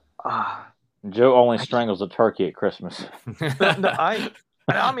 Joe only strangles a turkey at Christmas.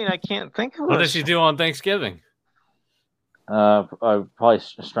 I mean, I can't think of what does she do on Thanksgiving? Probably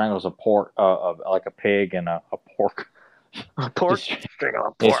strangles a pork, like a pig and a pork. A pork? He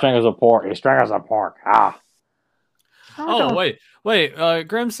strangles a pork. He strangles a pork. Oh, wait.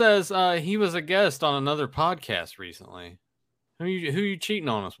 Grim says he was a guest on another podcast recently. Who you cheating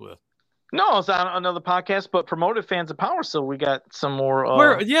on us with? No, it's on another podcast, but promoted Fans of Power, so we got some more.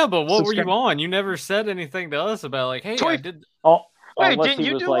 But what were you on? You never said anything to us about like, hey, I did. Oh. Wait, didn't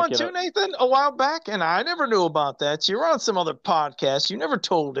you do one too, Nathan, a while back? And I never knew about that. You were on some other podcast. You never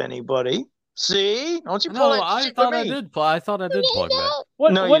told anybody. See? Don't you pull that shit with me? I thought I did plug that.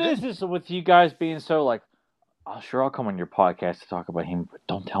 What is this with you guys being so like, I'll come on your podcast to talk about him, but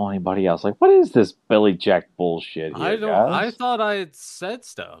don't tell anybody else. Like, what is this Billy Jack bullshit here, guys? I thought I had said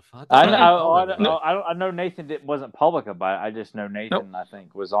stuff. I know Nathan wasn't public about it. I just know Nathan, I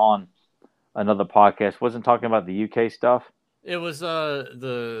think, was on another podcast. Wasn't talking about the UK stuff. It was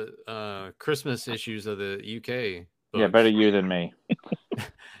the Christmas issues of the UK books. Yeah, better you than me.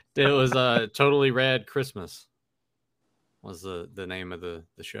 It was Totally Rad Christmas was the name of the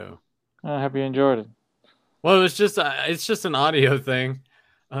show. I hope you enjoyed it. Well, it's just an audio thing.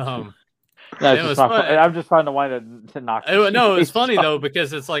 I'm just finding a way to knock it. No, it's funny though,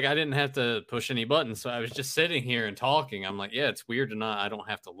 because it's like I didn't have to push any buttons, so I was just sitting here and talking. I'm like, yeah, it's weird I don't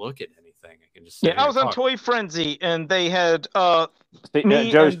have to look at anything. I can just I was on Toy Frenzy, and they had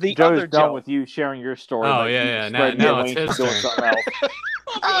Joe's done with you sharing your story. Oh yeah. Now it's his turn.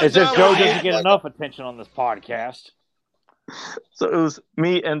 As if Joe doesn't get enough attention on this podcast. So it was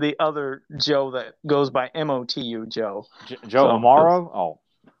me and the other Joe that goes by MOTU Joe. Joe Amaro?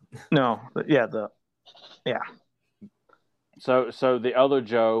 No, yeah. So the other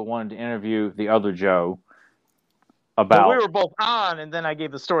Joe wanted to interview the other Joe about. We were both on, and then I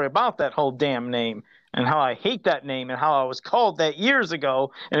gave the story about that whole damn name and how I hate that name and how I was called that years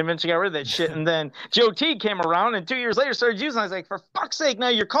ago, and eventually got rid of that shit. And then Joe T came around, and 2 years later started using it. I was like, for fuck's sake, now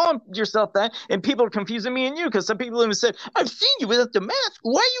you're calling yourself that, and people are confusing me and you, because some people even said, I've seen you without the mask.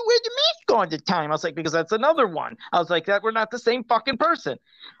 Why you wear the mask all the time? I was like, because that's another one. I was like, that we're not the same fucking person.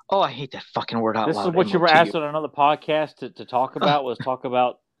 Oh, I hate that fucking word out loud. This is what you were asked on another podcast to talk about,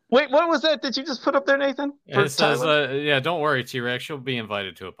 Wait, what was that you just put up there, Nathan? It says, don't worry, T-Rex. You'll be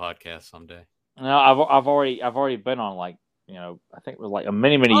invited to a podcast someday. No, I've already been on I think it was like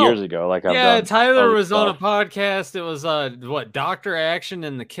many years ago. Tyler was on a podcast. It was Dr. Action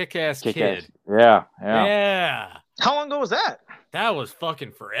and the Kick-Ass Kid. Yeah. How long ago was that? That was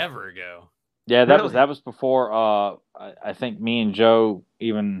fucking forever ago. Yeah, that was before. I think me and Joe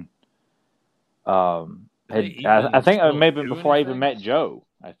even. I think it may have been before I even met Joe.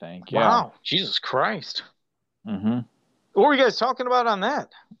 I think. Yeah. Wow, Jesus Christ. Mm-hmm. What were you guys talking about on that?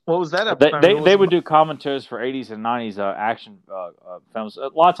 What was that? They would do commentaries for 80s and 90s action films. A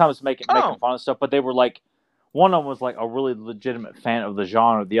lot of times making fun of stuff, but they were like, one of them was like a really legitimate fan of the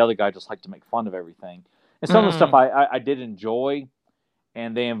genre. The other guy just liked to make fun of everything. And some of the stuff I did enjoy,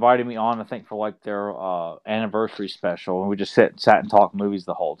 and they invited me on, I think, for like their anniversary special, and we just sat and talked movies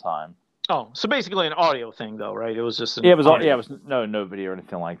the whole time. Oh, so basically an audio thing, though, right? It was just it was no video or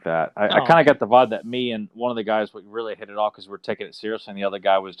anything like that. I kind of got the vibe that me and one of the guys really hit it off because we were taking it seriously, and the other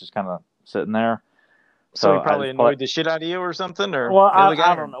guy was just kind of sitting there. So he probably annoyed the shit out of you or something, or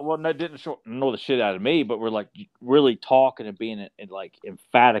I don't know. Well, no, didn't annoy the shit out of me, but we're like really talking and being like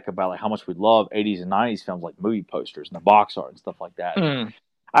emphatic about like how much we love 80s and 90s films, like movie posters and the box art and stuff like that.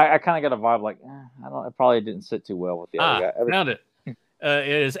 I kind of got a vibe like it probably didn't sit too well with the other guy. Found it. It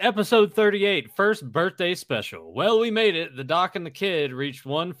is episode 38, first birthday special. Well, we made it. The Doc and the Kid reached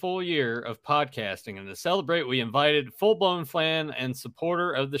 1 full year of podcasting, and to celebrate, we invited full-blown fan and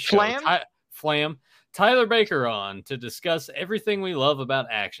supporter of the show, Flam, Tyler Baker, on to discuss everything we love about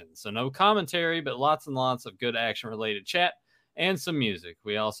action. So no commentary, but lots and lots of good action-related chat. and some music.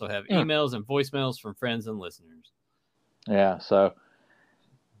 We also have emails and voicemails from friends and listeners. Yeah, so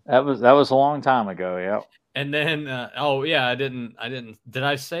that was a long time ago. Yeah. And then, I didn't. Did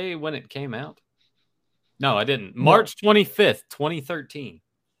I say when it came out? No, I didn't. March 25th, 2013.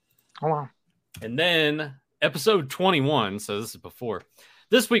 Oh, wow. And then episode 21. So this is before.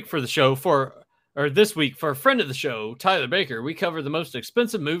 This week for a friend of the show, Tyler Baker, we cover the most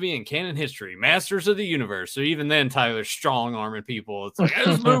expensive movie in canon history, Masters of the Universe. So even then, Tyler's strong-arming people. It's like,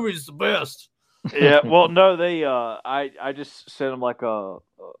 this movie's the best. Yeah, well, no, they. I just sent them like a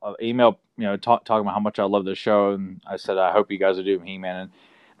email, talking about how much I love the show, and I said I hope you guys are doing He-Man, and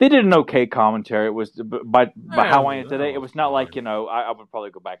they did an okay commentary. It was by how I am today. It was not like I would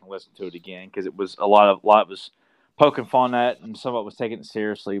probably go back and listen to it again because it was a lot was poking fun at, and some of it was taking it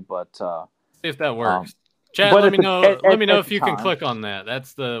seriously. But see if that works. Chat, let me know. Let me know if you can click on that.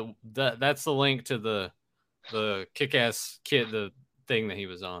 That's the link to the Kick-Ass Kid, the thing that he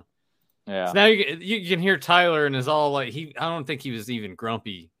was on. Yeah. So now you can hear Tyler and is all like I don't think he was even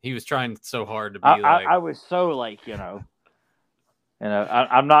grumpy. He was trying so hard to be I was so like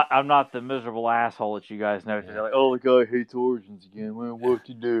I'm not the miserable asshole that you guys know. They're like, oh, the guy hates Origins again. Well, what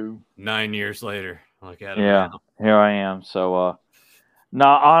to do? 9 years later, look at him. Yeah, now. Here I am. So, no,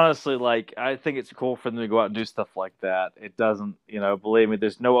 honestly, like I think it's cool for them to go out and do stuff like that. It doesn't, believe me,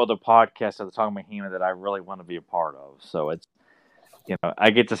 there's no other podcast that are talking about He-Man that I really want to be a part of. So it's. I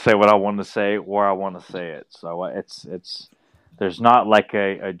get to say what I want to say where I want to say it. So it's there's not like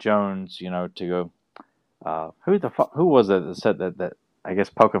a Jones, to go. Who was it that said that I guess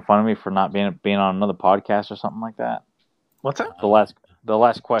poking fun of me for not being on another podcast or something like that? What's that? The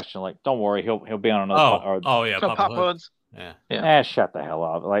last question. Like, don't worry, he'll be on another. Papa Hoods. Yeah. Shut the hell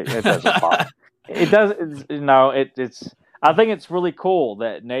up. Like it doesn't. Bother. It does. It's. I think it's really cool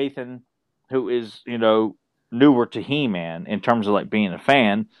that Nathan, who is newer to He-Man in terms of like being a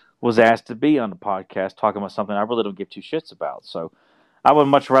fan, was asked to be on the podcast talking about something I really don't give two shits about. So I would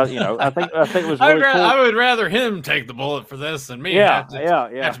much rather, I think it was really cool. I would rather him take the bullet for this than me. Have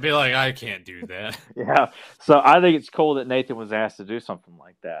to be like, I can't do that. Yeah. So I think it's cool that Nathan was asked to do something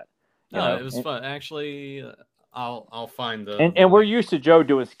like that. It was fun. Actually, I'll find the and we're used to Joe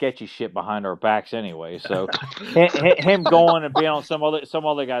doing sketchy shit behind our backs anyway. So him going and being on some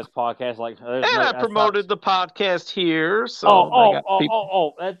other guy's podcast, I promoted the podcast here.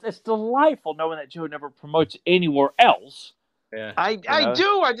 So it's delightful knowing that Joe never promotes anywhere else. Yeah, I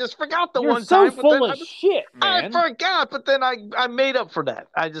do. I just forgot the You're one so time. full of shit, man. I forgot, but then I made up for that.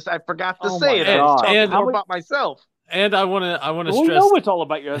 I forgot to say it. God. I was talking more about myself. And I want to stress. We know it's all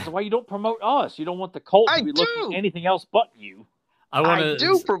about you. That's why you don't promote us. You don't want the cult to be looking at anything else but you. I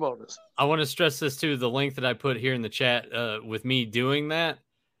do promote us. I want to stress this too. The link that I put here in the chat with me doing that,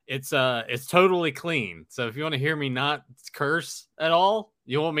 it's totally clean. So if you want to hear me not curse at all,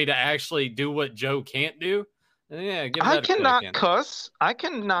 you want me to actually do what Joe can't do. Yeah, I cannot cuss. I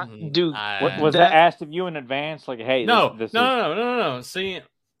cannot do. Was that asked of you in advance? Like, hey, no. See,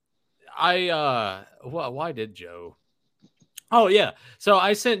 why did Joe? Oh yeah, so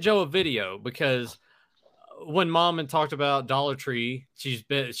I sent Joe a video because when Mom had talked about Dollar Tree, she's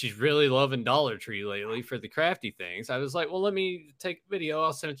really loving Dollar Tree lately for the crafty things. I was like, well, let me take a video.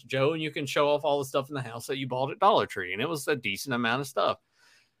 I'll send it to Joe, and you can show off all the stuff in the house that you bought at Dollar Tree, and it was a decent amount of stuff.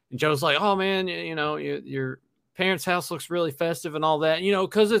 And Joe's like, oh man, your parents' house looks really festive and all that,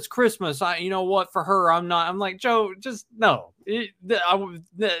 because it's Christmas. For her, I'm not. I'm like, Joe, just no. Be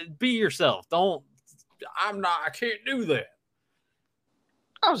yourself. Don't. I can't do that.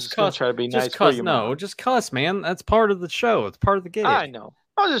 I was just gonna try to be nice. Just cuss. No, just cuss, man. That's part of the show. It's part of the game. I know.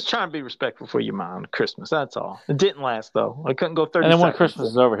 I was just trying to be respectful for your mom. Christmas. That's all. It didn't last though. I couldn't go 30 seconds. And then when Christmas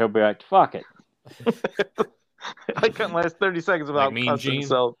is over, he'll be like, fuck it. I couldn't last 30 seconds without cussing.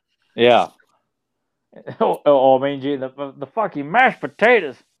 So yeah. Mean Gene, the fucking mashed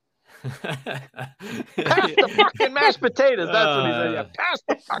potatoes. Pass the fucking mashed potatoes. That's what he said. Yeah, pass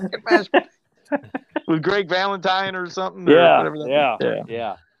the fucking mashed potatoes. With Greg Valentine or something. Yeah.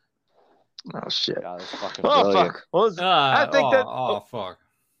 Oh shit. God, fuck. Well, I think fuck.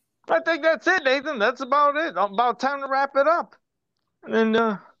 I think that's it, Nathan. That's about it. About time to wrap it up. And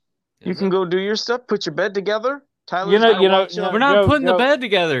then you can go do your stuff. Put your bed together. Tyler's we're not putting the bed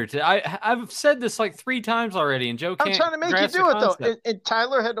together. I've said this like 3 times already, and Joe can't. I'm trying to make you do it though. And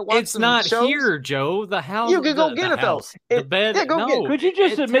Tyler had to watch. It's not shows. Here, Joe. The house. You can go get it though. The bed. Yeah, go get it. Could you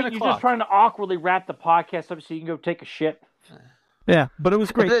just admit you're just trying to awkwardly wrap the podcast up so you can go take a shit? Yeah, but it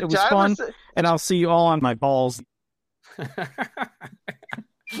was great. It was fun, and I'll see you all on my balls.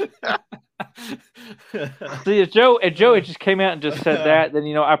 See, if Joe had just came out and just said that, then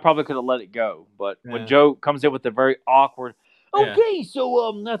I probably could have let it go. But when Joe comes in with a very awkward, Okay,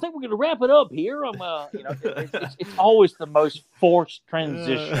 so I think we're gonna wrap it up here. It's always the most forced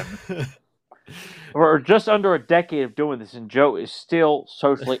transition. We're just under a decade of doing this, and Joe is still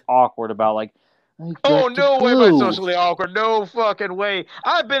socially awkward about like. Oh, no way am I socially awkward. No fucking way.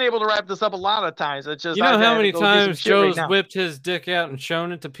 I've been able to wrap this up a lot of times. It's just how many times Joe's whipped his dick out and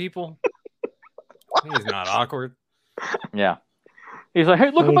shown it to people? He's not awkward. Yeah. He's like, hey,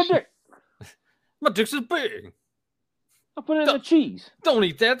 look at my dick. My dick's is big. I put it in the cheese. Don't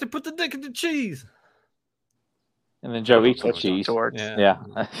eat that. They put the dick in the cheese. And then Joe eats the cheese. Yeah.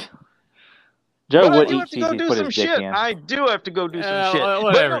 Joe would eat cheese. He put his dick in. I do have to go do some shit.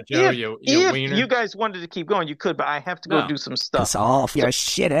 Whatever, but Joe. If you guys wanted to keep going, you could, but I have to go do some stuff. Piss off, you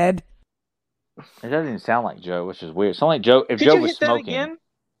shithead. It doesn't even sound like Joe, which is weird. It sounds like Joe if Joe was smoking. That again?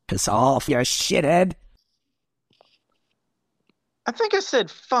 Piss off, you shithead. I think I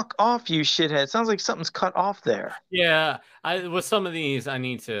said "fuck off, you shithead." Sounds like something's cut off there. Yeah, with some of these, I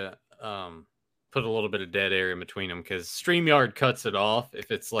need to put a little bit of dead air in between them because StreamYard cuts it off if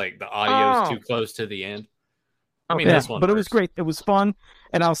it's like the audio is too close to the end. I mean, this one. But it was great. It was fun,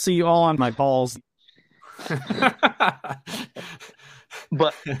 and I'll see you all on my balls.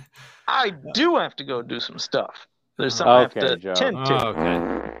 But I do have to go do some stuff. There's something I have to tend to.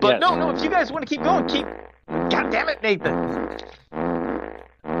 Okay. But no. If you guys want to keep going, keep. God damn it, Nathan.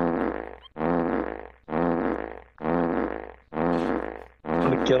 I'm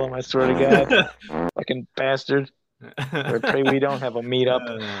gonna kill him, I swear to God. Fucking bastard. I pray we don't have a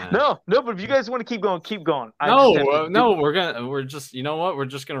meetup. No, but if you guys want to keep going, keep going. We're just, you know what? We're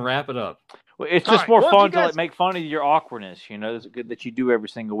just gonna wrap it up. Well, it's just more fun to like make fun of your awkwardness. You know, it's good that you do every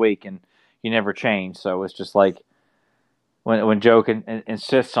single week and you never change. So it's just like when Joe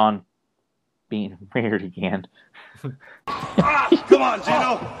insists on being weird again. Come on,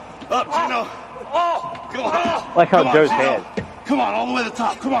 Gino. Up, Gino. Come on. Like how Joe's head. Come on, all the way to the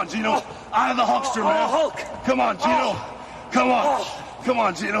top. Come on, Gino. Out of the Hulkster, man. Hulk. Come on, Gino. Come on. Come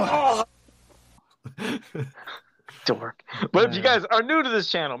on, Gino. Dork. But if you guys are new to this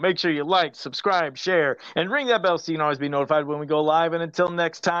channel, make sure you like, subscribe, share, and ring that bell so you can always be notified when we go live. And until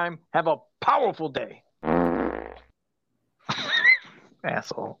next time, have a powerful day.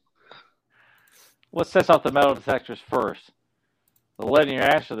 Asshole. What sets off the metal detectors first? The lead in your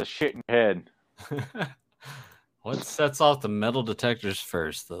ass or the shit in your head? What sets off the metal detectors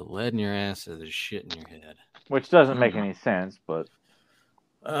first? The lead in your ass or the shit in your head? Which doesn't make any sense, but...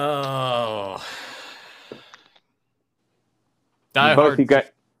 Oh... Die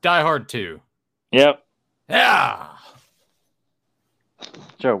Hard 2. Yep. Yeah!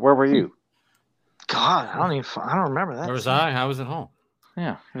 Joe, where were you? God, I don't remember that. Where was I? I was at home.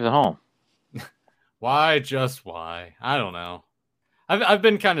 Yeah, he was at home. Why? Just why? I don't know. I've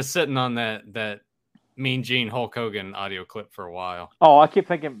been kind of sitting on that Mean Gene Hulk Hogan audio clip for a while. Oh, I keep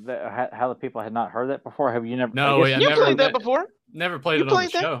thinking that how the people had not heard that before. Have you never? No, you never played that before. Never played it on the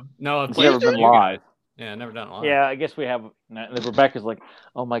show. No, I've never been live. Yeah, never done it live. Yeah, I guess we have. Rebecca's like,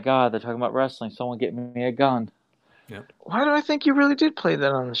 oh my God, they're talking about wrestling. Someone get me a gun. Yep. Why do I think you really did play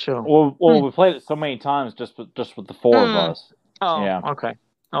that on the show? Well, we played it so many times just with the four of us. Oh, yeah. Okay.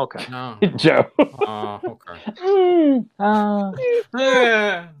 No. Joe. Oh, okay.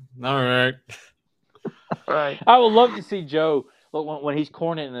 Yeah. All right. Right. I would love to see Joe when he's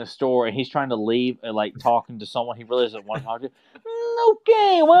cornered in the store and he's trying to leave, like talking to someone he really doesn't want to talk to.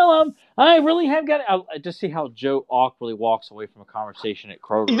 Okay, well, I really have got. I just see how Joe awkwardly walks away from a conversation at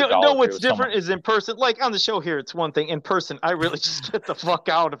Kroger. You know what's different is in person. Like on the show here, it's one thing. In person, I really just get the fuck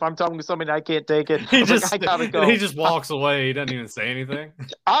out. If I'm talking to somebody, I can't take it. I gotta go. He just walks away. He doesn't even say anything.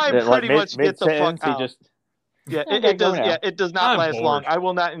 I pretty much get the fuck out. It does. Yeah, it does not last long. I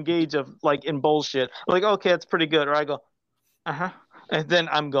will not engage in bullshit. Like, okay, it's pretty good, or I go, and then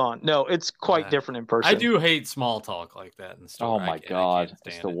I'm gone. No, it's quite different in person. I do hate small talk like that in the store. Oh my God,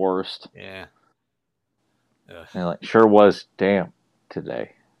 it's the worst. Yeah. And like, sure was damn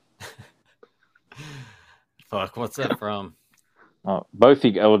today. Fuck, what's that from? Both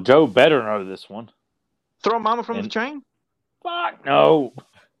you. Well, Joe better know this one. Throw Mama from the Train? Fuck no.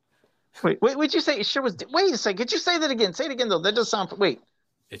 Wait, what'd you say? It sure was. Wait a second. Could you say that again? Say it again, though. That does sound. Wait.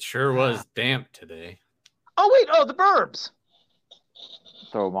 It sure was damp today. Oh, wait. Oh, the Burbs.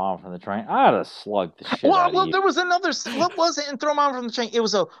 Throw Mama from the Train. I'd have slugged the shit out of you. There was another. What was it in Throw Mama from the Train? It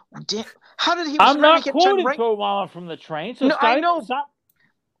was a. How did he? I'm not quoting Throw Mama from the Train. So no, I know.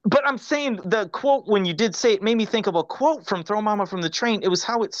 But I'm saying the quote when you did say it made me think of a quote from Throw Mama from the Train. It was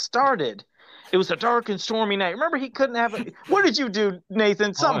how it started. It was a dark and stormy night. Remember, he couldn't have it. What did you do,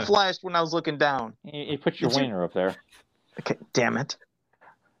 Nathan? Something flashed when I was looking down. You put your wiener up there. Okay, damn it.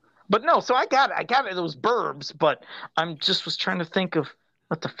 But no, so I got it. Those burbs, but I'm just was trying to think of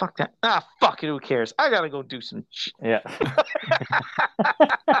what the fuck that. Fuck it. Who cares? I gotta go do some. Yeah.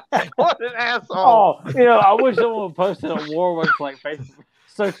 What an asshole! Oh, I wish someone would post it on Warwick's like Facebook,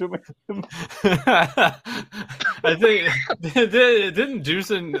 social media. I think didn't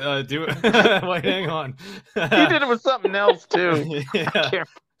Juicin do it? Wait, hang on. He did it with something else too. Yeah.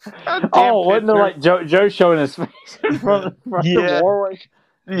 Oh, wasn't there like Joe showing his face in front of Warwick?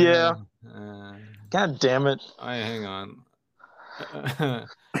 Yeah. God damn it! Hang on.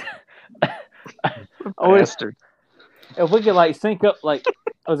 Bastard. If we could like sync up, like,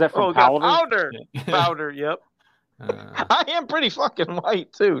 was that from Powder? Powder. Yep. I am pretty fucking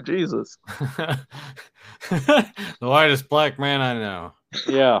white too. Jesus. The whitest black man I know.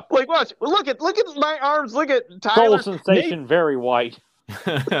 Yeah. Like, watch. Look at my arms. Look at Tyler. Soul Sensation, very white.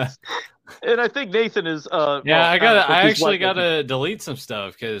 And I think Nathan is. I actually gotta delete some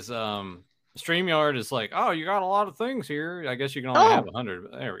stuff because StreamYard is like, oh, you got a lot of things here. I guess you can only have 100.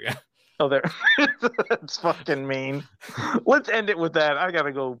 But there we go. Oh, there. That's fucking mean. Let's end it with that. I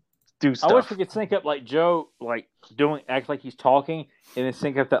gotta go do stuff. I wish we could sync up like Joe, like act like he's talking, and then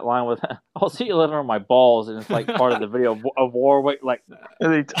sync up that line with, "I'll see you later on my balls," and it's like part of the video of Warwick. Like, all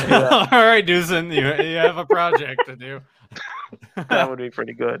right, Deucin, you have a project to do. That would be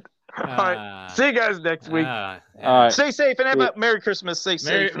pretty good. All right. See you guys next week. All right. Stay safe and have a Merry Christmas. Stay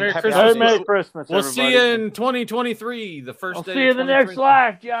safe. Merry Christmas. Merry Christmas. We'll see you in 2023. The first day. See you in the next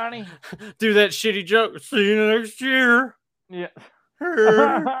life, Johnny. Do that shitty joke. See you next year. Yeah.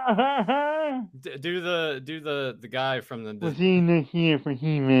 do the guy from the. We'll see you next year for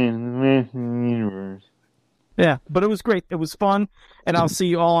He-Man and the Masters of the Universe. Yeah, but it was great. It was fun, and I'll see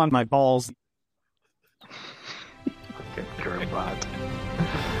you all on my balls.